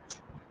করা হচ্ছে।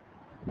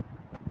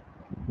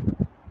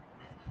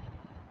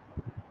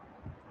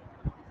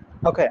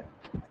 ওকে,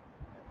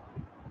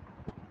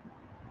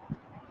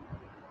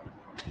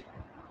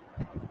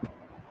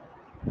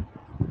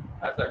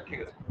 আচ্ছা ঠিক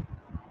আছে।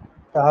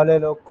 তাহলে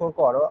লক্ষ্য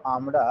করো,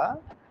 আমরা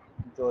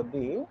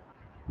যদি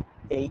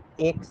এই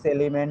এক্স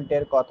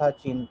এলিমেন্টের কথা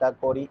চিন্তা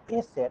করি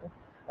এস এর,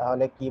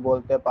 তাহলে কি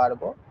বলতে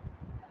পারবো,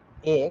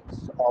 এক্স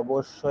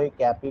অবশ্যই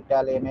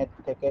ক্যাপিটাল এম এর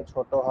থেকে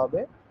ছোট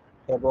হবে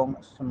এবং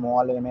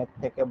স্মল এম এর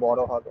থেকে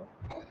বড় হবে,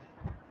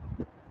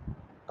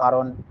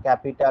 কারণ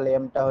ক্যাপিটাল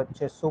এমটা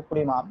হচ্ছে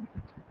সুপ্রিমাম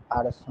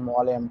আর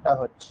স্মল এমটা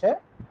হচ্ছে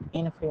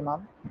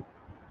ইনফিমাম।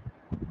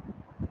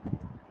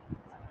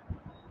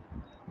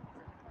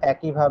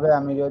 একইভাবে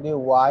আমি যদি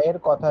ওয়াই এর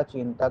কথা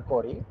চিন্তা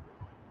করি,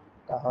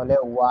 তাহলে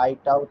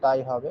ওয়াইটাও তাই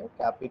হবে,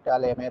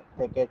 ক্যাপিটাল এম এর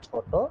থেকে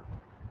ছোট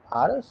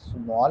আর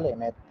স্মল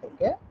এম এর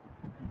থেকে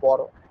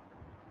বড়,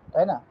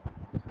 তাই না?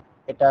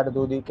 এটার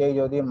দুদিকেই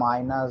যদি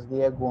মাইনাস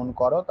দিয়ে গুণ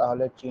করো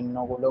তাহলে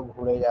চিহ্নগুলো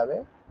ঘুরে যাবে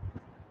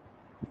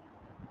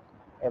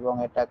এবং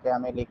এটাকে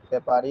আমি লিখতে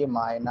পারি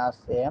minus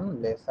M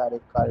laser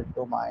equal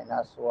to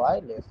minus Y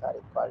laser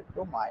equal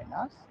to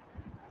minus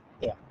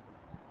M.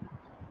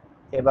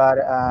 এবার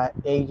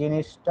এই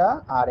জিনিসটা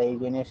আর এই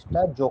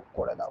জিনিসটা যোগ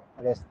করে দাও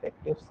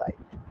রেসপেক্টিভ সাইড,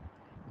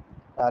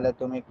 তাহলে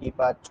তুমি কি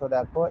পাচ্ছ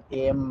দেখো,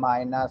 M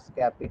minus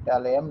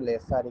capital M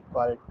laser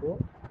equal to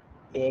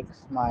x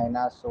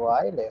minus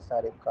Y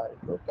laser equal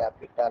to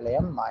capital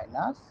M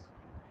minus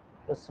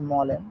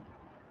small M.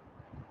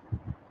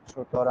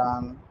 সুতরাং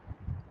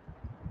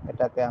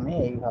এটাকে আমি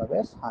এইভাবে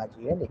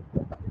সাজিয়ে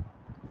লিখতে পারি,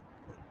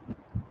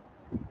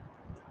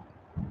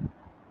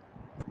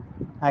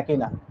 হ্যাঁ কি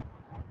না?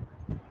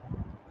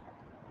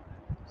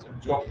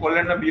 যোগ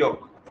করলেন না বিয়োগ?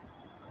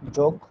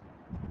 যোগ,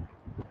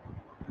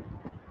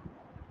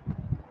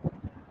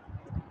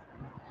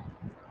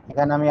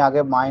 এখানে আমি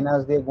আগে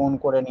মাইনাস দিয়ে গুণ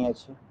করে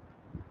নিয়েছি।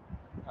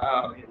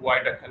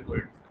 ওয়াইটা খেয়াল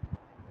করে।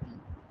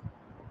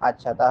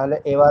 আচ্ছা, তাহলে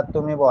এবার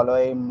তুমি বলো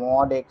এই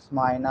মড এক্স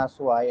মাইনাস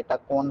ওয়াই এটা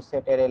কোন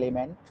সেটের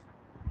এলিমেন্ট?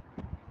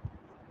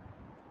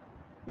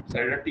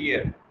 স্যার এটা টি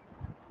এর।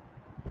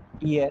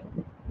 টি এর।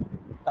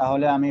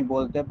 তাহলে আমি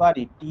বলতে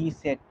পারি টি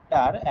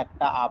সেটটার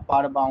একটা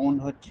আপার বাউন্ড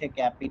হচ্ছে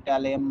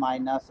capital M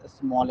minus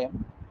small M.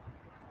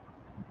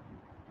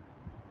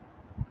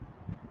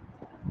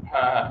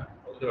 হ্যাঁ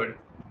বলতে পারি।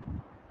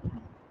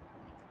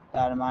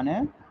 তার মানে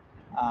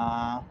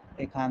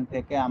এখান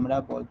থেকে আমরা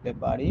বলতে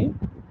পারি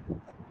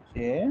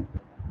যে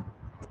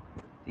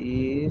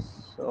this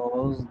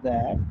shows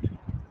that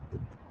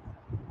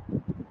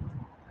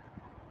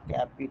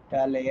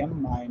capital M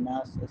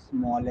minus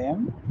small m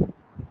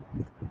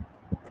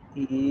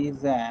is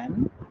an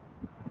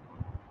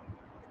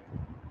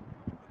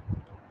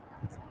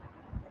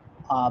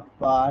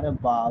upper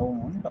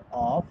bound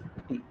of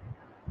t.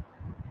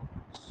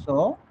 So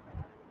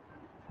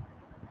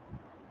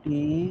t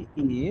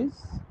is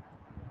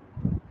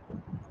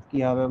কি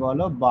হবে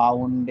বলো,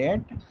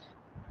 bounded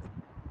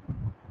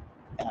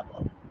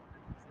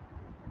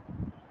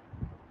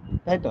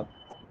তাই তো?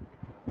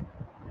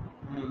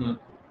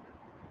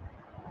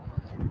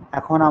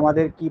 এখন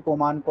আমাদের কি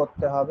প্রমাণ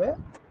করতে হবে?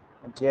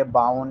 যে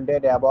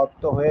বাউন্ডেড অ্যাবভ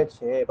তো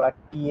হয়েছে, এবার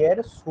টি এর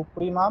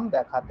সুপ্রিমাম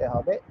দেখাতে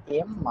হবে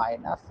m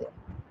মাইনাস m।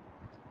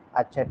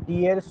 আচ্ছা, টি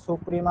এর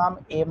সুপ্রিমাম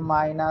m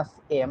মাইনাস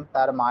m,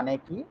 তার মানে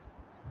কি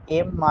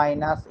m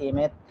মাইনাস m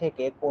এর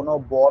থেকে কোনো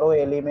বড়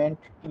এলিমেন্ট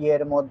টি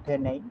এর মধ্যে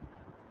নেই,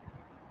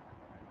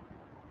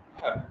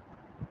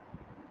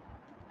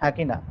 হ্যাঁ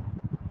কি না?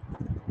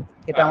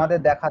 এটা আমাদের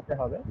দেখাতে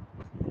হবে।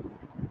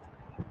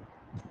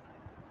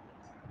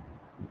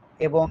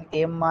 এবং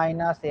m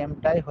মাইনাস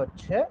mটাই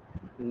হচ্ছে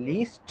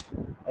লিস্ট,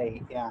 এই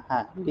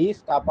হ্যাঁ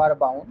লিস্ট আপার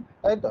বাউন্ড,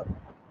 তাই তো?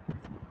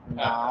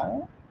 নাও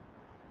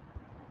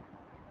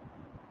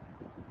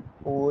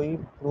উই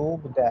প্রুভ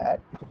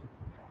দ্যাট,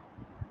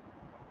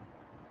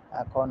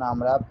 এখন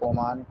আমরা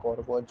প্রমাণ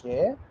করব যে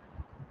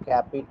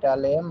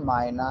capital M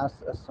minus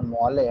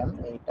small M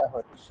এইটা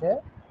হচ্ছে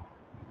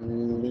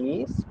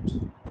লিস্ট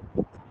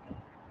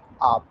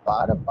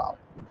আপার বাউন্ড।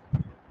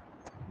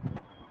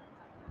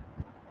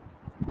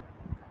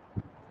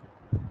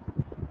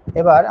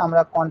 এবার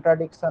আমরা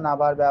কন্ট্রাডিকশন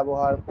আবার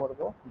ব্যবহার করব।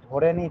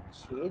 ধরে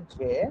নিচ্ছি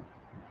যে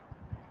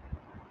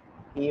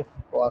ইফ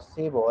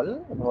পসিবল,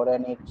 ধরে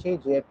নিচ্ছি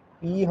যে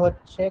পি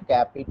হচ্ছে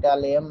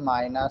capital M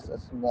minus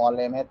small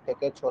M এর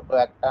থেকে ছোট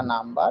একটা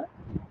নাম্বার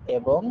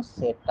এবং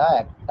সেটা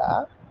একটা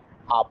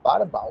আপার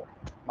বাউন্ড,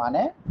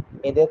 মানে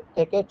এদের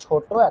থেকে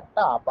ছোট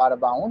একটা আপার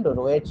বাউন্ড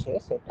রয়েছে,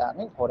 সেটা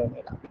আমি ধরে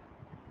নিলাম।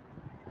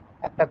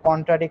 একটা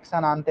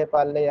কন্ট্রাডিকশন আনতে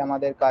পারলেই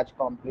আমাদের কাজ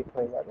কমপ্লিট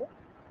হয়ে যাবে।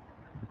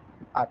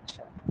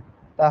 আচ্ছা,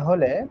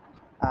 তাহলে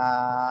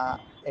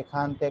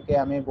এখান থেকে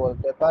আমি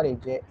বলতে পারি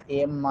যে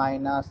m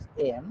মাইনাস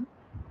m,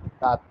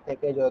 তার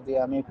থেকে যদি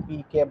আমি p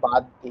কে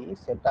বাদ দিই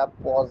সেটা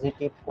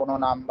পজিটিভ কোনো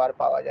নাম্বার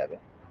পাওয়া যাবে।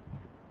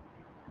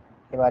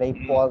 এবার এই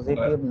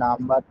পজিটিভ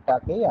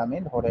নাম্বারটাকেই আমি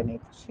ধরে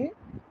নিচ্ছি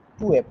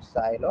 2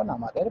 এপসাইলন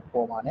আমাদের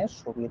প্রমাণের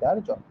সুবিধার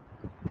জন্য।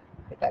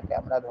 এটাকে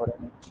আমরা ধরে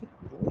নিচ্ছি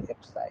 2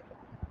 এপসাইলন।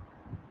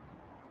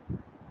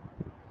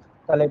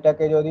 তাহলে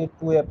এটাকে যদি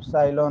 2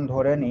 এপসাইলন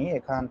ধরে নিই,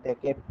 এখান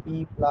থেকে p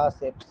প্লাস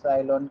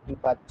এপসাইলন কি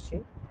পাচ্ছি?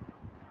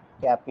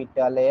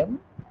 Capital M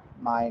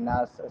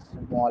minus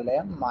small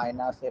M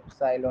minus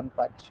epsilon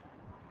পাচ্ছি,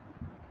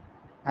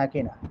 হ্যাঁ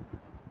কি না?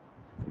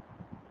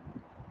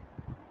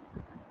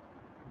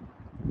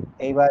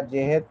 এইবার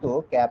যেহেতু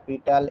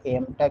ক্যাপিটাল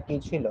এমটা কি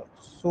ছিল?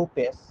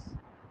 সুপেস,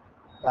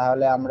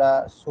 তাহলে আমরা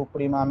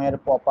সুপ্রিমামের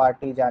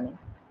প্রপার্টি জানি।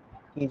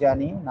 কি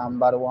জানি?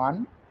 নাম্বার 1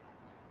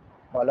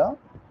 বলো,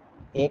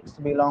 x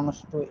বিলংস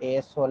টু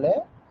s হলে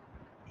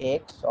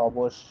x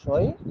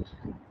অবশ্যই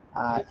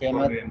m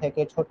এর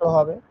থেকে ছোট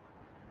হবে।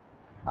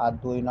 আর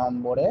 2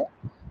 নম্বরে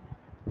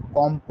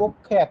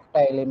কমপক্ষে একটা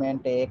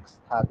এলিমেন্ট x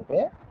থাকবে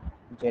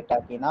যেটা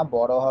কিনা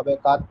বড় হবে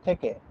কার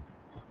থেকে?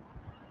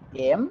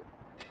 m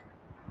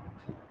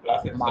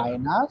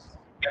মাইনাস,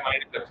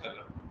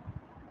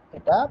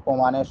 এটা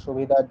প্রমাণের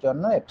সুবিধার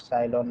জন্য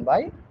এপসাইলন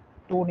বাই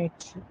 2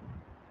 নিচ্ছি।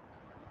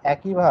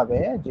 একইভাবে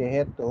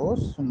যেহেতু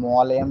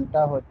স্মল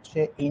এমটা হচ্ছে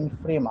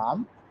ইনফ্রিমাম,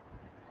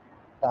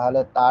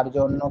 তাহলে তার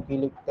জন্য কি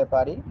লিখতে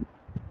পারি?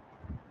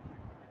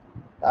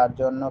 তার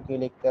জন্য কি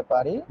লিখতে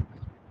পারি?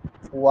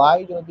 y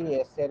যদি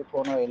s এর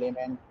কোনো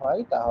এলিমেন্ট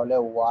হয় তাহলে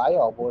y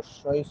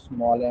অবশ্যই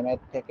স্মল m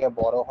এর থেকে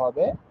বড়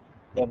হবে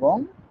এবং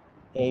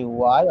এই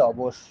y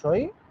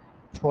অবশ্যই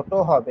ছোট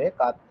হবে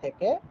কার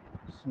থেকে?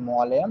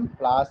 স্মল m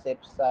প্লাস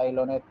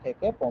এপসাইলনের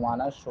থেকে।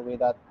 প্রমাণের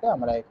সুবিধার্থে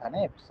আমরা এখানে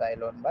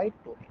এপসাইলন বাই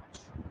 2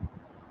 নিচ্ছি।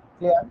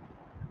 ক্লিয়ার?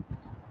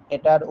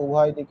 এটার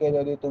উভয় দিকে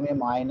যদি তুমি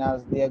মাইনাস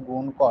দিয়ে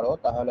গুণ করো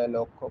তাহলে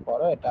লক্ষ্য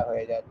করো এটা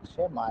হয়ে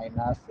যাচ্ছে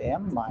minus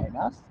m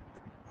minus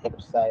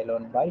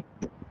epsilon by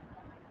 2।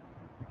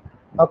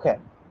 ওকে,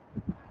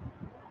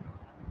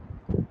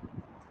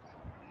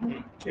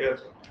 ঠিক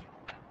আছে।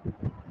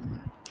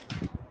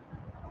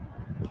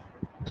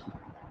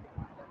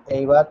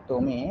 এইবার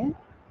তুমি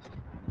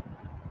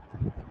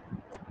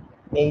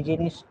এই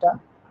জিনিসটা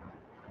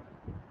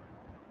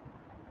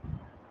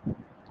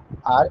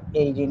আর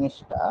এই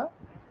জিনিসটা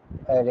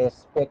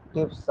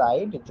রেসপেক্টিভ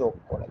সাইড যোগ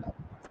করে দাও।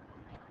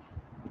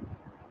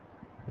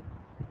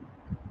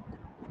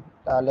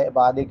 তাহলে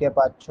বাঁদিকে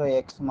পাচ্ছ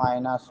x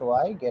minus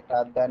Y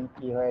greater than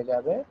কি হয়ে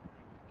যাবে?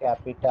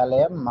 Capital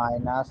M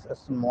minus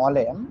small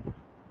M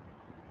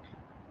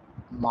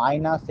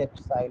minus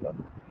epsilon.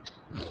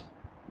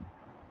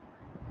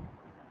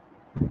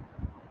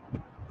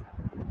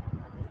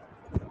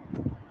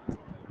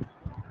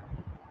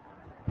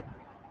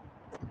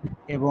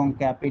 এবং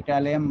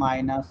capital M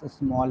minus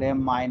small M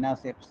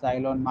minus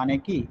epsilon মানে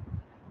কি?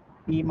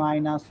 p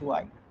minus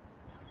Y,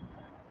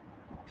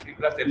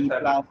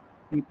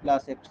 p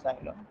plus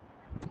epsilon,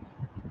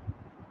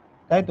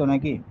 তাই তো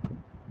নাকি?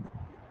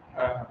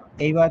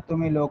 এইবার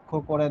তুমি লক্ষ্য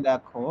করে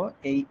দেখো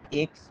এই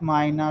x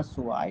মাইনাস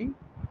ওয়াই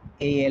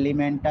এই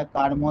এলিমেন্টটা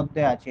কার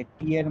মধ্যে আছে? t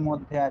এর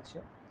মধ্যে আছে।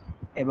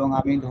 এবং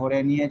আমি ধরে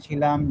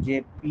নিয়েছিলাম যে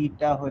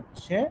পিটা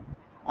হচ্ছে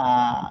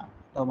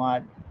তোমার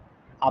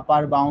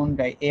আপার বাউন্ড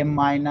m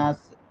মাইনাস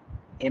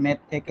m এর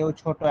থেকেও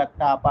ছোট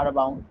একটা আপার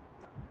বাউন্ড,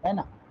 তাই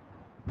না?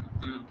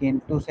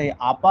 কিন্তু সেই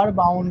আপার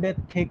বাউন্ডের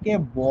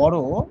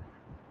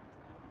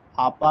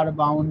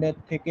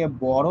থেকে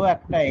বড়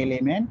একটা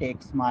এলিমেন্ট x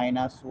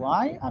মাইনাস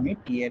ওয়াই আমি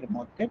টি এর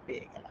মধ্যে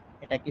পেয়ে গেলাম।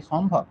 এটা কি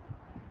সম্ভব?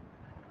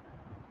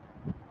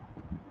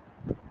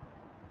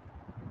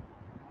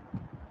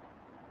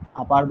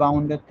 আপার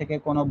বাউন্ডের থেকে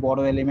কোনো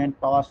বড় এলিমেন্ট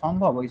পাওয়া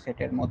সম্ভব ওই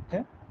সেটের মধ্যে?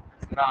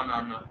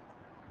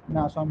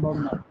 না, সম্ভব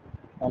না।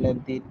 তাহলে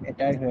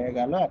এটাই হয়ে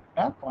গেল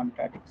একটা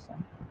contradiction.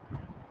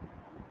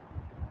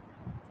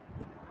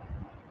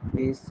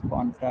 This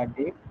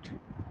contradict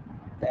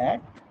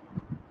that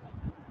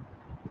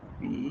P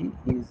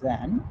is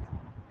an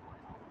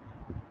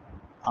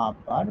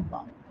upper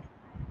bound.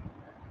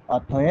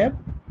 অতএব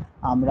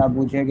আমরা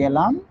বুঝে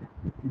গেলাম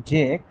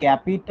যে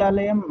capital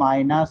M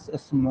minus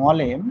small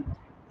M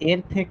এর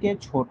থেকে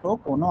ছোট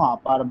কোনো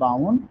আপার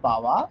বাউন্ড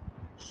পাওয়া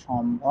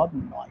সম্ভব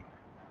নয়।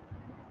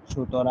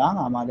 সুতরাং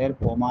আমাদের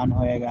প্রমাণ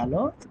হয়ে গেল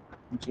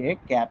যে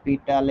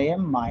capital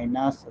M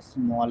minus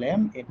small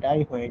M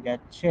এটাই হয়ে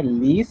যাচ্ছে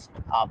list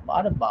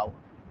upper bound.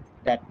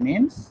 That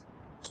means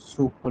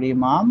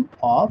supremum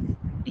of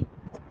টি।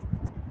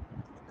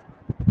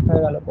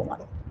 হয়ে গেল প্রমাণ।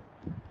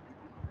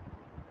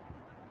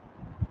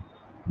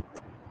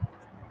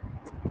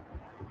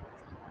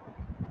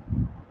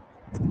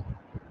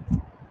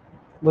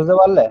 বুঝতে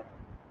পারলে?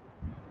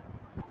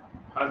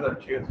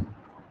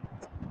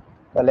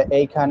 তাহলে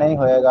এইখানেই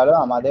হয়ে গেল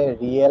আমাদের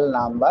রিয়েল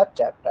নাম্বার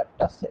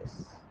চ্যাপ্টারটা শেষ।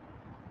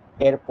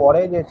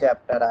 এরপরে যে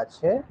চ্যাপ্টার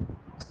আছে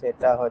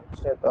সেটা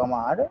হচ্ছে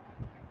তোমার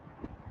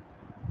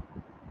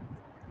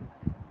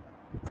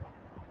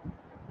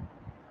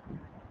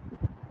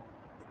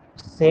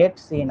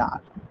সেটস ইন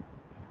আর।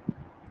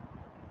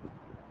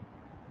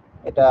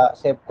 এটা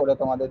সেভ করে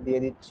তোমাদের দিয়ে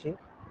দিচ্ছি।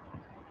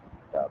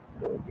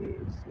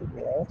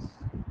 wbcs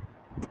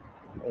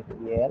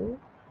real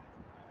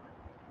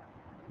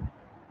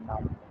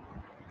number.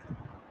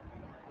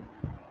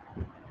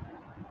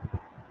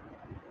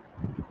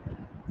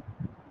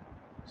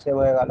 সেভ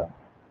হয়ে গেল।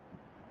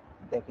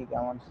 দেখি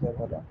কেমন সেভ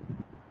হলো।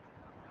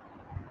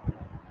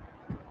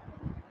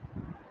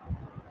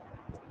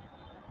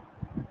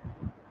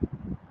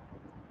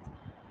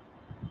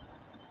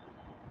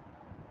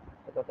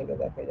 এটা থেকে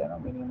দেখে যেন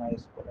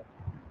মিনিমাইজ করে।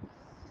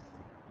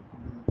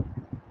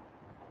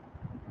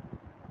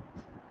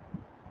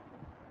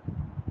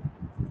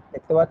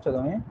 দেখতে পাচ্ছ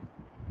তুমি?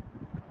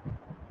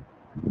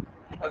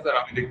 স্যার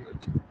আমি দেখতে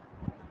পাচ্ছি।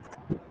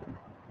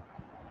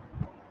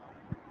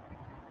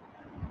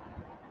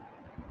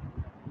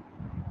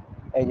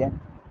 এই যে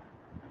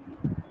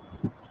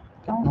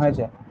কেমন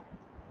হয়েছে?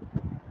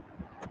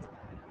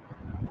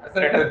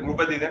 স্যার এটা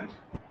গ্রুপে দিয়ে দেন।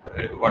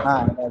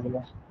 হ্যাঁ,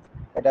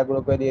 এটা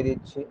গ্রুপে দিয়ে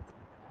দিচ্ছি।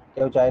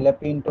 কেউ চাইলে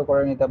প্রিন্টও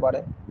করে নিতে পারে।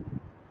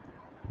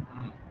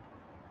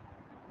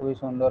 খুবই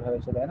সুন্দর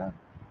হয়েছে, তাই না?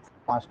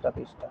 5টা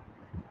পৃষ্ঠা।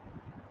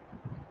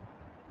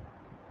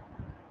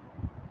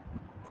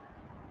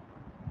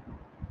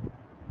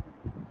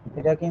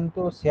 এটা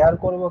কিন্তু শেয়ার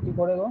করব কি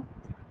করে গো?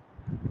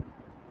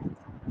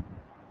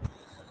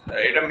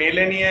 এটা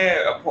মেলে নিয়ে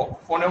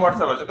ফোনে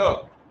হোয়াটসঅ্যাপ আছে তো?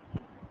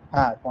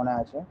 হ্যাঁ, ফোনে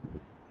আছে।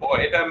 ও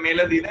এটা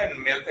মেলে দিয়ে দেন,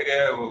 মেল থেকে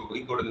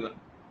ই করে দেবেন,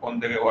 ফোন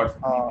থেকে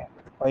হোয়াটসঅ্যাপ।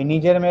 ওই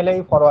নিজের মেলেই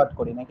ফরওয়ার্ড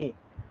করি নাকি?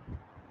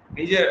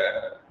 নিজে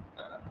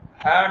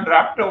হ্যাঁ,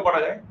 ড্রাফটও করা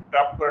যায়,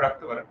 ড্রাফট করে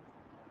রাখতে পারেন।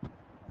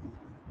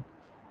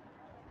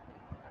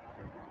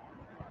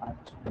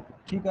 আচ্ছা,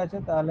 ঠিক আছে,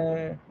 তাহলে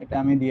এটা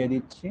আমি দিয়ে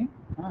দিচ্ছি।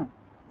 হ্যাঁ,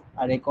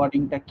 আর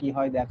রেকর্ডিংটা কি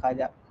হয় দেখা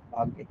যাক,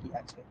 ভাগ্যে কি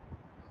আছে।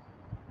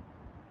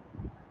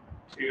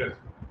 ঠিক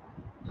আছে।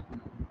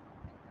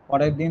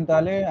 পরের দিন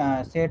তাহলে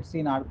সেট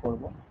সিন আর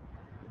করব।